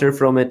oil counter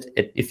from it.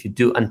 If you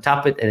do,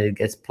 untap it, and it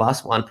gets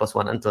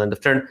 +1/+1 until end of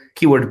turn.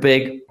 Keyword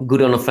big,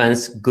 good on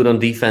offense, good on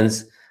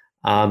defense.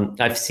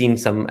 I've seen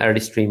some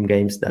early stream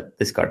games that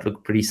this card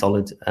looked pretty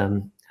solid.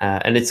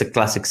 And it's a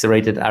classic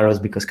serrated arrows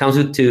because comes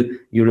with 2,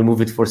 you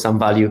remove it for some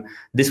value.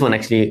 This one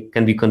actually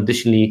can be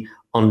conditionally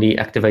only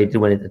activated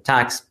when it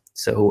attacks.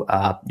 So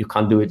you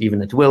can't do it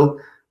even at will,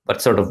 but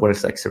sort of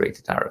works like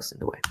serrated arrows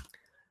in a way.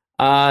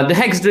 The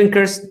Hex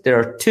Drinkers, there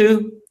are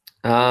 2.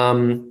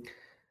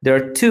 There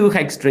are 2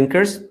 Hex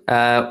Drinkers.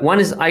 One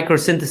is Ichor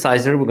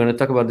Synthesizer. We're going to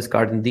talk about this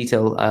card in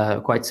detail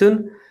quite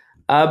soon.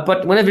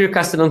 But whenever you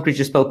cast a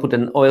non-creature spell, put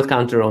an oil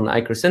counter on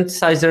Ichor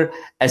Synthesizer.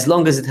 As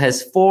long as it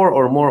has 4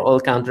 or more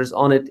oil counters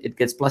on it, it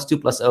gets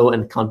 +2/+0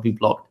 and can't be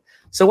blocked.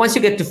 So once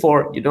you get to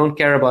 4, you don't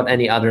care about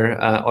any other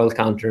oil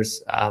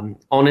counters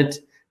on it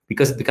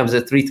because it becomes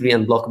a 3/3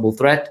 unblockable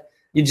threat.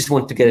 You just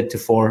want to get it to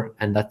 4,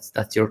 and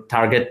that's your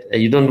target.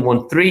 You don't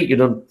want 3,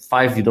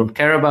 5, you don't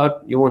care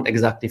about. You want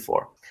exactly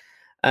 4.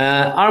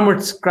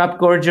 Armored Scrap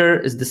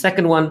Gorger is the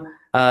second one.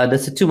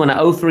 That's a 2 mana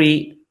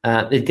 0/3.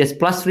 It gets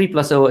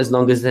 +3/+0 as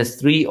long as it has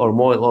 3 or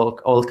more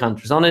oil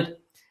counters on it.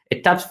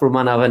 It taps for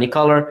mana of any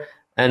color,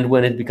 and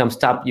when it becomes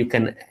tapped,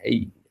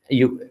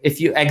 if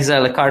you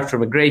exile a card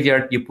from a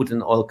graveyard, you put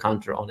an oil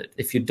counter on it.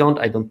 If you don't,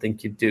 I don't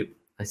think you do.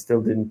 I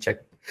still didn't check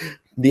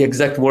the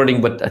exact wording,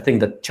 but I think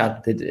that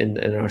chat did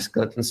in our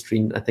skeleton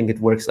stream. I think it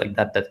works like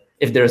that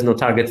if there is no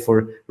target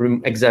for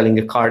exiling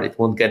a card, it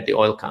won't get the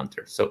oil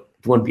counter. So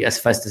it won't be as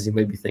fast as you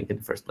maybe think in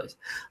the first place.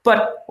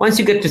 But once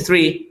you get to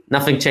 3,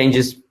 nothing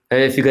changes.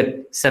 If you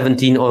get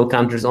 17 oil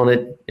counters on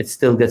it, it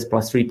still gets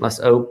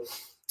 +3/+0.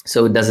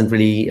 So it doesn't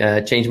really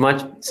change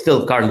much.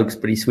 Still, card looks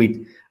pretty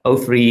sweet.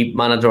 0/3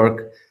 Mana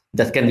Dork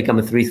that can become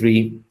a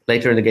 3/3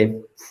 later in the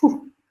game.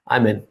 Whew,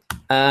 I'm in.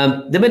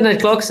 The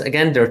Midnight Clocks,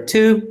 again, there are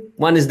 2.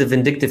 One is the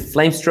Vindictive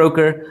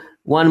Flamestroker,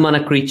 1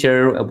 mana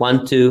creature, a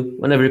 1/2.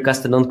 Whenever you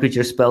cast a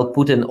non-creature spell,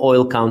 put an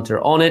oil counter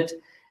on it.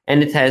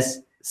 And it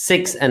has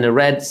 6 and a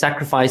red,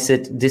 sacrifice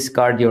it,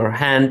 discard your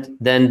hand,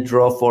 then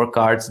draw 4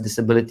 cards. This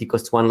ability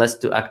costs 1 less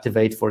to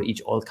activate for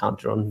each oil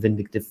counter on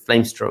Vindictive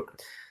Flamestroker.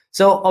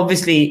 So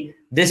obviously,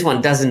 this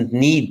one doesn't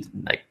need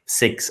like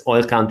 6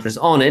 oil counters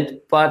on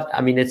it, but I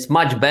mean, it's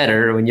much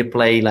better when you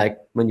pay like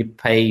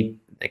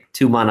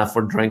 2 mana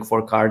for drawing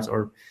 4 cards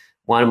or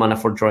 1 mana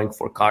for drawing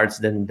 4 cards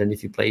than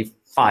if you play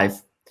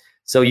 5.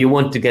 So you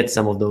want to get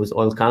some of those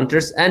oil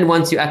counters. And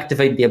once you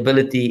activate the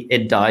ability,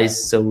 it dies.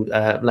 So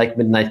like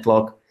Midnight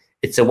Clock,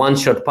 it's a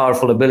one-shot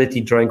powerful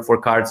ability. Drawing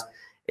 4 cards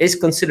is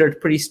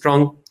considered pretty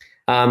strong.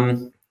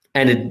 And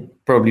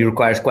it probably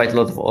requires quite a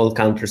lot of oil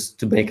counters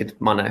to make it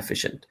mana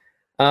efficient.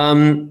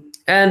 And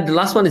the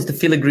last one is the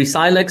Filigree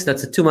Silex.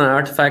 That's a 2-mana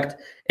artifact.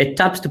 It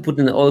taps to put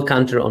an oil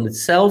counter on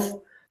itself.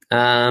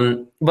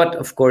 But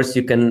of course,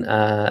 you can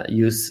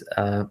use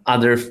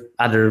other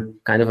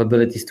kind of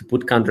abilities to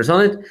put counters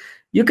on it.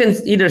 You can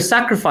either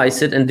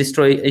sacrifice it and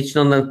destroy each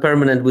non-land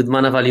permanent with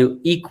mana value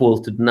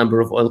equal to the number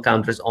of oil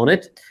counters on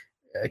it.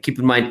 Keep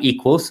in mind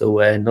equal, so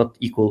not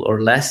equal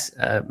or less.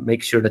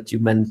 Make sure that you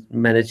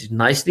manage it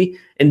nicely.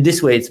 In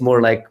this way, it's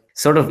more like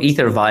sort of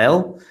Ether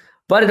Vial.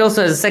 But it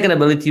also has a second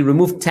ability: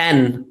 remove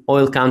 10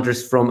 oil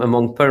counters from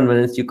among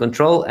permanents you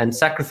control and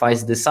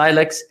sacrifice the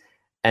Silex.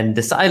 And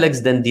the Silex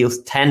then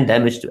deals 10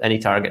 damage to any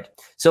target.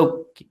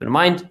 So keep in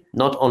mind,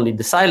 not only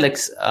the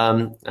Silex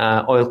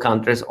oil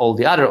counters, all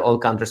the other oil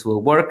counters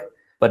will work,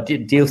 but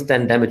it deals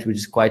 10 damage, which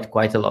is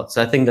quite a lot.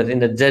 So I think that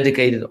in a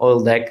dedicated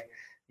oil deck,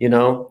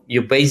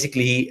 you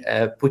basically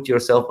put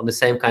yourself on the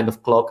same kind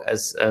of clock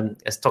as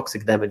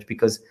toxic damage,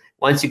 because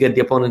once you get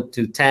the opponent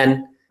to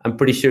 10, I'm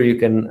pretty sure you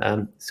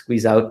can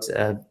squeeze out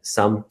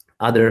some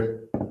other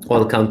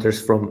oil counters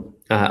from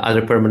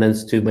other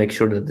permanents to make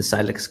sure that the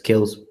Silex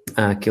kills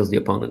the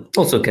opponent.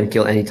 Also can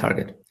kill any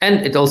target.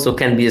 And it also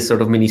can be a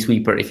sort of mini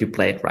sweeper if you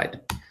play it right.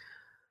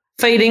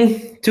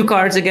 Fading, 2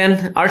 cards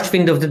again.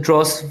 Archfiend of the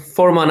Dross,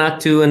 4 mana,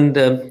 2 and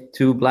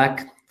 2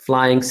 black,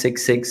 flying,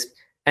 6/6.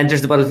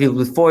 Enters the battlefield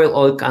with foil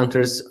oil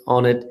counters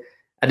on it.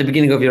 At the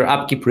beginning of your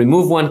upkeep,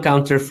 remove 1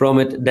 counter from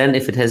it. Then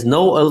if it has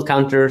no oil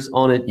counters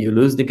on it, you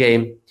lose the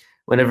game.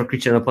 Whenever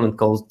creature an opponent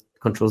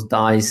controls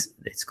dies,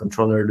 its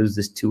controller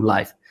loses 2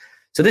 life.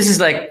 So this is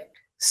like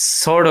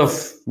sort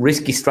of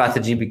risky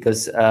strategy,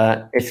 because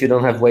if you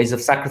don't have ways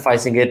of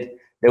sacrificing it,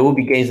 there will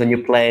be games when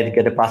you play it,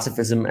 get a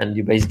pacifism, and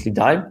you basically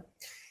die.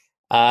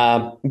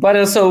 But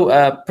also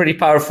pretty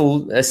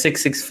powerful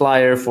 6/6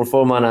 flyer for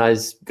 4 mana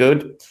is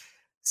good.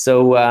 So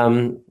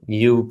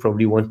you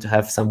probably want to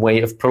have some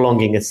way of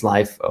prolonging its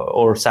life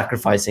or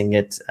sacrificing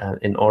it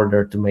in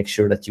order to make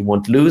sure that you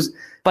won't lose.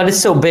 But it's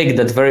so big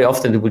that very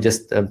often it will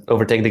just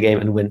overtake the game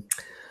and win.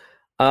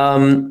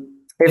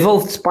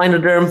 Evolved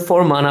Spinoderm,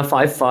 4 mana,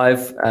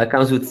 5/5,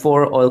 comes with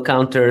 4 oil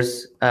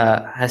counters,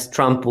 has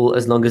trample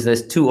as long as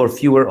there's 2 or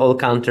fewer oil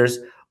counters,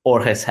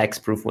 or has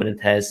hexproof when it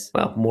has,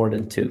 well, more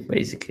than 2,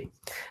 basically.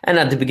 And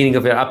at the beginning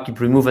of your upkeep,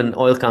 remove an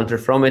oil counter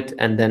from it,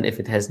 and then if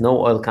it has no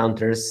oil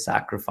counters,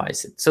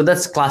 sacrifice it. So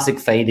that's classic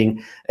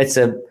fading. It's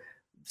a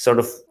sort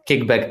of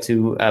kickback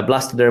to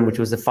Blastoderm, which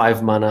was a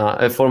 4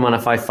 mana,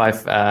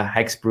 5/5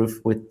 hexproof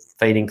with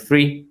fading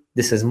 3.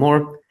 This has more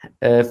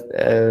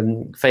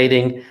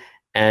fading.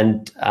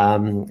 And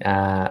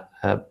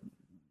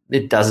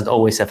it doesn't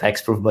always have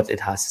hexproof, but it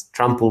has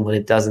trample when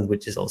it doesn't,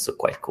 which is also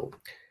quite cool.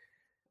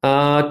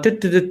 And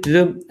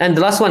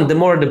the last one, the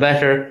more the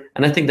better.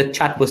 And I think the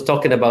chat was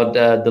talking about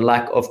the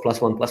lack of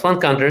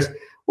 +1/+1 counters.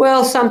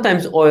 Well,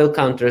 sometimes oil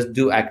counters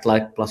do act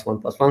like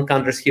 +1/+1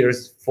 counters. Here's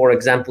 4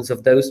 examples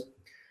of those.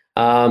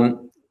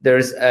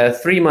 There's a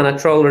 3 mana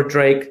Troller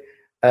Drake,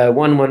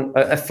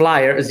 a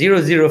flyer, a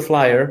 0/0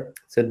 flyer.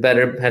 So it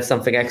better have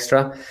something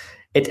extra.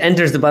 It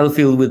enters the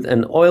battlefield with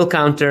an oil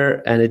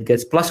counter, and it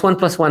gets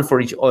 +1/+1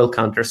 for each oil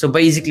counter. So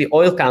basically,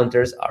 oil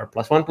counters are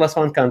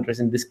 +1/+1 counters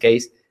in this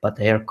case, but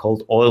they are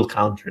called oil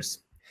counters.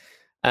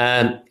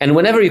 And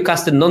whenever you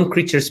cast a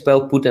non-creature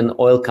spell, put an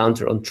oil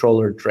counter on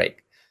Troller Drake.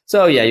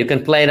 So yeah, you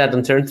can play that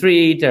on turn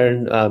 3,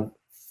 turn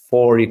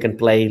 4. You can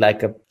play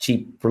like a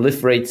cheap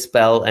proliferate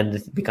spell, and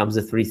it becomes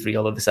a 3/3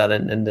 all of a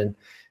sudden, and then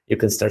you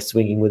can start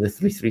swinging with a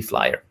 3/3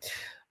 flyer.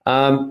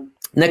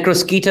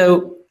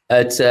 Necrosquito.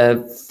 It's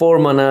a 4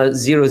 mana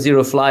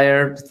 0/0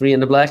 flyer, 3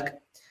 in the black.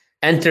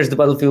 Enters the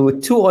battlefield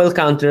with 2 oil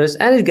counters,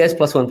 and it gets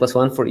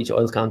 +1/+1 for each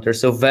oil counter.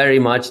 So very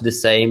much the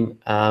same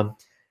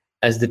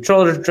as the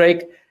Troller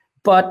Drake,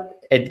 but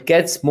it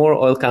gets more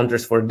oil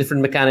counters for a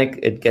different mechanic.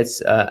 It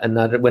gets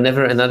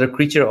whenever another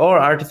creature or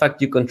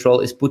artifact you control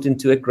is put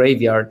into a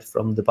graveyard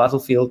from the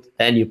battlefield,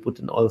 then you put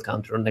an oil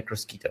counter on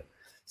Necrosquito.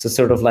 So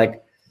sort of like,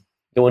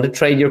 you want to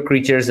trade your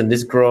creatures and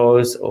this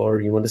grows,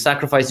 or you want to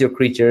sacrifice your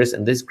creatures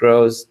and this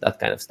grows, that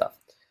kind of stuff.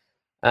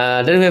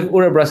 Then we have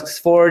Urabrask's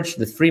Forge,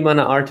 the 3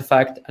 mana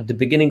artifact. At the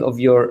beginning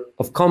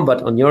of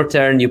combat on your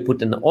turn, you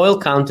put an oil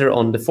counter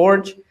on the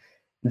Forge,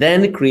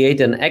 then create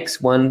an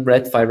X1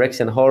 red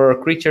Phyrexian Horror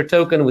creature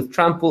token with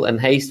trample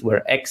and haste,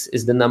 where X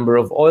is the number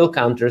of oil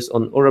counters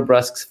on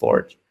Urabrask's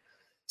Forge.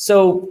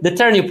 So the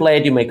turn you play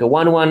it, you make a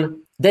 1/1,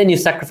 then you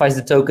sacrifice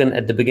the token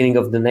at the beginning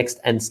of the next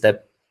end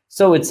step.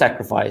 So it's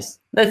sacrificed.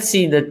 Let's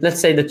say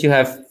that you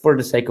have, for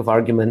the sake of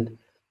argument,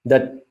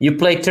 that you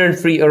play turn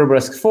 3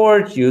 Urabrask's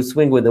Forge, you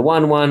swing with a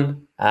 1/1,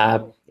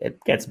 it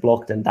gets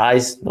blocked and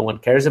dies. No one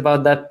cares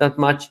about that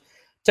much.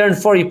 Turn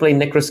 4, you play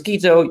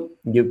Necrosquito,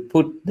 you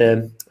put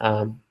the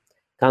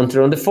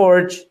counter on the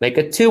Forge, make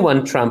a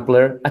 2/1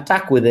 Trampler,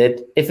 attack with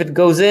it. If it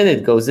goes in,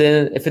 it goes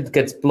in. If it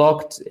gets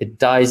blocked, it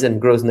dies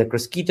and grows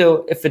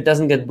Necrosquito. If it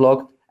doesn't get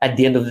blocked, at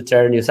the end of the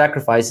turn, you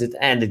sacrifice it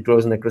and it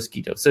grows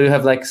Necrosquito. So you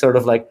have like sort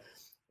of like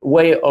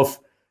way of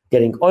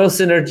getting oil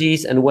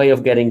synergies and way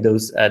of getting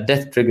those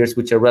death triggers,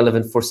 which are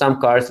relevant for some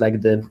cards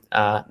like the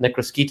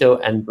Necrosquito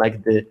and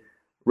like the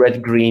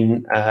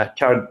red-green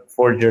Charred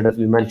Forger that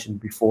we mentioned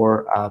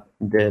before,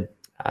 the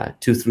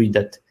 2/3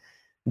 that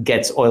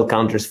gets oil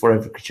counters for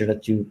every creature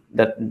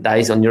that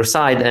dies on your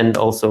side, and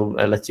also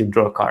lets you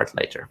draw a card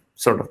later,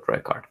 sort of draw a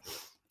card.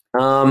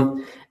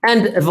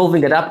 And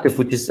Evolving Adaptive,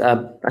 which is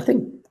I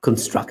think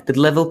constructed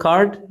level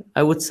card,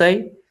 I would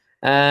say.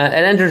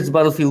 It enters the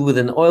battlefield with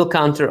an oil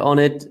counter on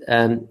it,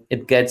 and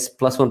it gets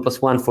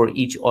 +1/+1 for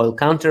each oil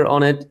counter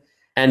on it.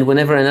 And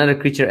whenever another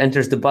creature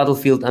enters the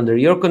battlefield under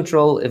your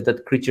control, if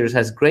that creature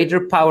has greater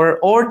power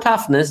or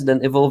toughness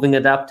than Evolving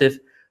Adaptive,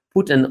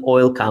 put an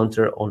oil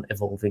counter on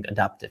Evolving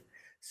Adaptive.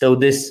 So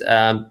this,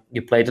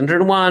 you play it on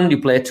turn 1, you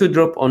play a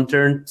 2-drop on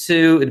turn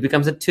 2, it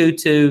becomes a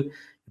 2/2.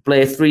 You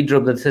play a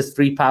 3-drop that has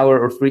 3 power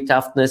or 3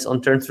 toughness. On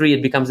turn 3,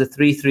 it becomes a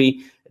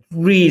 3/3.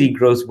 Really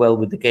grows well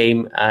with the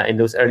game in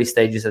those early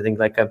stages. I think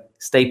like a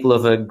staple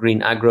of a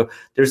green aggro.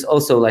 There's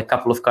also like a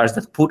couple of cards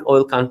that put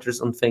oil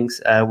counters on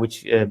things,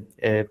 which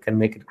can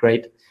make it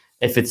great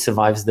if it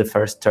survives the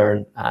first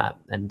turn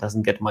and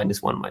doesn't get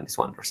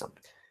 -1/-1 or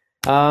something.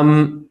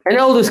 And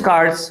all those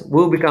cards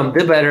will become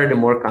the better the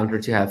more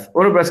counters you have.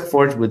 Orobrask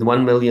Forge with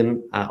 1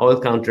 million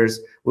oil counters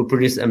will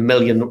produce a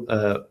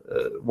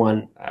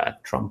 1,000,000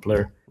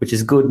 Trampler, which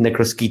is good.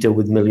 Necrosquito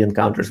with 1,000,000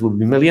 counters will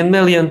be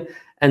 1,000,000,000.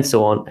 And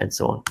so on and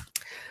so on.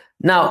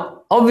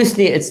 Now,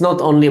 obviously, it's not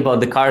only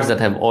about the cards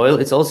that have oil.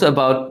 It's also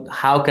about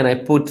how can I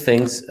put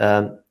things,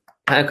 how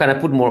can I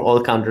put more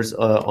oil counters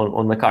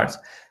on my cards.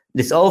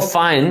 It's all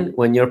fine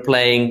when you're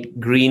playing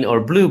green or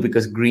blue,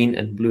 because green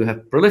and blue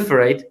have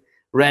proliferate.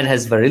 Red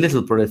has very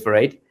little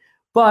proliferate.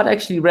 But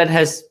actually, red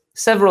has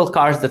several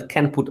cards that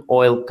can put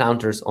oil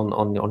counters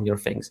on your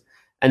things.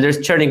 And there's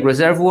Churning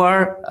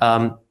Reservoir.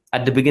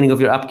 At the beginning of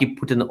your upkeep,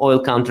 put an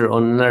oil counter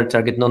on another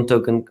target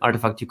non-token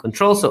artifact you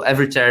control. So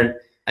every turn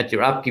at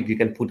your upkeep, you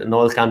can put an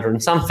oil counter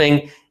on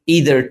something,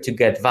 either to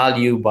get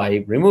value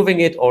by removing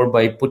it or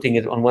by putting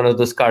it on one of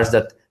those cards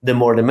that the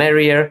more the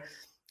merrier.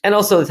 And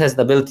also it has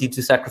the ability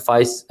to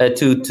sacrifice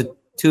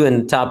two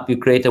and tap, you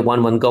create a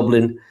 1/1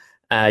 goblin.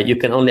 You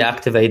can only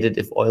activate it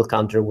if oil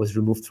counter was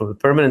removed from a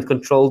permanent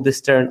control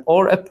this turn,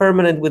 or a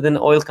permanent with an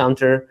oil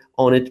counter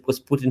on it was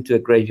put into a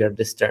graveyard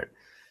this turn.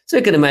 So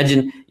you can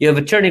imagine you have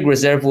a Churning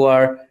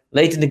Reservoir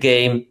late in the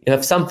game. You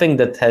have something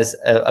that has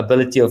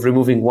ability of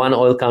removing 1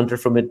 oil counter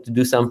from it to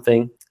do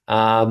something.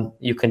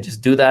 You can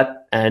just do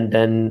that, and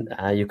then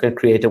you can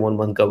create a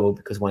 1/1 gobbo,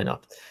 because why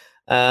not?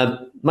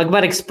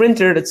 Magmatic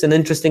Sprinter, that's an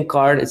interesting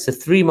card. It's a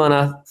 3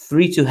 mana,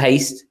 3/2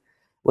 haste.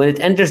 When it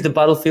enters the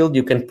battlefield,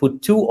 you can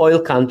put 2 oil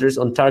counters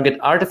on target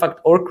artifact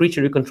or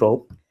creature you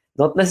control,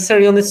 not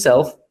necessarily on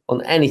itself,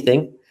 on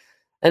anything.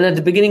 And at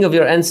the beginning of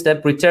your end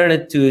step, return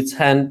it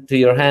to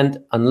your hand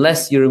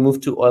unless you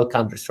remove 2 oil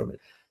counters from it.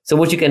 So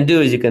what you can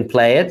do is you can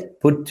play it,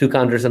 put 2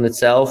 counters on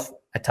itself,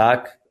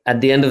 attack. At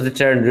the end of the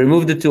turn,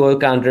 remove the 2 oil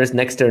counters,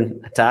 next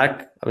turn,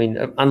 attack. I mean,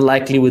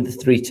 unlikely with the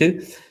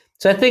 3/2.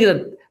 So I think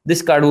that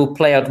this card will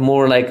play out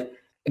more like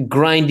a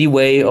grindy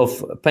way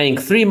of paying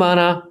 3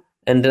 mana,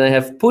 and then I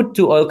have put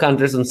 2 oil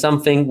counters on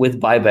something with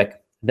buyback.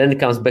 Then it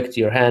comes back to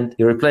your hand.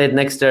 You replay it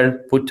next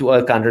turn, put 2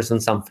 oil counters on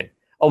something.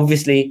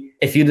 Obviously,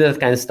 if you do that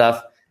kind of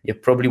stuff, you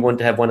probably want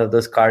to have one of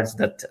those cards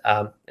that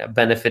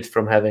benefit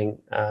from having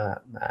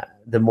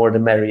the more the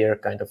merrier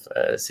kind of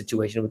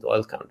situation with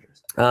oil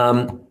counters.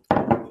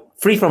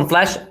 Free from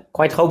Flash,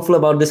 quite hopeful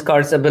about this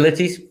card's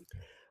abilities.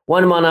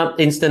 1 mana,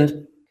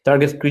 instant,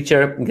 target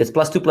creature gets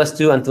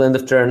 +2/+2 until end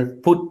of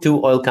turn, put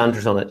 2 oil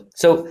counters on it.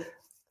 So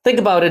think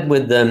about it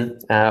with the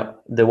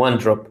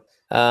 1-drop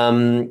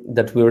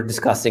that we were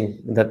discussing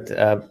that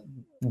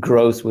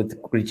grows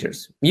with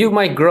creatures. You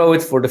might grow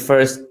it for the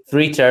first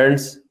 3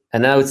 turns,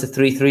 and now it's a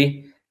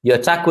 3/3. You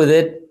attack with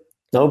it,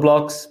 no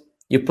blocks.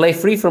 You play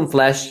Free from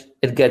Flash.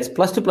 It gets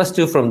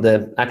 +2/+2 from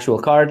the actual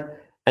card,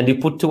 and you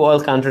put 2 oil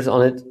counters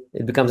on it.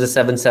 It becomes a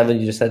 7/7.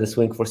 You just had a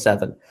swing for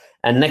 7.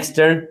 And next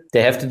turn,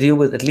 they have to deal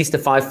with at least a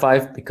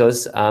 5/5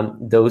 because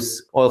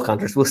those oil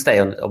counters will stay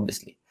on it,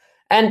 obviously.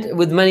 And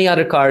with many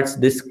other cards,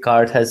 this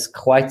card has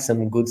quite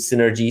some good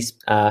synergies.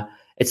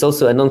 It's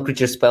also a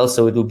non-creature spell,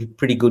 so it will be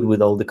pretty good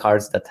with all the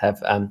cards that have,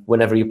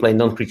 whenever you play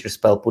non-creature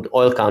spell, put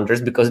oil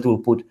counters, because it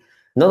will put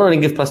not only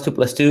give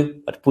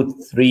 +2/+2, but put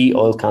 3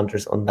 oil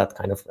counters on that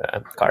kind of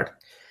card.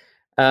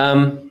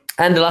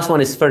 And the last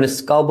one is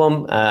Furnace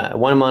Skullbomb,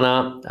 1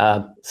 mana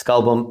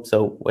Skullbomb,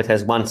 so it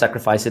has 1,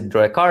 sacrifice it,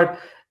 draw a card.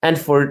 And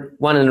for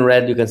 1 in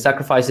red, you can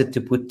sacrifice it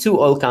to put 2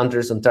 oil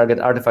counters on target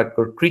artifact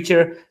or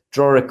creature,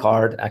 draw a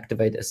card,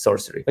 activate a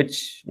sorcery,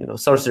 which,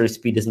 sorcery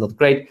speed is not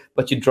great,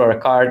 but you draw a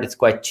card, it's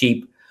quite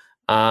cheap.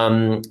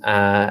 And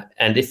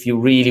if you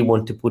really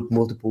want to put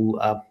multiple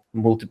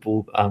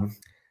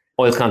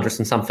oil counters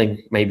on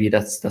something, maybe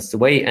that's the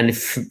way. And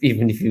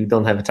even if you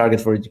don't have a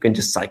target for it, you can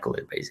just cycle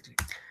it, basically.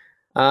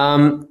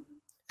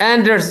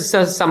 And there's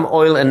some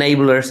oil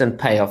enablers and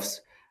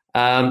payoffs.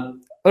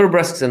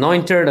 Urbrask's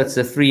Anointer, that's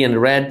a 3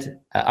 and red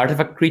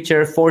artifact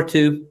creature,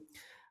 4/2.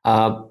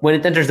 When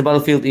it enters the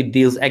battlefield, it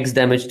deals X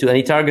damage to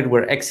any target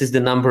where X is the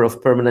number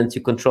of permanents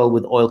you control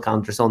with oil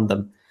counters on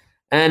them.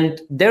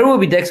 And there will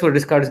be decks where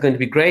this card is going to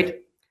be great,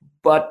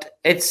 but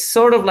it's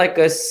sort of like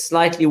a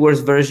slightly worse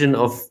version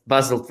of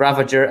Basalt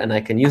Ravager, and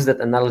I can use that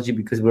analogy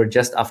because we're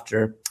just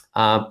after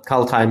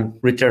Kaldheim,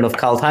 Return of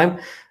Kaldheim.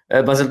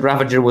 Basalt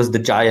Ravager was the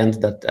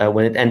giant that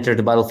when it entered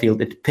the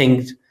battlefield, it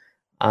pinged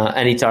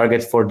any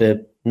target for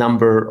the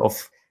number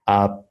of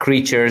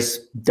creatures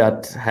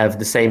that have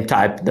the same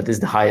type that is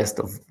the highest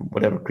of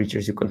whatever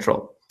creatures you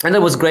control. And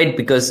that was great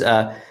because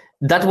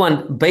that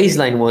one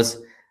baseline was,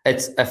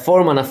 it's a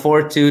 4-mana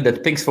 4/2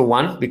 that pings for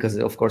 1 because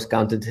it of course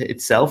counted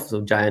itself,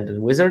 so giant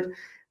and wizard.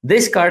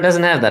 This card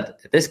doesn't have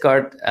that. This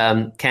card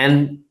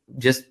can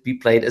just be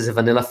played as a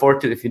vanilla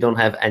 4/2 if you don't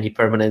have any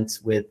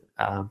permanents with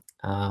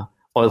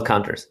oil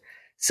counters.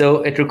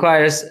 So it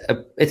requires,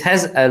 it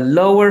has a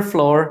lower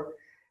floor,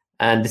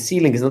 and the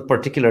ceiling is not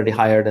particularly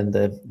higher than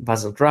the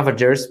Basalt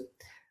Ravagers.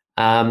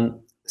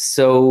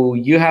 So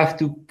you have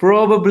to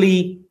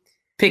probably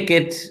pick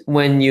it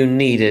when you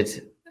need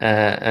it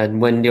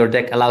and when your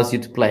deck allows you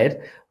to play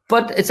it.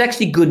 But it's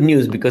actually good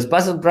news because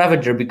Basalt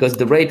Ravager, because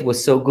the rate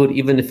was so good,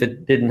 even if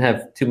it didn't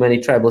have too many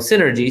tribal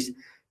synergies,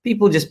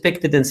 people just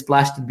picked it and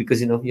splashed it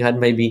because, you know, you had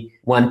maybe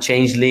one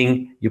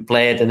changeling, you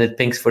play it and it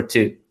pings for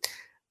 2.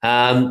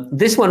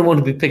 This one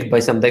won't be picked by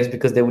some decks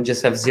because they would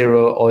just have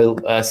 0 oil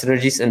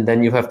synergies, and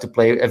then you have to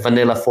play a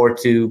vanilla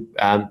 4/2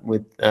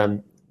 with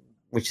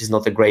which is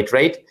not a great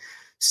rate.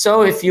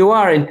 So if you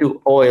are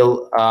into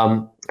oil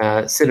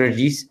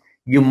synergies,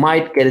 you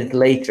might get it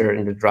later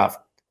in the draft.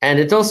 And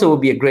it also will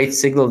be a great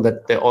signal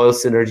that the oil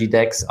synergy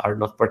decks are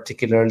not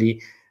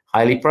particularly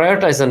highly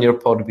prioritized on your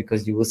pod,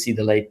 because you will see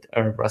the late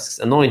Urbrask's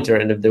Anointer,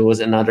 and if there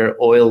was another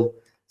oil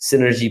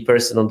synergy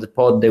person on the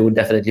pod, they would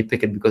definitely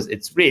pick it because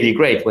it's really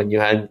great when you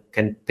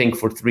can ping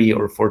for 3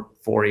 or for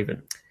 4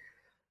 even.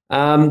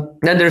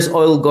 Then there's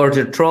Oil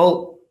Gorger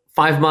Troll,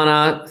 5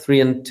 mana,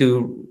 3 and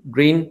 2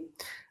 green,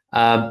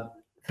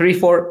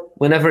 3/4.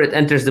 Whenever it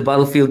enters the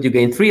battlefield, you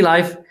gain 3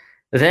 life.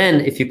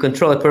 Then, if you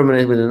control a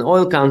permanent with an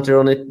oil counter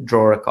on it,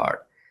 draw a card.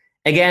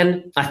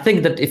 Again, I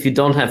think that if you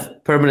don't have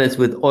permanents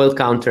with oil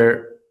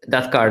counter,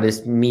 that card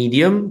is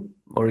medium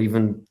or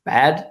even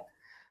bad.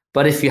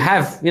 But if you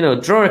have,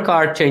 draw a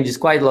card changes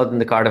quite a lot in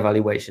the card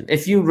evaluation.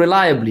 If you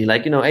reliably,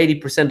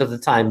 80% of the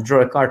time,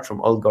 draw a card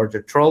from Oil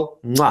Gorger Troll,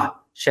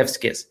 chef's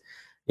kiss.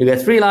 You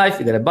get 3 life,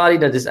 you get a body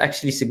that is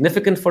actually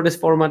significant for this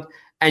format,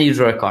 and you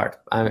draw a card.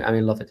 I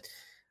love it.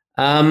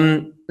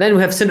 Then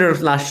we have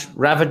Cinderlash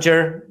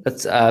Ravager.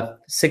 That's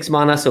 6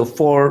 mana, so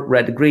 4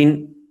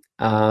 red-green,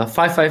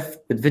 5/5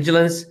 with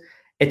Vigilance.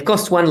 It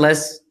costs 1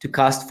 less to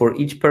cast for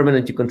each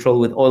permanent you control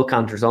with oil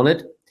counters on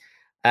it.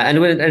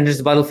 And when it enters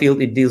the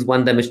battlefield, it deals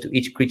 1 damage to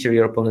each creature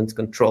your opponents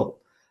control.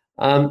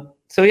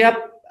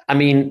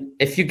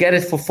 If you get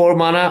it for 4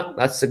 mana,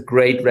 that's a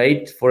great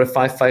rate for a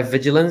 5/5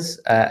 Vigilance.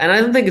 And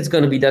I don't think it's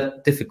going to be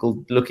that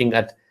difficult looking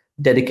at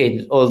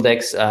dedicated oil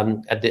decks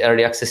at the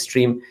early access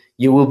stream.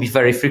 You will be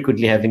very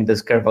frequently having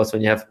those curve outs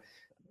when you have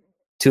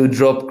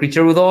 2-drop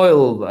creature with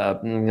oil,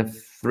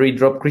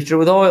 3-drop creature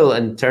with oil,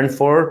 and turn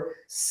 4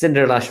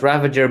 Cinderlash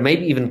Ravager,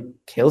 maybe even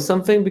kill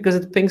something because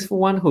it pings for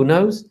 1, who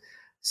knows?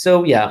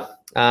 So yeah,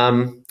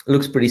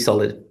 looks pretty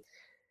solid.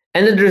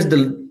 And then there's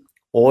the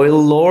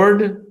Oil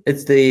Lord.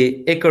 It's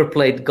the Ichor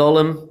Plate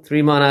Golem,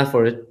 3 mana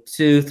for a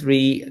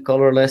 2/3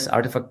 colorless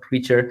artifact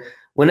creature.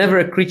 Whenever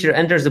a creature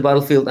enters the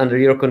battlefield under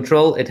your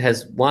control, it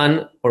has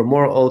 1 or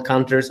more oil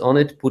counters on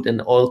it. Put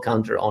an oil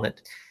counter on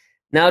it.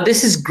 Now,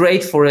 this is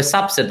great for a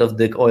subset of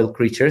the oil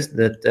creatures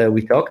that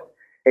we talked.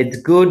 It's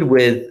good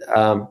with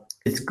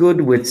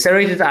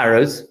Serrated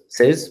Arrows,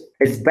 says.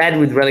 It's bad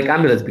with Relic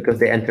Amulets because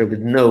they enter with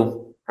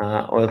no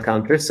oil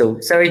counters. So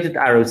Serrated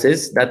Arrows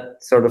that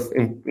sort of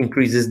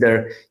increases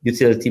their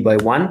utility by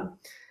 1.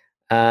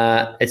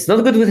 It's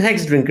not good with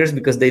Hex Drinkers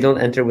because they don't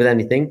enter with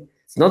anything.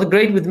 It's not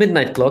great with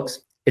Midnight Clocks.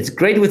 It's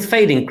great with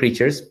fading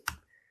creatures,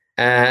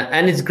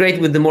 and it's great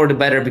with the more the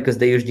better because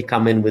they usually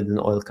come in with an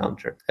oil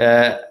counter,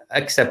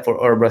 except for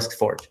Urbrask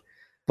Forge.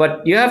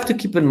 But you have to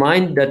keep in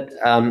mind that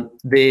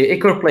the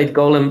Ichor Plate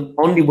Golem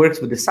only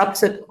works with a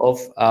subset of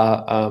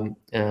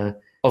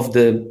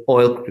the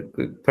oil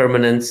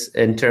permanents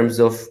in terms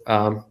of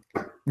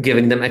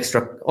giving them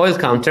extra oil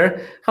counter.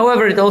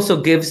 However, it also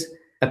gives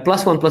a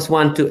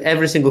 +1/+1 to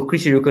every single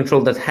creature you control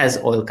that has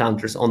oil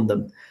counters on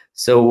them.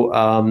 So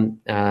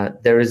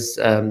there is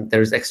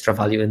extra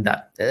value in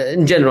that.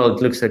 In general,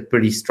 it looks like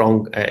pretty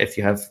strong. If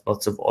you have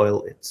lots of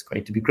oil, it's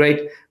going to be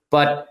great.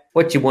 But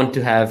what you want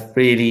to have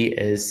really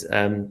is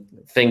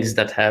things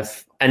that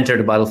have entered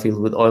the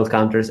battlefield with oil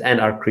counters and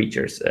are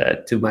creatures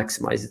to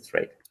maximize its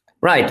rate.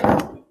 Right.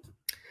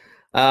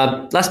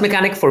 Last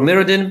mechanic for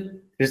Mirrodin.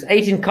 There's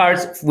 18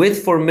 cards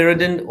for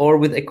Mirrodin or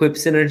with equip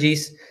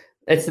synergies.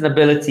 It's an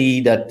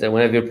ability that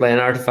whenever you play an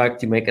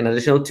artifact, you make an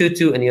additional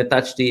 2/2 and you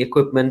attach the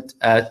equipment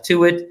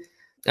to it.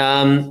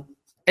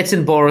 It's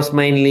in Boros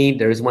mainly.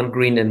 There is 1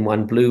 green and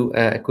 1 blue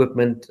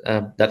equipment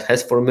that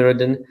has for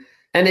Mirrodin.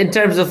 And in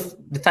terms of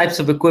the types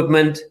of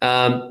equipment,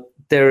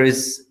 there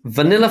is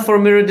vanilla for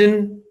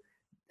Mirrodin,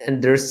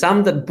 and there are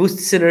some that boost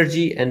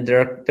synergy, and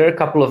there are a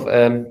couple of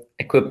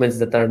equipments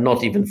that are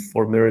not even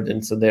for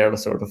Mirrodin, so they are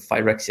sort of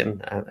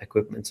Phyrexian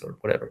equipments or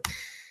whatever.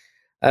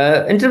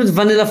 In terms of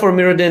vanilla for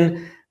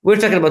Mirrodin, we're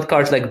talking about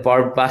cards like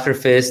Barb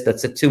Batterfist.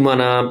 That's a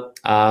 2-mana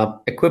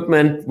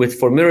equipment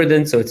for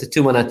Mirrodin, so it's a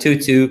 2-mana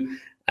 2/2,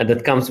 and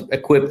that comes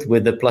equipped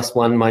with the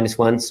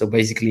 +1/-1. So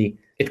basically,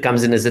 it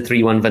comes in as a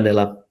 3/1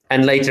 vanilla.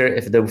 And later,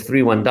 if the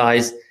 3/1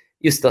 dies,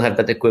 you still have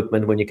that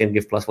equipment when you can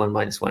give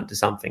 +1/-1 to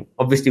something.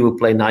 Obviously, will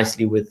play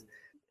nicely with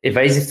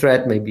evasive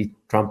threat, maybe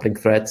trampling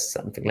threats,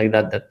 something like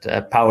that.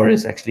 That power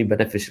is actually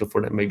beneficial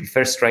for them. Maybe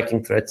first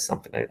striking threats,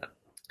 something like that.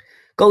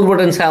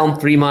 Goldwarden's Helm,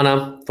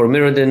 3-mana for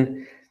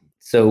Mirrodin.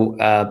 So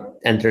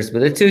enters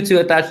with a 2/2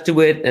 attached to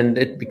it, and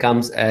it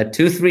becomes a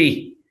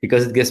 2/3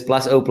 because it gives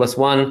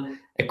 +0/+1.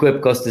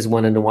 Equip cost is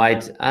 1 and a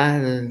white.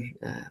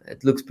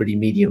 It looks pretty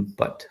medium,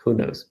 but who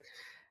knows.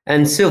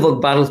 And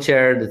Silvok Battle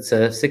Chair, that's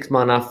a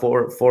 6-mana,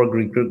 4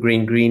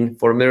 green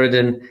for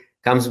Mirrodin,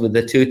 comes with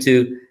the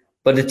 2/2,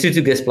 but the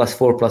 2/2 gets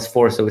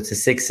 +4/+4, so it's a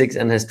 6/6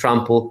 and has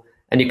trample,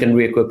 and you can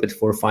re-equip it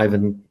for 5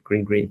 and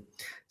green.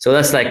 So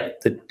that's like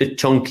the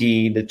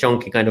chunky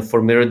kind of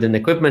for Mirrodin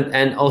equipment.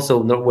 And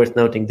also worth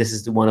noting, this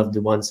is one of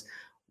the ones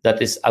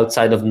that is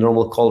outside of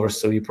normal colors,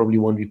 so you probably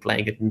won't be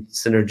playing it in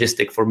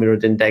synergistic for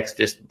Mirrodin decks,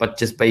 but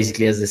just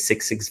basically as a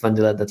 6/6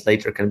 vanilla that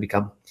later can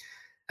become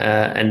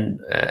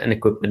an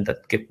equipment that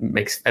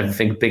makes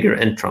everything bigger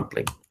and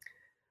trampling.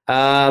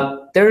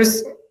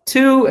 There's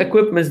 2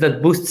 equipments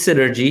that boost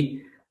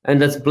synergy,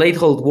 and that's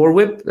Bladehold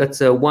Warwhip.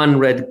 That's a 1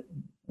 red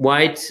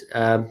white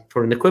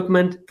for an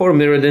equipment for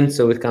Mirrodin,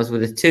 so it comes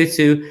with a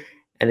 2/2,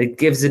 and it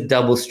gives it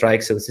double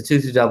strike, so it's a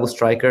 2/2 double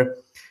striker.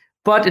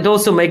 But it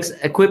also makes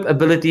equip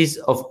abilities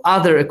of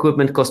other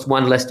equipment cost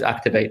 1 less to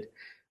activate,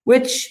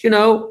 which,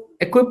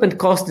 equipment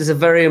cost is a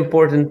very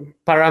important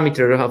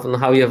parameter of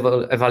how you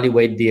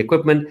evaluate the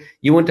equipment.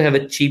 You want to have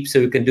it cheap so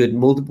you can do it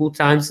multiple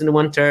times in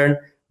one turn,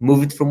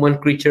 move it from one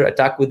creature,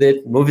 attack with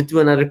it, move it to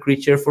another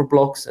creature for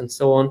blocks, and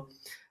so on.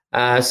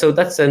 So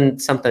that's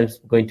sometimes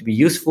going to be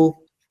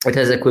useful. It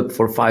has equipped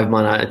for 5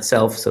 mana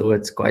itself, so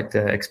it's quite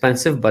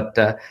expensive, but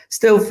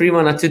still 3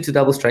 mana 2/2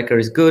 double striker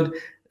is good.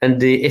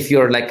 And if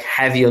you're like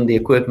heavy on the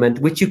equipment,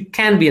 which you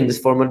can be in this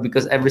format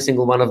because every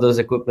single one of those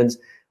equipments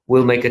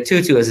will make a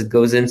 2/2 as it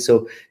goes in,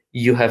 so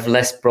you have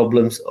less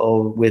problems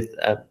with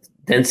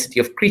density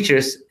of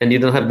creatures, and you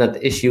don't have that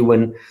issue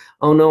when,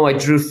 oh no, I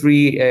drew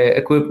 3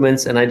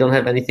 equipments and I don't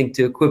have anything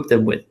to equip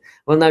them with.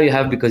 Well, now you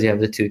have because you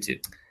have the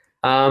 2/2.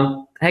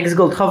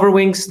 Hexgold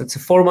Hoverwings, that's a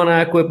 4-mana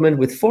equipment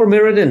with 4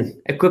 Mirrodin.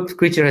 Equipped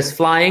creature has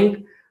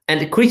flying,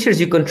 and creatures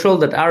you control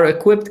that are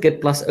equipped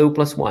get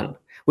 +0/+1,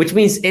 which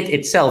means it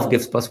itself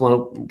gives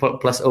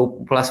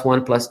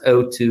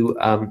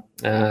 +1/+0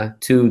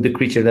 to the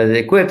creature that it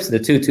equips, the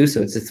 2/2,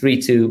 so it's a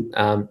 3/2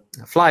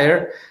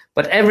 flyer.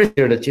 But every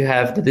creature that you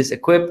have that is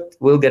equipped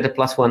will get a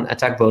 +1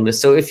 attack bonus.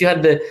 So if you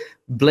had the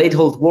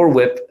Bladehold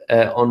Warwhip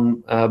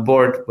on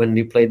board when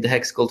you played the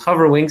Hexgold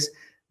Hoverwings,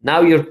 now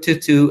your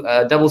 2/2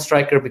 double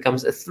striker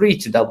becomes a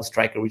 3/2 double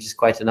striker, which is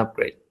quite an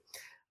upgrade.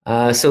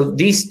 So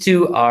these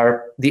 2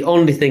 are the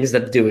only things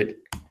that do it.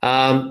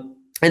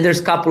 And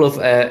there's a couple of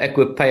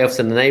equip payoffs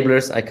and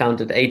enablers. I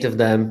counted 8 of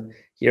them.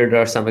 Here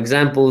there are some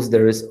examples.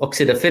 There is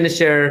Oxida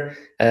Finisher,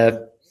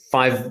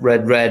 5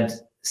 red,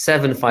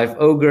 7/5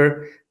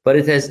 Ogre, but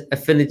it has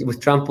affinity with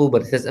trample,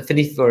 but it has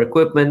affinity for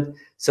equipment.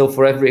 So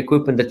for every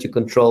equipment that you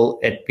control,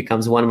 it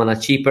becomes 1 mana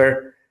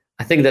cheaper.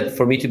 I think that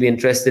for me to be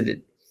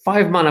interested,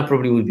 5 mana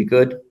probably would be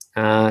good.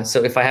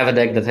 So if I have a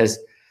deck that has,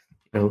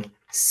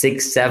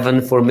 6,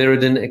 7 for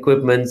Mirrodin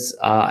equipments,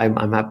 I'm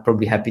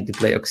probably happy to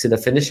play Oxida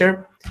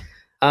Finisher.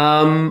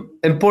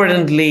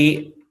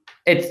 Importantly,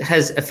 it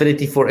has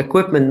affinity for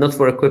equipment, not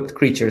for equipped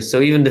creatures. So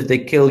even if they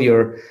kill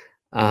your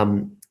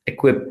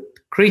equipped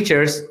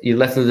creatures, you're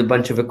left with a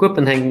bunch of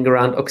equipment hanging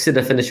around.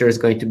 Oxida Finisher is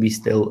going to be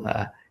still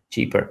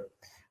cheaper.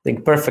 I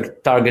think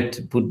perfect target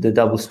to put the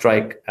double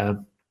strike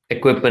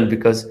equipment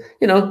because,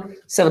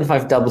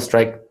 7/5 double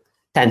strike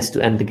tends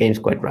to end the games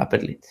quite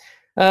rapidly.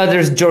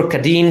 There's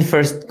Jorkadin,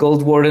 first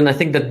Goldwarden. I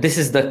think that this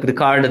is the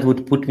card that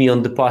would put me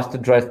on the path to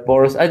drive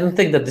Boros. I don't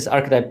think that this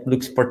archetype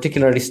looks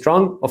particularly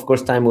strong. Of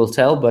course, time will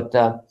tell, but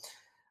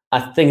I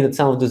think that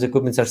some of those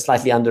equipments are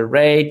slightly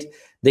underrated.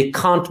 They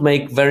can't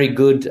make very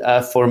good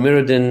for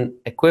Mirrodin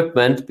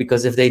equipment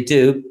because if they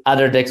do,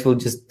 other decks will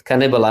just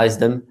cannibalize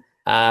them.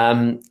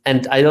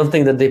 And I don't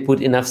think that they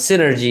put enough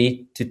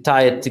synergy to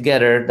tie it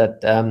together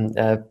that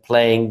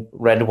playing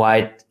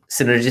red-white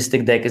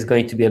synergistic deck is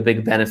going to be a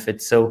big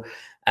benefit. So,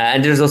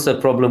 and there's also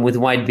a problem with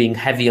white being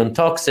heavy on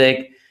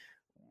toxic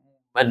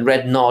and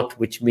red not,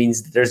 which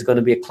means that there's going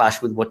to be a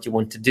clash with what you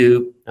want to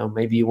do.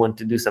 Maybe you want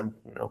to do some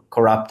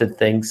corrupted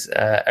things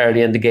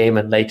early in the game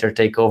and later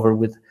take over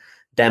with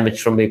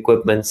damage from the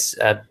equipments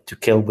to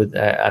kill with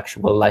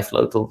actual life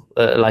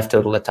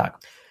total attack.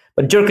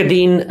 But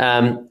Jorkadin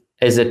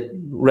is a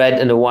red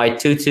and a white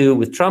 2/2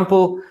 with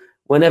trample.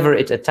 Whenever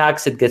it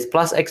attacks, it gets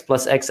plus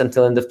X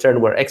until end of turn,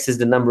 where X is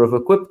the number of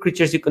equipped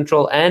creatures you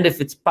control. And if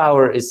its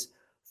power is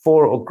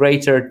 4 or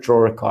greater,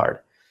 draw a card.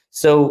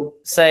 So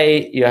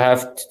say you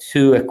have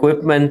 2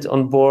 equipment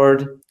on board.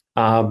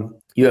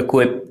 You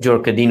equip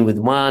Jorkadin with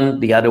 1.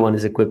 The other one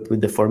is equipped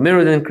with the 4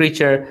 Mirrodin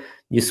creature.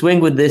 You swing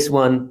with this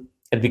one.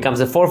 It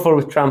becomes a 4/4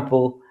 with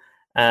trample.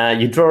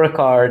 You draw a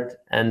card,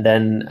 and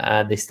then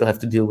they still have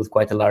to deal with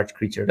quite a large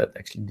creature that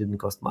actually didn't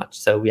cost much.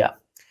 So yeah,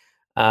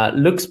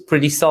 looks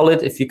pretty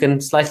solid if you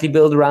can slightly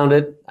build around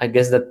it. I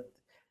guess that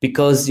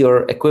because your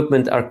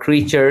equipment are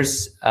creatures,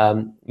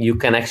 you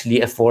can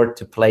actually afford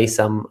to play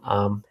some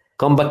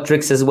combat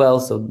tricks as well.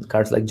 So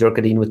cards like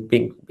Jorkadin with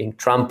being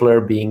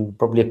Trampler, being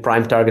probably a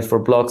prime target for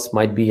blocks,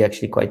 might be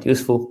actually quite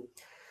useful.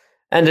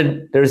 And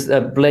then there's a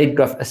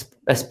Bladegraft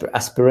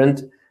Aspirant.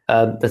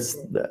 That's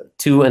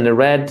 2 and a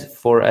red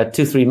for a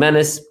 2/3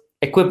 menace.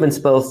 Equipment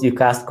spells you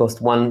cast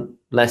cost 1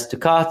 less to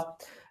cast.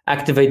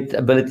 Activate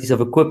abilities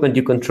of equipment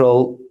you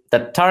control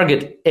that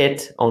target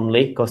it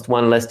only cost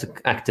 1 less to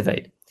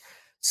activate.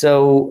 So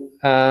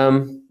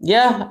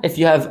yeah, if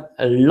you have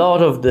a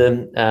lot of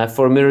the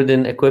 4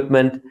 Mirrodin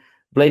equipment,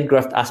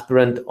 Bladegraft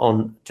Aspirant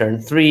on turn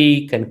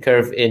 3 can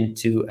curve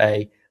into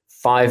a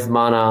 5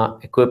 mana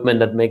equipment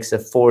that makes a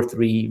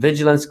 4/3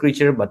 vigilance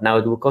creature, but now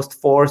it will cost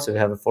 4, so you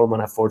have a 4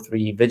 mana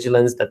 4/3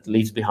 vigilance that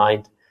leaves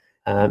behind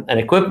an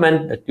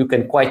equipment that you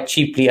can quite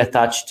cheaply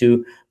attach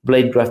to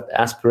Bladegraft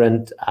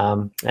Aspirant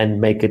and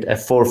make it a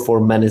 4/4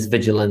 menace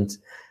vigilant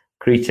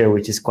creature,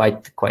 which is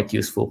quite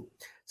useful.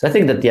 So I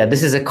think that, yeah,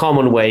 this is a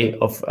common way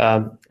of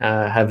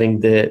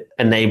having the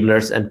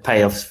enablers and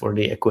payoffs for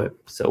the equip.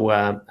 So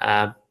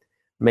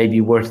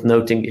maybe worth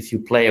noting, if you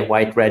play a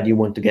white-red, you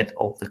want to get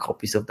all the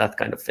copies of that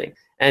kind of thing.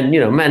 And,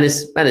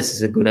 menace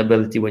is a good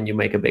ability when you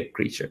make a big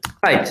creature.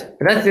 Right,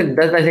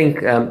 that I think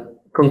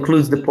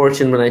concludes the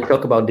portion when I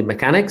talk about the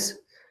mechanics.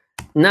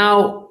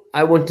 Now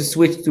I want to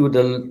switch to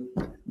the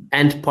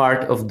end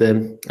part of the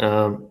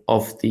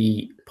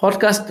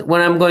podcast,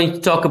 when I'm going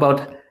to talk about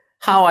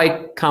how I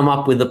come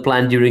up with a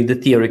plan during the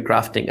theory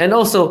crafting. And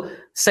also,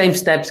 same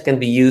steps can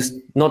be used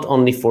not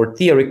only for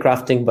theory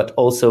crafting, but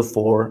also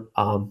for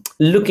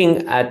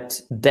looking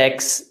at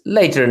decks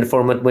later in the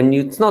format when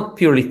it's not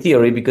purely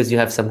theory, because you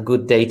have some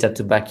good data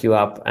to back you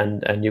up,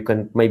 and you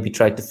can maybe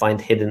try to find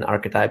hidden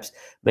archetypes,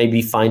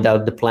 maybe find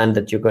out the plan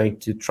that you're going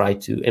to try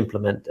to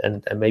implement,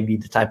 and maybe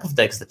the type of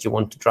decks that you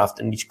want to draft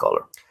in each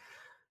color.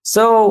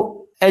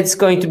 So it's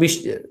going to be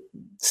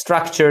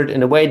structured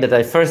in a way that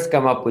I first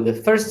come up with the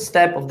first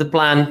step of the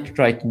plan,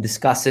 try to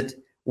discuss it.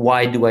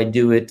 Why do I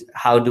do it?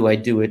 How do I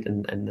do it?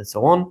 And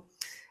so on.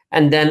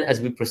 And then as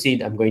we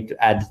proceed, I'm going to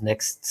add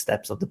next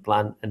steps of the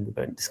plan, and we're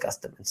going to discuss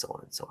them, and so on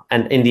and so on.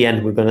 And in the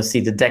end, we're going to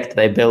see the deck that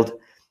I built,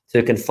 so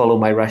you can follow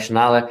my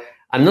rationale.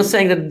 I'm not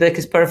saying that the deck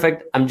is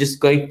perfect. I'm just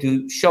going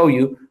to show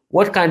you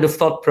what kind of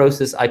thought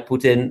process I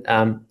put in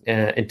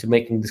into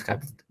making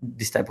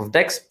this type of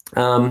decks.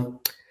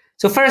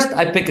 So first,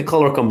 I pick a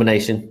color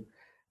combination.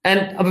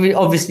 And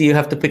obviously, you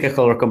have to pick a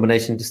color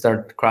combination to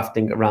start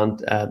crafting around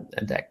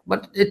a deck.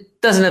 But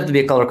it doesn't have to be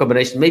a color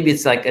combination. Maybe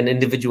it's like an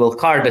individual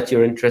card that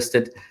you're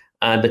interested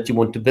that you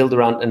want to build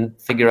around, and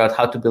figure out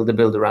how to build a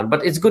build around.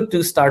 But it's good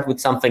to start with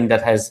something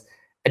that has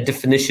a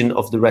definition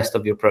of the rest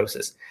of your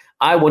process.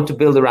 I want to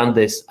build around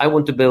this. I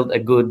want to build a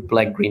good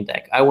black-green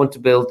deck. I want to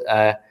build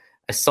a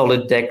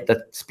solid deck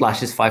that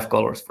splashes 5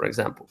 colors, for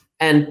example.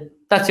 And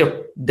that's your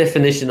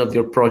definition of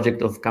your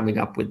project, of coming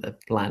up with a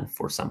plan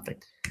for something.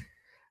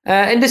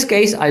 In this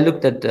case, I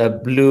looked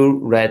at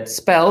blue-red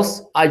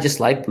spells. I just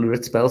like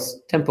blue-red spells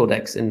tempo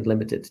decks in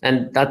Limited.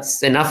 And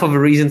that's enough of a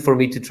reason for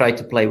me to try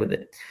to play with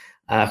it.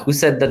 Who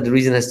said that the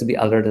reason has to be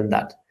other than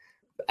that?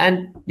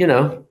 And,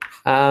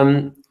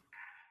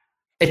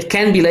 it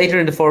can be later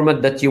in the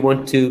format that you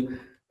want to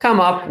come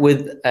up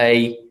with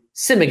a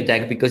Simic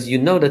deck, because you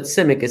know that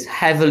Simic is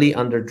heavily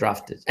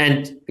underdrafted.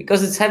 And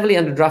because it's heavily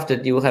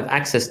underdrafted, you will have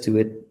access to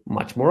it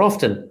much more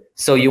often.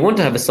 So you want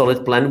to have a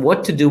solid plan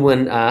what to do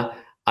when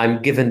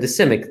I'm given the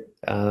Simic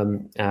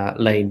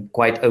lane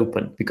quite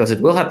open, because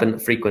it will happen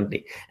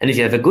frequently. And if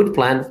you have a good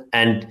plan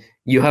and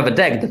you have a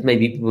deck that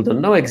maybe people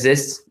don't know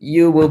exists,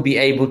 you will be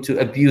able to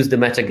abuse the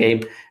meta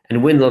game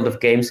and win a lot of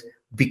games,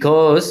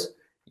 because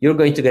you're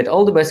going to get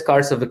all the best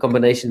cards of the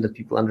combination that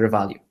people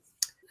undervalue,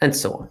 and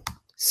so on.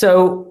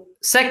 So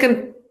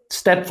second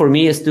step for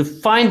me is to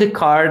find a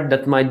card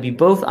that might be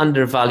both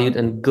undervalued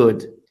and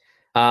good.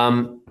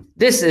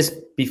 This is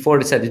before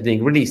the set is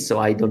being released, so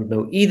I don't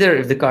know either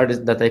if the card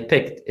that I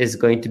picked is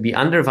going to be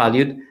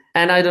undervalued,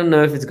 and I don't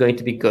know if it's going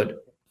to be good.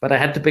 But I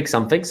had to pick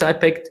something, so I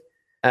picked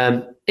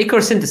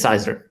Ichor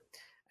Synthesizer.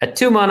 At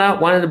 2 mana,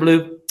 1 in the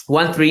blue,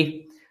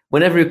 1/3.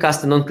 Whenever you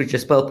cast a non-creature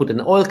spell, put an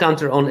oil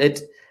counter on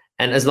it,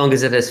 and as long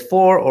as it has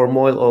 4 or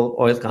more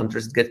oil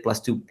counters, it gets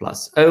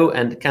 +2/+0,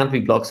 and it can't be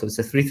blocked, so it's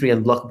a 3/3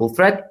 unblockable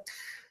threat.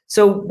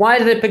 So why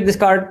did I pick this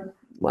card?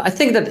 Well, I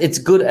think that it's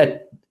good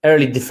at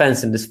early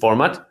defense in this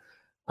format.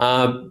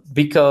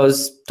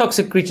 because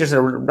toxic creatures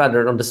are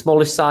rather on the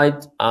smallish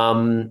side.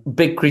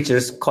 Big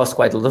creatures cost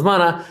quite a lot of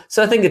mana.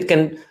 So I think it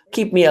can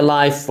keep me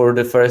alive for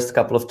the first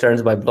couple of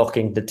turns by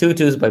blocking the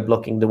 2/2s, by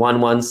blocking the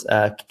 1/1s,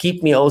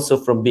 keep me also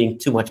from being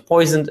too much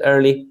poisoned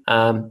early.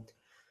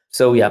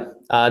 So yeah,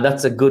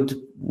 that's a good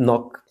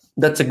knock.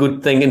 That's a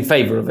good thing in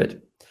favor of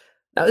it.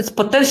 Now it's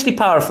potentially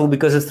powerful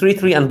because a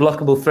 3/3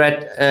 unblockable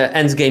threat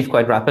ends games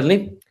quite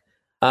rapidly.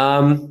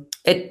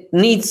 It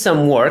needs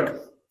some work.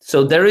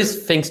 So there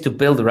is things to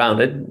build around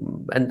it,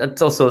 and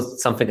that's also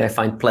something I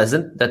find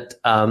pleasant. That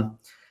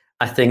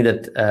I think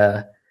that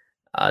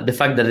the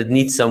fact that it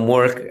needs some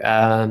work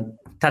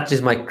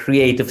touches my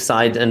creative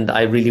side, and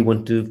I really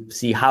want to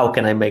see how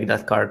can I make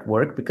that card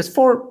work. Because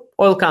 4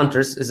 oil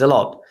counters is a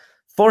lot.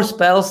 4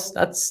 spells,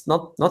 that's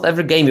not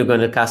every game you're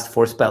going to cast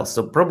 4 spells.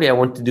 So probably I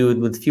want to do it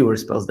with fewer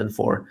spells than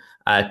 4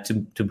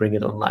 to bring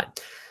it online.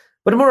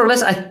 But more or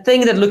less, I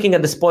think that looking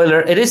at the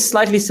spoiler, it is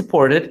slightly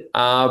supported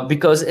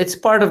because it's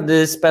part of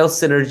the spell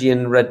synergy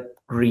in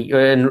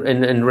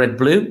red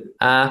blue.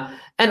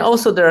 And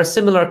also there are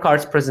similar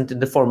cards present in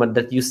the format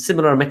that use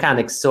similar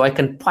mechanics, so I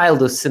can pile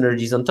those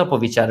synergies on top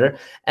of each other.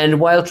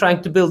 And while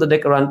trying to build a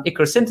deck around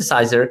Ichor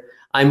Synthesizer,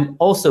 I'm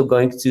also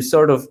going to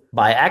sort of,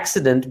 by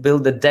accident,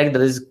 build a deck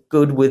that is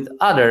good with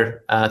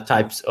other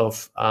types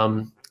of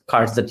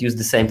cards that use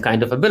the same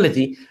kind of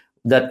ability,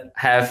 that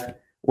have,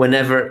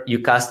 whenever you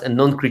cast a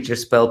non-creature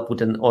spell,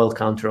 put an oil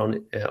counter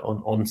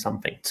on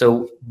something.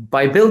 So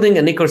by building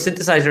an Ichor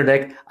Synthesizer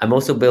deck, I'm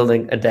also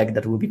building a deck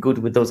that will be good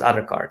with those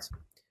other cards.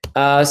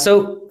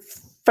 So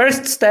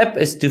first step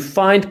is to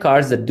find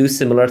cards that do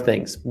similar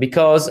things,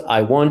 because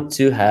I want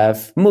to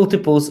have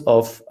multiples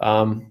of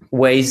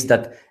ways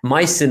that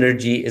my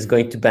synergy is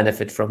going to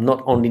benefit from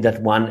not only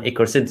that one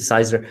Ichor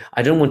Synthesizer.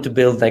 I don't want to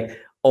build like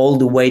all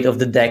the weight of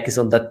the deck is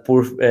on that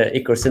poor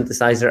Ichor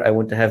Synthesizer. I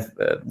want to have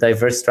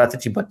diverse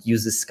strategy, but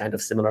uses kind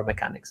of similar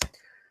mechanics.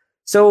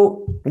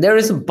 So there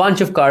is a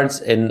bunch of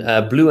cards in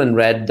blue and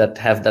red that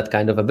have that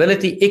kind of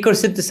ability. Ichor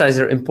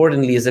Synthesizer,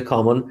 importantly, is a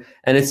common,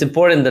 and it's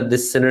important that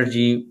this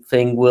synergy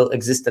thing will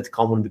exist at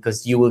common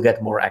because you will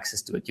get more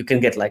access to it. You can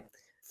get like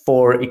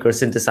 4 Ichor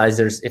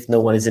Synthesizers if no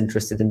one is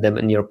interested in them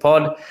in your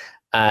pod,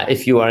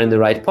 if you are in the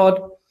right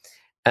pod,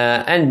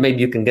 and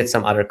maybe you can get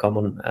some other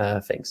common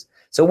things.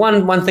 So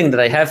one thing that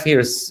I have here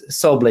is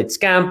Soulblade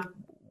Scamp.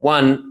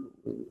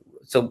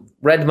 So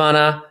red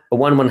mana, a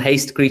 1/1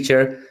 haste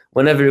creature.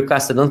 Whenever you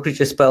cast a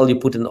non-creature spell, you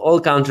put an oil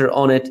counter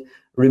on it,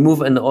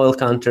 remove an oil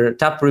counter,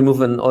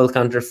 remove an oil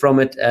counter from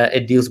it.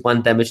 It deals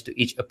 1 damage to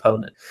each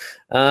opponent.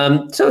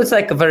 So it's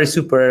like a very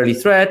super early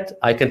threat.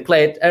 I can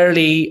play it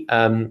early,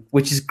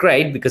 which is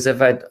great because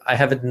if I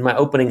have it in my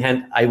opening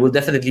hand, I will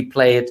definitely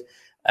play it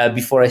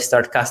before I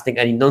start casting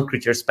any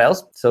non-creature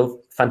spells. So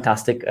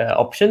fantastic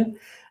option.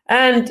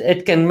 And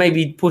it can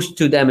maybe push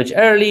 2 damage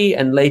early,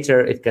 and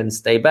later it can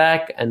stay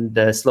back and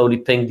slowly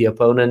ping the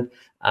opponent.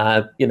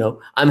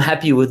 I'm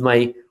happy with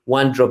my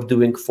 1-drop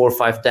doing 4 or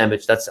 5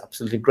 damage. That's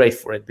absolutely great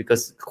for it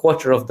because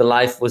quarter of the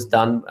life was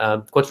done,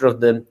 quarter of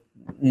the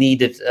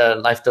needed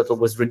life total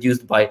was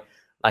reduced by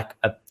like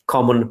a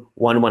common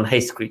 1/1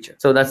 haste creature.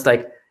 So that's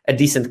like a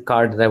decent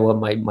card that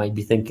I might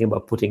be thinking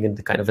about putting in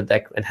the kind of a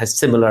deck, and has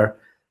similar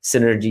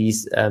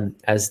synergies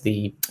as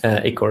the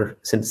Ichor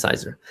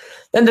Synthesizer.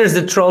 Then there's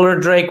the Troller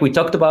Drake. We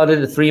talked about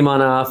it, a 3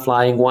 mana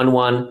flying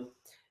 1/1.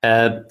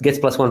 Gets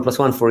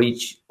 +1/+1 for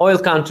each oil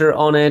counter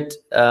on it.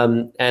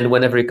 And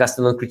whenever you cast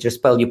a non-creature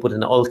spell, you put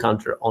an oil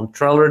counter on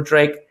Troller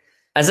Drake.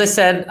 As I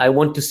said, I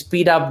want to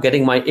speed up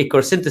getting my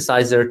Ichor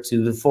Synthesizer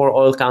to the 4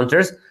 oil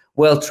counters.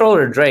 Well,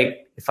 Troller Drake,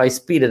 if I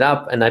speed it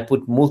up and I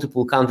put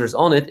multiple counters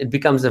on it, it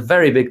becomes a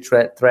very big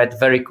threat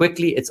very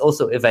quickly. It's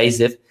also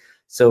evasive.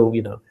 So,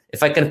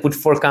 if I can put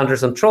 4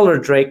 counters on Troller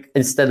Drake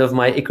instead of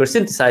my Ichor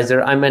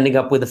Synthesizer, I'm ending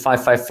up with a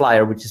 5/5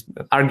 flyer, which is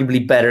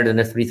arguably better than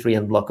a 3/3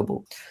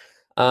 unblockable.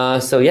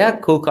 So yeah,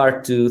 cool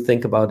card to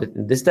think about it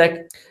in this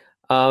deck.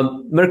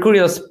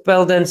 Mercurial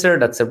Spelldancer,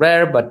 that's a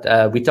rare, but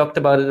we talked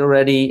about it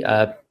already.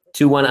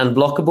 2/1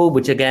 unblockable,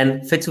 which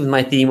again fits with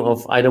my theme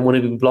of I don't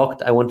want to be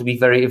blocked, I want to be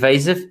very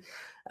evasive.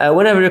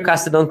 Whenever you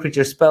cast a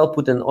non-creature spell,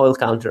 put an oil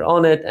counter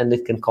on it, and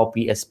it can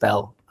copy a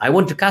spell. I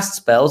want to cast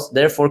spells,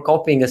 therefore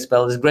copying a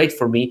spell is great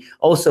for me.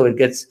 Also, it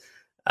gets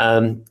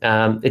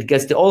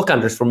the oil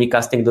counters for me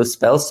casting those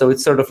spells, so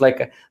it's sort of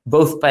like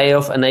both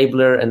payoff,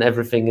 enabler, and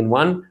everything in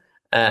one.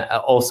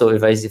 Also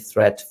evasive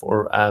threat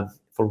for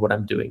what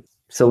I'm doing.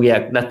 So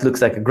yeah, that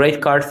looks like a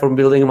great card for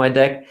building my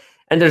deck.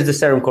 And there's the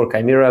Serum Core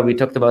Chimera. We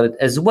talked about it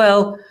as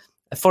well.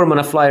 A 4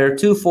 mana flyer,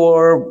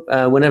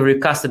 2/4. Whenever you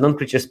cast a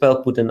non-creature spell,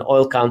 put an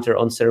oil counter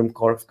on Serum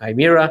Core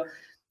Chimera.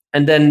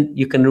 And then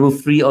you can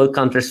remove 3 oil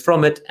counters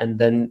from it. And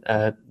then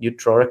you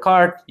draw a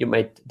card. You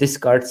might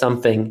discard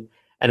something.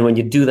 And when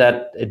you do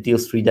that, it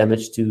deals 3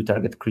 damage to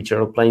target creature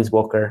or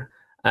planeswalker.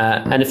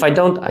 And if I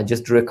don't, I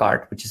just drew a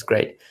card, which is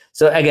great.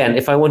 So again,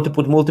 if I want to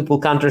put multiple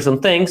counters on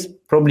things,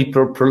 probably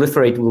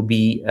Proliferate will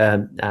be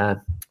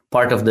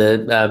part of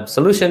the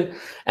solution.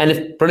 And if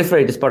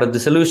Proliferate is part of the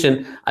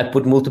solution, I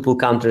put multiple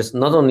counters,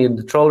 not only on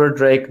the Troller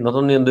Drake, not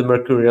only on the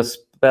Mercurial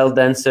Spell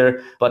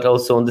Dancer, but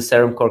also on the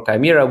Serum Core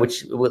Chimera,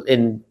 which will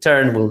in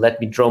turn will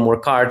let me draw more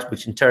cards,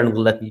 which in turn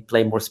will let me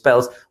play more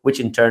spells, which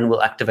in turn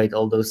will activate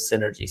all those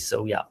synergies.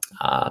 So yeah,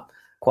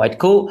 quite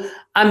cool.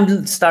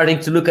 I'm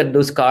starting to look at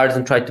those cards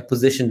and try to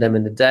position them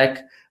in the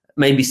deck.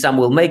 Maybe some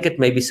will make it,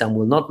 maybe some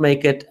will not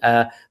make it.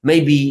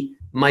 Maybe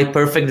my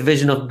perfect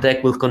vision of the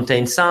deck will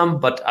contain some,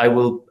 but I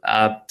will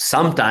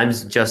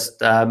sometimes just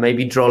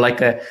maybe draw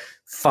like a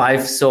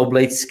 5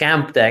 Soulblade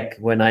Scamp deck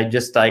when I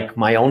just like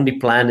my only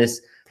plan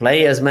is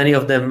play as many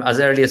of them as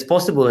early as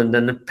possible and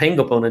then ping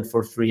opponent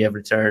for free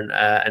every turn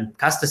and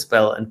cast a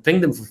spell and ping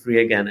them for free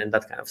again and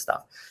that kind of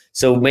stuff.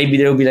 So maybe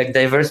there will be like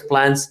diverse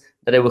plans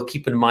that I will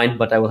keep in mind,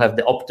 but I will have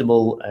the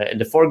optimal in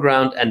the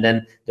foreground, and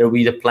then there will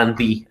be the plan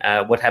B.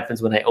 What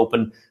happens when I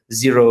open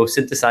 0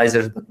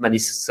 synthesizers but many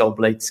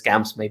Soulblade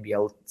Scamps? Maybe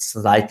I'll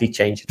slightly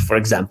change it, for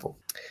example.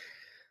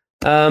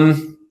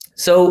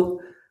 So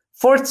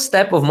fourth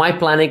step of my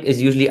planning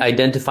is usually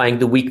identifying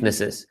the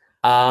weaknesses.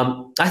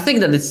 I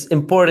think that it's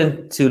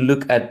important to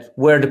look at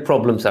where the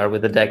problems are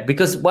with the deck,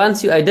 because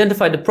once you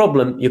identify the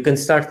problem, you can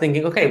start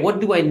thinking, okay,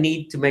 what do I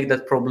need to make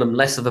that problem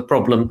less of a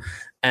problem?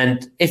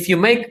 And if you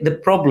make the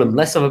problem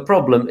less of a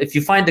problem, if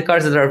you find the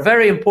cards that are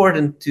very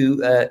important to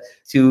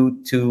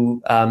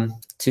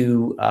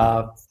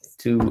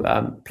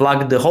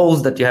plug the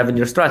holes that you have in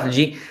your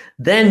strategy,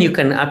 then you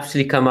can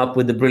actually come up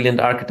with a brilliant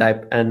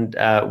archetype and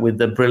with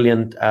the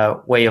brilliant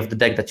way of the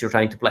deck that you're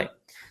trying to play.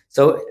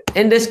 So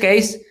in this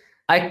case,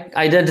 I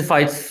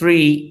identified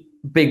 3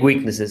 big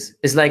weaknesses.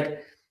 It's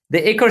like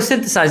the Ichor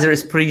Synthesizer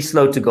is pretty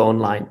slow to go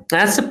online.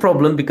 That's a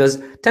problem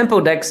because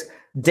tempo decks,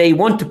 they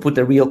want to put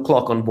a real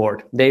clock on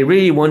board. They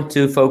really want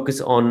to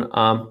focus on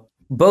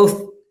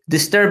both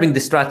disturbing the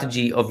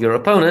strategy of your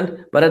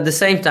opponent, but at the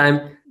same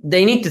time,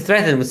 they need to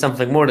threaten with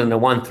something more than a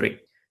 1-3.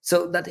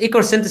 So that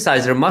Ichor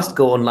Synthesizer must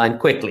go online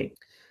quickly.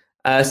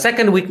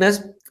 Second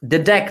weakness, the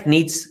deck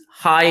needs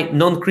high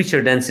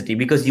non-creature density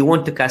because you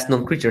want to cast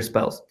non-creature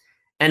spells.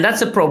 And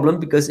that's a problem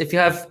because if you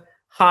have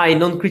high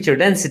non-creature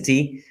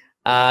density,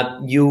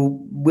 you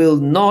will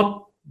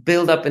not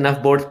build up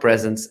enough board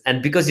presence.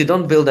 And because you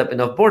don't build up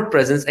enough board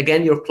presence,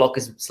 again, your clock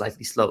is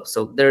slightly slow.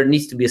 So there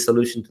needs to be a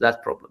solution to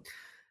that problem.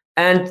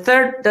 And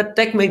third, that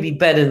deck may be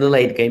bad in the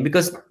late game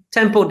because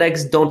tempo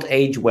decks don't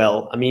age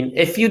well. I mean,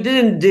 if you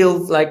didn't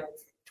deal like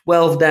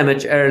 12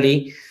 damage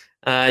early,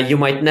 you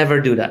might never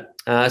do that.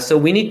 So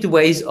we need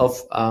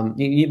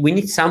we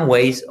need some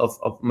ways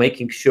of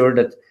making sure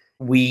that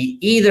we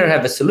either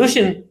have a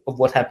solution of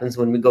what happens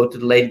when we go to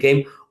the late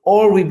game,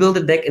 or we build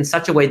a deck in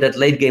such a way that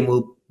late game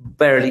will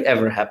barely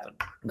ever happen.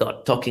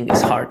 God, talking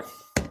is hard.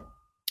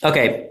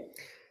 Okay,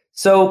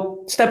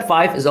 so step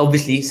 5 is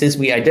obviously, since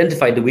we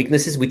identified the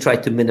weaknesses, we try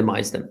to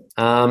minimize them.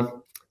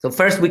 So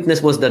first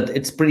weakness was that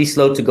it's pretty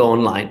slow to go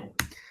online.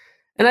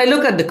 And I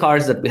look at the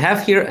cards that we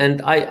have here,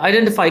 and I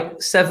identify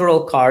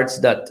several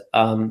cards that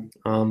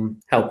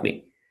help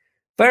me.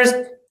 First,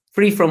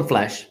 Free from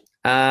Flash.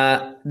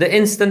 The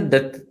instant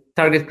that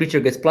target creature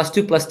gets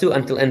 +2/+2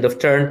 until end of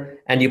turn,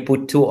 and you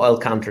put 2 oil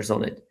counters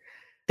on it.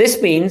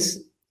 This means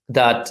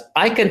that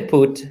I can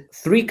put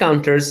 3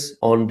 counters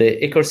on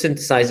the Ichor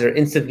Synthesizer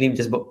instantly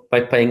just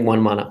by paying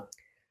 1 mana.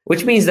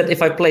 Which means that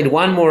if I played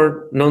 1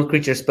 more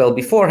non-creature spell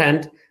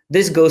beforehand,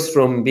 this goes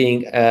from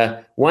being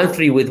a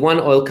 1/3 with 1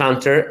 oil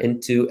counter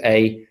into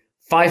a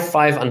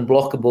 5/5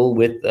 unblockable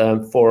with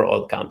 4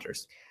 oil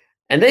counters.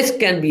 And this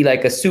can be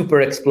like a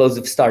super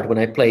explosive start when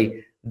I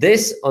play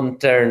this on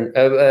turn,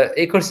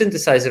 Ichor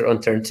Synthesizer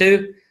on turn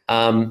 2.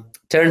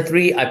 Turn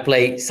 3, I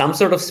play some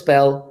sort of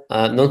spell,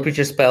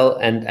 non-creature spell,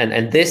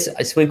 and this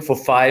I swing for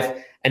 5.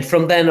 And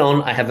from then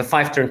on, I have a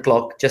 5-turn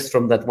clock just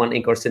from that 1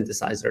 Ichor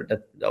Synthesizer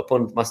that the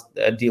opponent must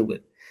deal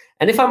with.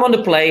 And if I'm on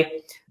the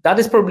play, that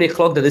is probably a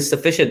clock that is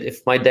sufficient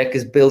if my deck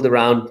is built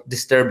around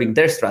disturbing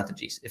their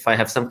strategies. If I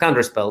have some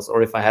counter spells,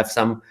 or if I have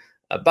some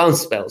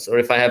bounce spells, or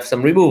if I have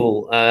some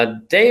removal,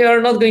 they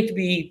are not going to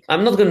be.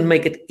 I'm not going to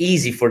make it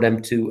easy for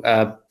them to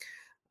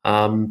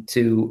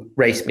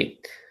race me.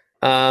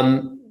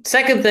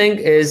 Second thing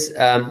is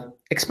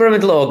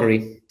Experimental Augury.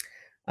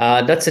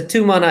 That's a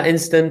 2 mana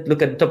instant.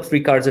 Look at the top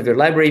 3 cards of your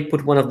library,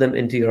 put 1 of them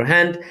into your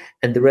hand,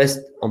 and the rest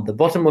on the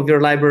bottom of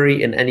your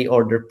library in any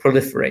order.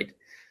 Proliferate.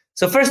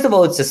 So first of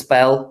all, it's a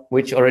spell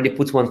which already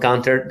puts 1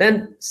 counter.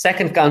 Then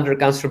second counter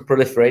comes from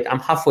Proliferate. I'm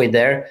halfway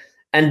there.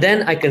 And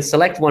then I can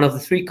select one of the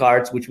 3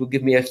 cards, which will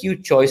give me a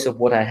huge choice of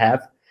what I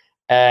have,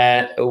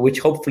 which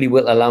hopefully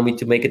will allow me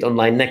to make it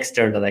online next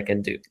turn that I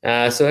can do.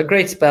 So a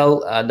great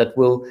spell that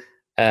will,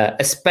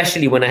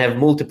 especially when I have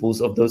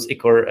multiples of those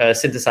Ichor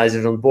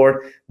Synthesizers on board,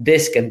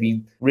 this can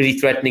be really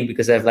threatening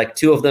because I have like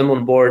 2 of them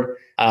on board.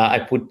 I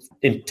put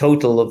in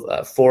total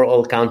of 4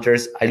 all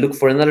counters. I look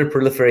for another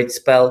Proliferate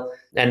spell,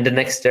 and the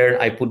next turn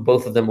I put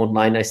both of them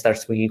online. I start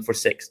swinging for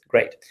 6.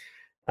 Great.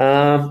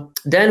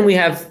 Then we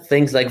have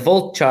things like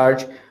Volt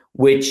Charge,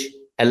 which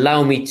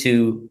allow me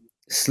to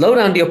slow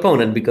down the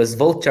opponent because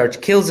Volt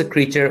Charge kills a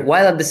creature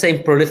while at the same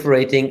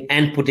proliferating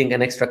and putting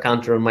an extra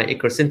counter on my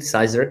Ichor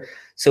Synthesizer.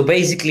 So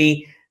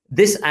basically,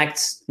 this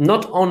acts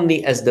not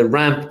only as the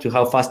ramp to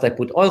how fast I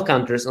put oil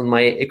counters on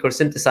my Ichor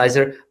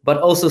synthesizer, but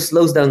also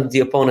slows down the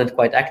opponent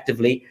quite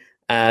actively,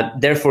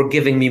 therefore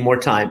giving me more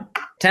time.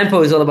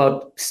 Tempo is all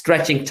about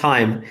stretching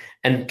time,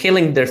 and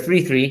killing their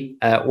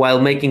 3-3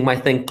 while making my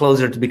thing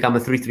closer to become a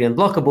 3-3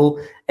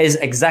 unblockable is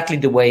exactly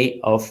the way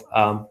of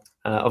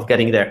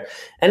getting there.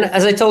 And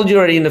as I told you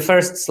already in the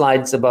first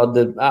slides about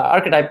the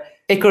archetype,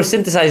 Ichor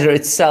synthesizer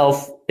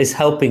itself is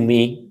helping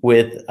me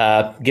with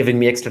giving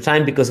me extra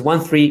time, because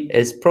 1-3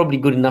 is probably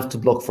good enough to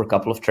block for a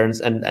couple of turns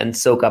and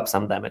soak up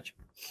some damage.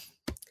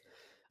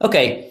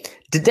 Okay,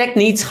 the deck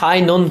needs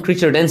high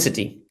non-creature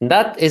density. And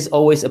that is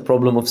always a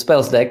problem of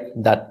spells deck,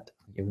 that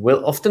you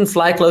will often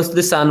fly close to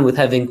the sun with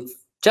having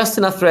just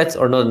enough threats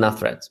or not enough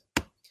threats.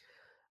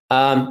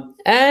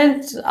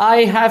 And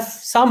I have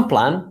some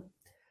plan.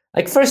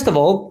 Like, first of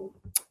all,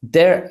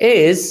 there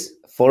is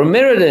for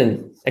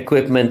Mirrodin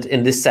equipment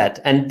in this set,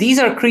 and these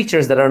are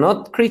creatures that are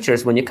not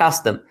creatures when you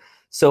cast them.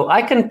 So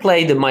I can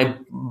play my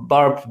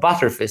Barbed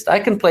Butterfist. I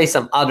can play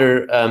some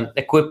other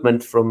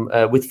equipment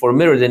with for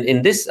Mirrodin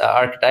in this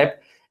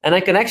archetype, and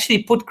I can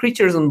actually put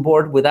creatures on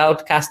board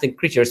without casting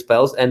creature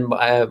spells and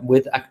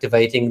with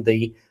activating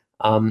the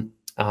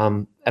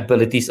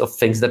abilities of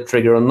things that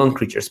trigger on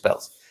non-creature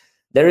spells.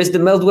 There is the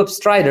Meldweb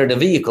Strider, the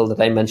vehicle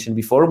that I mentioned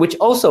before, which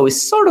also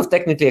is sort of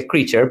technically a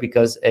creature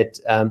because it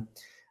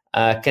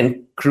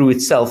can crew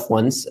itself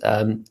once.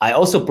 I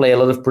also play a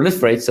lot of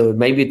Proliferate, so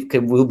maybe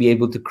it will be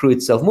able to crew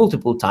itself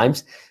multiple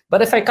times.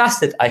 But if I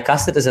cast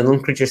it as a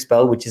non-creature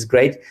spell, which is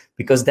great,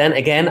 because then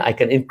again, I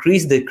can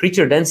increase the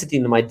creature density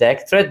in my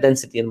deck, threat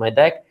density in my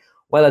deck,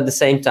 while at the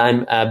same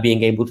time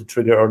being able to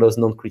trigger all those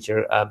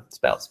non-creature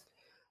spells.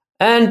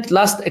 And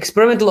last,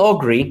 Experimental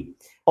Augury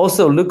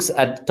also looks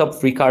at the top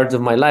 3 cards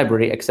of my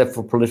library, except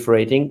for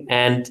Proliferating.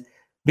 And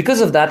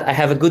because of that, I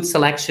have a good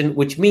selection,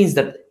 which means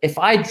that if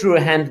I drew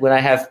a hand where I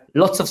have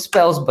lots of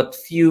spells but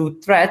few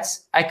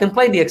threats, I can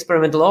play the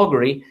Experimental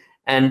Augury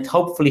and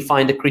hopefully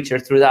find a creature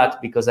through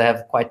that, because I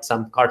have quite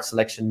some card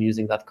selection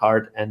using that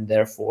card, and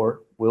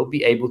therefore will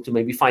be able to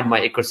maybe find my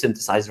Ichor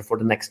synthesizer for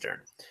the next turn.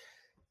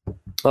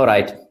 All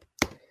right.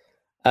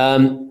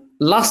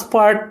 Last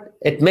part,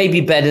 it may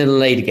be bad in the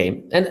late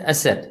game. And as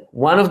I said,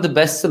 one of the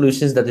best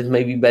solutions that it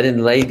may be bad in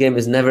the late game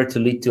is never to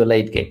lead to a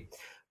late game.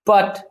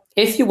 But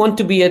if you want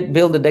to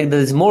build a deck that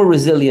is more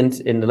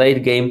resilient in the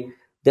late game,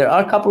 there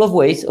are a couple of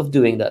ways of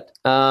doing that.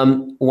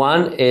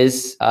 One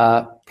is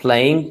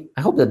playing.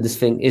 I hope that this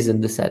thing is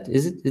in the set.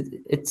 Is it?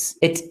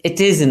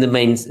 It is in the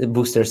main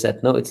booster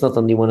set. No, it's not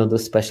only one of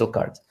those special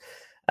cards.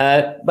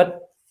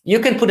 But you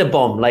can put a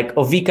bomb like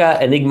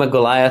Ovika Enigma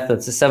Goliath.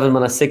 That's a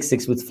 7-mana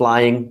 6/6 with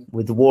flying,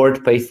 with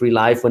ward, pay 3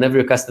 life. Whenever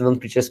you cast a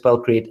non-creature spell,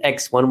 create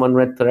X 1/1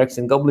 red per X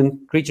and goblin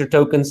creature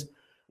tokens,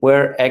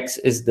 where X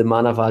is the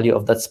mana value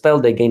of that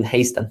spell. They gain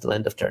haste until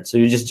end of turn. So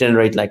you just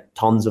generate like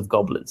tons of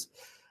goblins.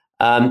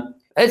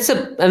 It's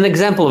an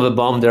example of a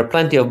bomb. There are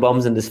plenty of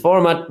bombs in this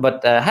format,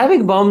 but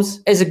having bombs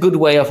is a good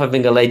way of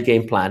having a late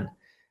game plan.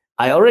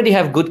 I already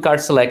have good card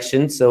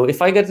selection, so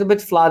if I get a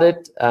bit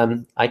flooded,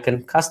 I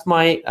can cast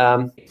my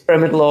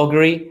Experimental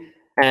Augury,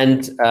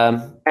 and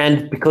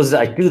because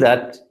I do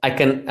that, I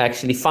can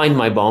actually find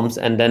my bombs,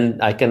 and then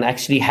I can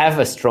actually have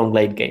a strong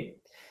late game.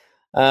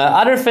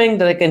 Other thing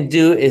that I can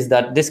do is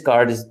that this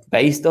card is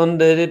based on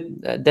the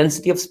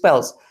density of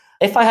spells.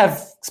 If I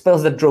have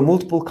spells that draw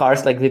multiple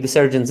cards, like the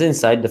Visurgent's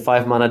Insight, the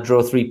 5-mana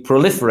draw 3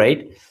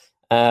 Proliferate,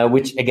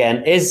 which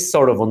again is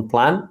sort of on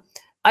plan,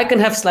 I can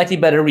have slightly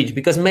better reach,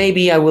 because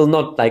maybe I will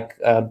not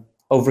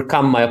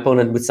overcome my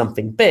opponent with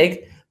something big,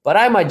 but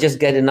I might just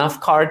get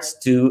enough cards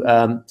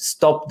to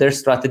stop their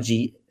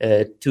strategy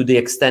to the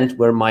extent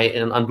where my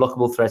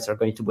unblockable threats are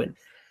going to win.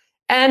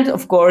 And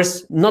of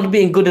course, not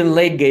being good in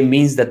late game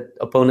means that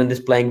opponent is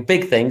playing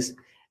big things,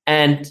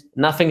 and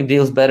nothing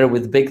deals better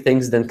with big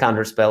things than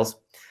counter spells.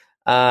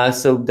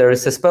 So there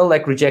is a spell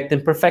like Reject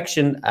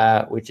Imperfection,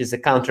 which is a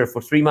counter for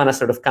 3 mana,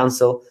 sort of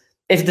cancel.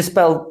 If the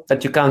spell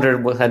that you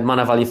countered had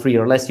mana value 3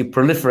 or less, you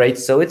proliferate.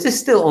 So it is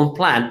still on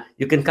plan.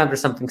 You can counter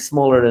something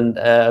smaller and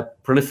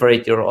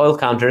proliferate your oil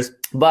counters.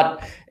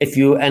 But if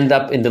you end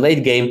up in the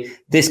late game,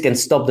 this can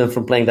stop them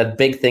from playing that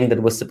big thing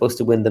that was supposed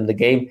to win them the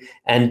game.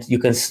 And you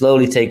can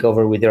slowly take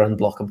over with your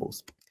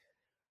unblockables.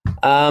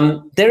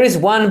 There is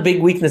one big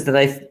weakness that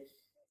I've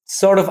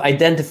sort of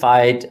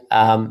identified,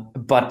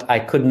 but I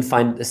couldn't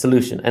find a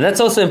solution. And that's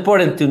also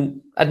important to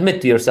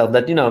admit to yourself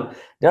that,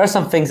 there are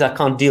some things I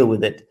can't deal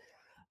with it.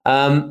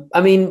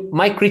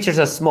 My creatures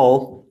are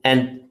small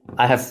and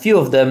I have few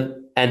of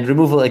them, and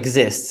removal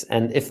exists.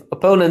 And if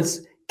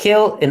opponents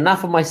kill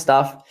enough of my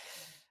stuff,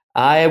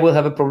 I will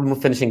have a problem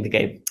with finishing the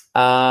game.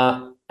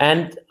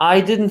 And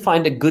I didn't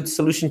find a good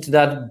solution to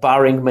that,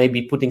 barring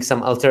maybe putting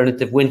some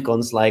alternative win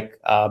cons, like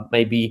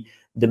maybe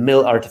the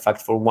mill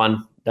artifact for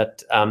 1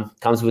 that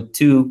comes with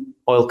 2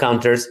 oil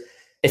counters.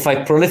 If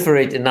I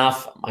proliferate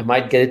enough, I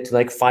might get it to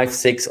like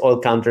 5-6 oil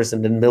counters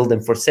and then mill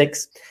them for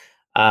 6.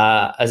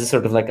 As a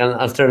sort of like an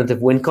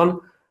alternative win con.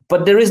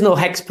 But there is no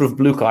hexproof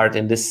blue card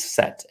in this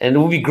set, and it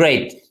would be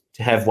great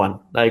to have one,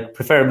 like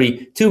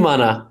preferably 2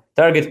 mana,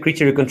 Target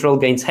creature you control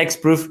gains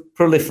hexproof,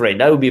 proliferate.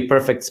 That would be a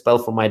perfect spell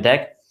for my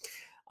deck.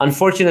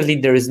 Unfortunately,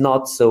 there is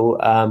not, so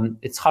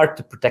it's hard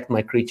to protect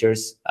my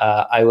creatures.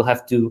 I will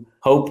have to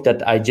hope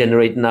that I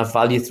generate enough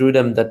value through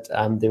them that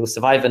they will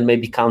survive and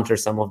maybe counter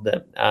some of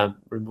the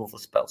removal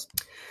spells.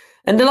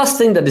 And the last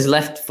thing that is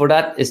left for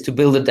that is to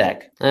build a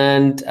deck.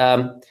 And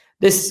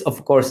this,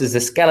 of course, is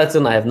a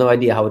skeleton. I have no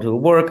idea how it will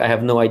work. I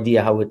have no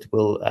idea how it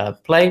will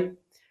play.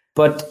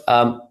 But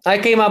I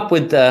came up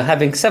with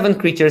having 7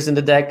 creatures in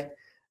the deck.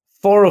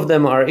 4 of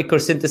them are Ichor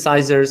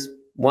Synthesizers.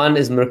 1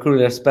 is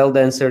Mercurial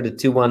Spelldancer, the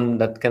 2-1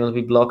 that cannot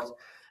be blocked.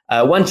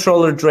 1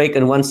 Troller Drake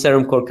and 1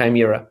 Serum Core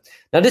Chimera.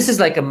 Now, this is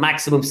like a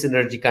maximum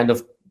synergy kind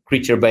of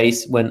creature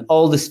base. When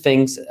all these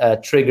things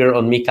trigger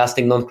on me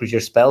casting non-creature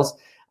spells,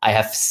 I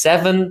have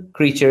 7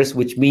 creatures,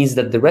 which means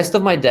that the rest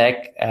of my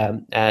deck,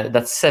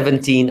 that's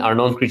 17, are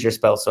non-creature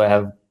spells. So I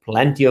have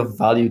plenty of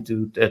value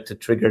to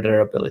trigger their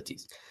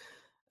abilities.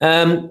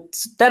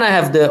 Then I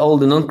have all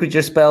the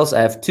non-creature spells.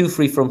 I have 2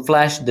 Free from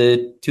Flash,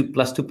 the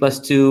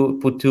 2+2+2,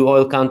 put 2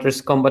 oil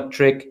counters, combat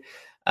trick,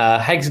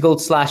 Hex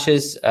Gold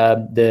Slashes,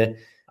 the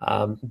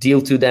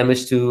deal 2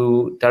 damage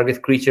to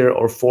target creature,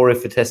 or 4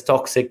 if it has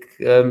toxic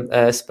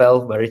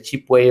spell. Very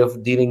cheap way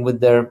of dealing with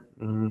their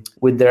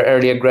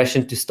early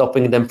aggression, to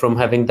stopping them from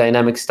having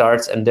dynamic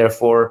starts and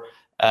therefore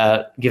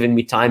giving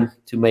me time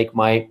to make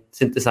my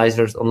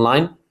synthesizers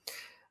online.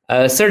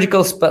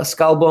 Surgical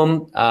Skull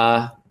Bomb,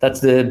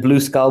 that's the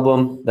blue Skull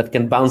Bomb that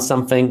can bounce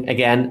something.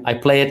 Again, I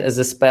play it as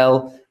a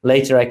spell.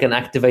 Later, I can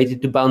activate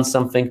it to bounce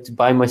something, to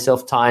buy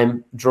myself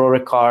time, draw a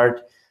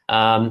card.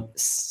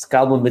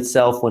 Skull Bomb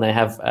itself, when I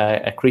have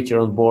a creature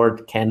on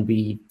board, can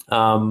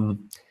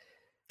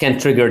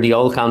trigger the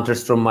all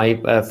counters from my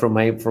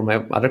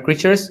other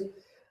creatures.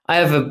 I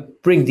have a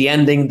Bring the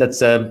Ending,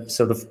 that's a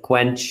sort of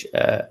quench.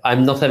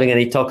 I'm not having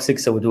any toxic,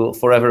 so it will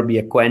forever be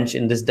a quench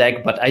in this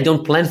deck, but I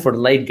don't plan for the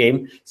late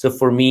game. So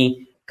for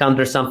me,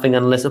 counter something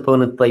unless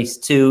opponent plays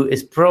 2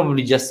 is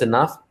probably just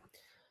enough.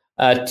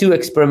 2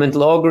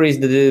 Experimental Auguries,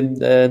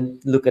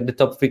 look at the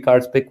top 3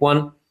 cards, pick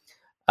 1.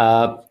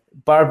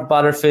 Barbed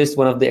Butterfist,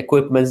 one of the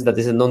equipments that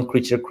is a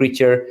non-creature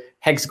creature.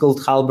 Hex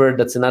Gold Halberd,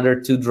 that's another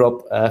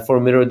 2-drop for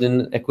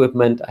Mirrodin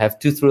equipment. I have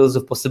 2 Thrills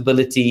of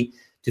Possibility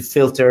to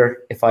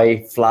filter if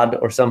I flood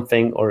or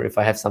something, or if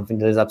I have something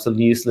that is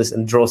absolutely useless,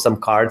 and draw some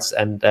cards,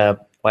 and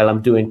while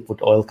I'm doing,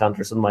 put oil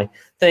counters on my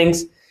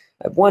things.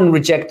 I have 1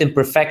 Reject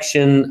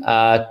Imperfection,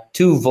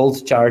 2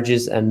 Volt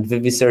Charges, and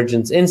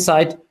Vivisurgence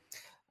Insight.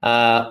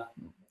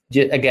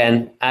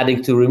 Again,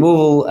 adding to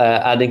removal,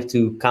 adding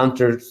to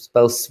counter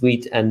spell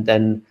suite, and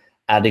then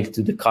adding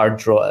to the card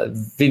draw.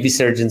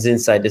 Vivisurgence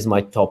Insight is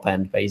my top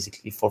end,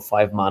 basically, for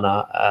 5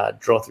 mana,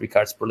 draw 3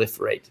 cards,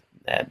 proliferate,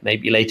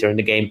 maybe later in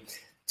the game,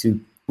 to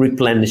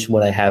replenish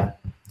what I have.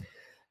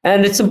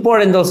 And it's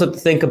important also to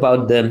think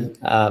about the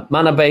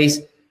mana base.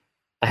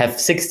 I have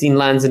 16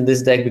 lands in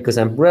this deck because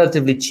I'm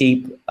relatively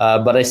cheap,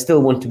 but I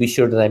still want to be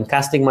sure that I'm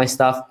casting my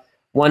stuff.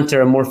 1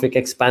 Terramorphic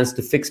Expanse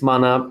to fix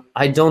mana.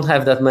 I don't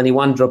have that many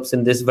 1-drops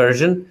in this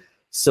version,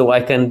 so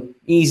I can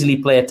easily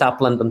play a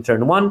tap land on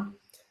turn 1.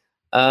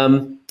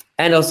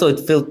 And also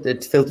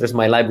it filters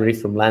my library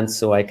from lands,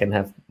 so I can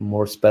have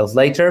more spells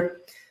later.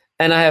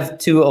 And I have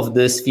 2 of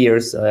the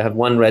spheres. I have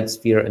 1 red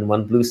sphere and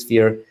 1 blue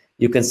sphere.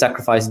 You can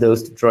sacrifice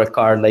those to draw a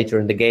card later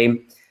in the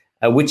game,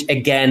 which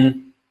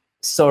again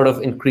sort of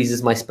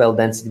increases my spell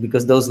density,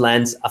 because those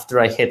lands,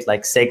 after I hit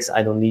like 6,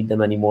 I don't need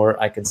them anymore.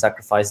 I can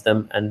sacrifice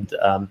them and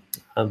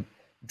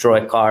draw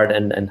a card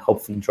and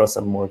hopefully draw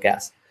some more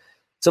gas.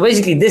 So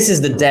basically, this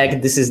is the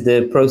deck. This is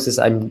the process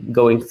I'm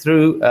going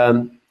through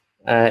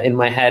in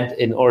my head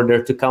in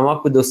order to come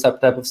up with those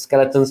type of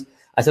skeletons.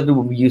 I thought it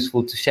would be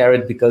useful to share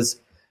it, because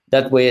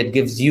that way it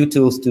gives you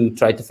tools to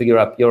try to figure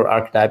out your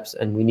archetypes,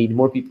 and we need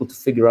more people to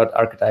figure out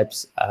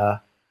archetypes,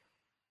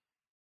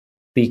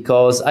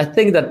 because I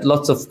think that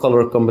lots of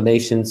color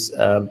combinations,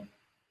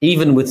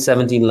 even with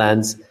 17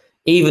 lands,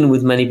 even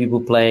with many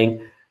people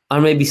playing, are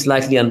maybe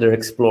slightly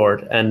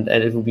underexplored, and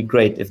it would be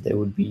great if they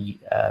would be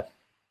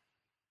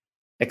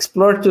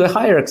explored to a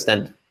higher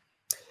extent.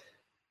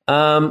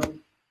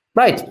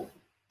 Right.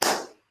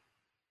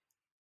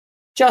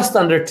 Just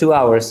under 2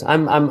 hours.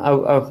 I'm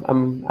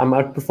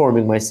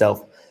outperforming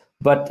myself.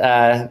 But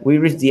we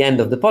reached the end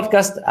of the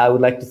podcast. I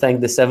would like to thank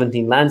the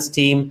 17 Lands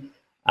team,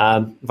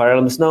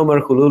 Viral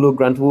Misnomer, Hululu,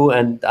 Grant Wu,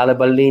 and Ale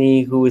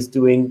Ballini, who is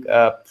doing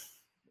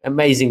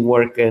amazing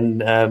work in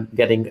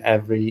getting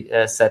every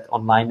set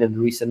online in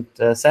recent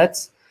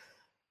sets.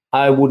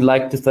 I would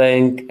like to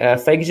thank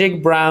Fake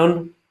Jake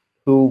Brown,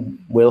 who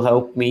will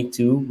help me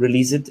to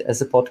release it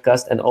as a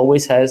podcast, and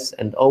always has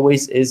and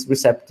always is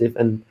receptive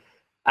and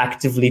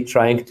actively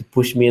trying to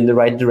push me in the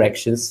right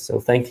directions. So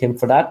thank him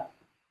for that.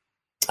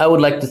 I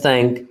would like to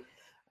thank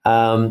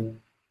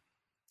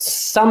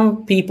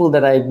some people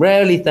that I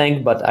rarely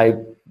thank, but I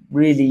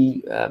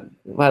really,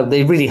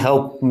 they really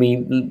help me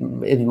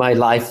in my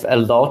life a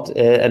lot.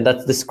 And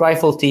that's the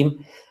Scryfall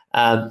team.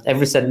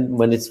 Every set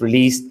when it's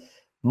released,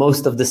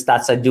 most of the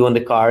stats I do on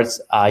the cards,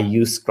 I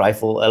use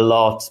Scryfall a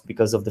lot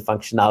because of the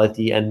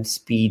functionality and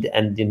speed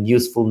and in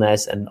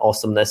usefulness and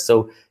awesomeness.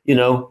 So,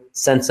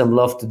 send some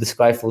love to the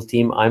Scryfall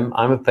team. I'm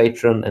a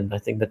patron, and I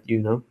think that,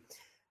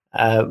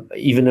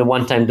 even a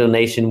one-time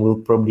donation will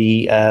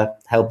probably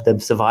help them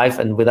survive.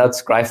 And without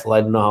Scryfall,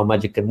 I don't know how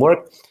magic can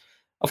work.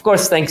 Of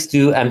course, thanks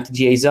to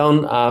MTGA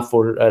Zone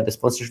for the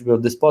sponsorship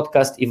of this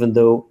podcast, even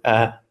though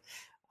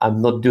I'm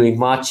not doing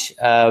much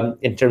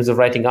in terms of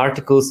writing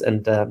articles,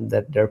 and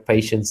that their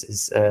patience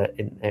is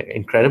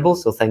incredible.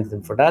 So thank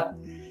them for that.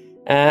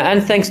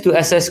 And thanks to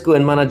SSQ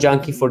and Mana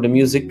Junkie for the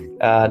music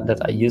that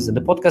I use in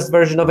the podcast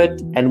version of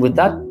it. And with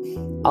that,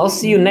 I'll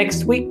see you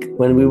next week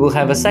when we will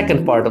have a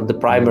second part of the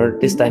primer,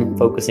 this time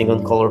focusing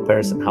on color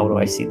pairs and how do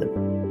I see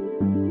them.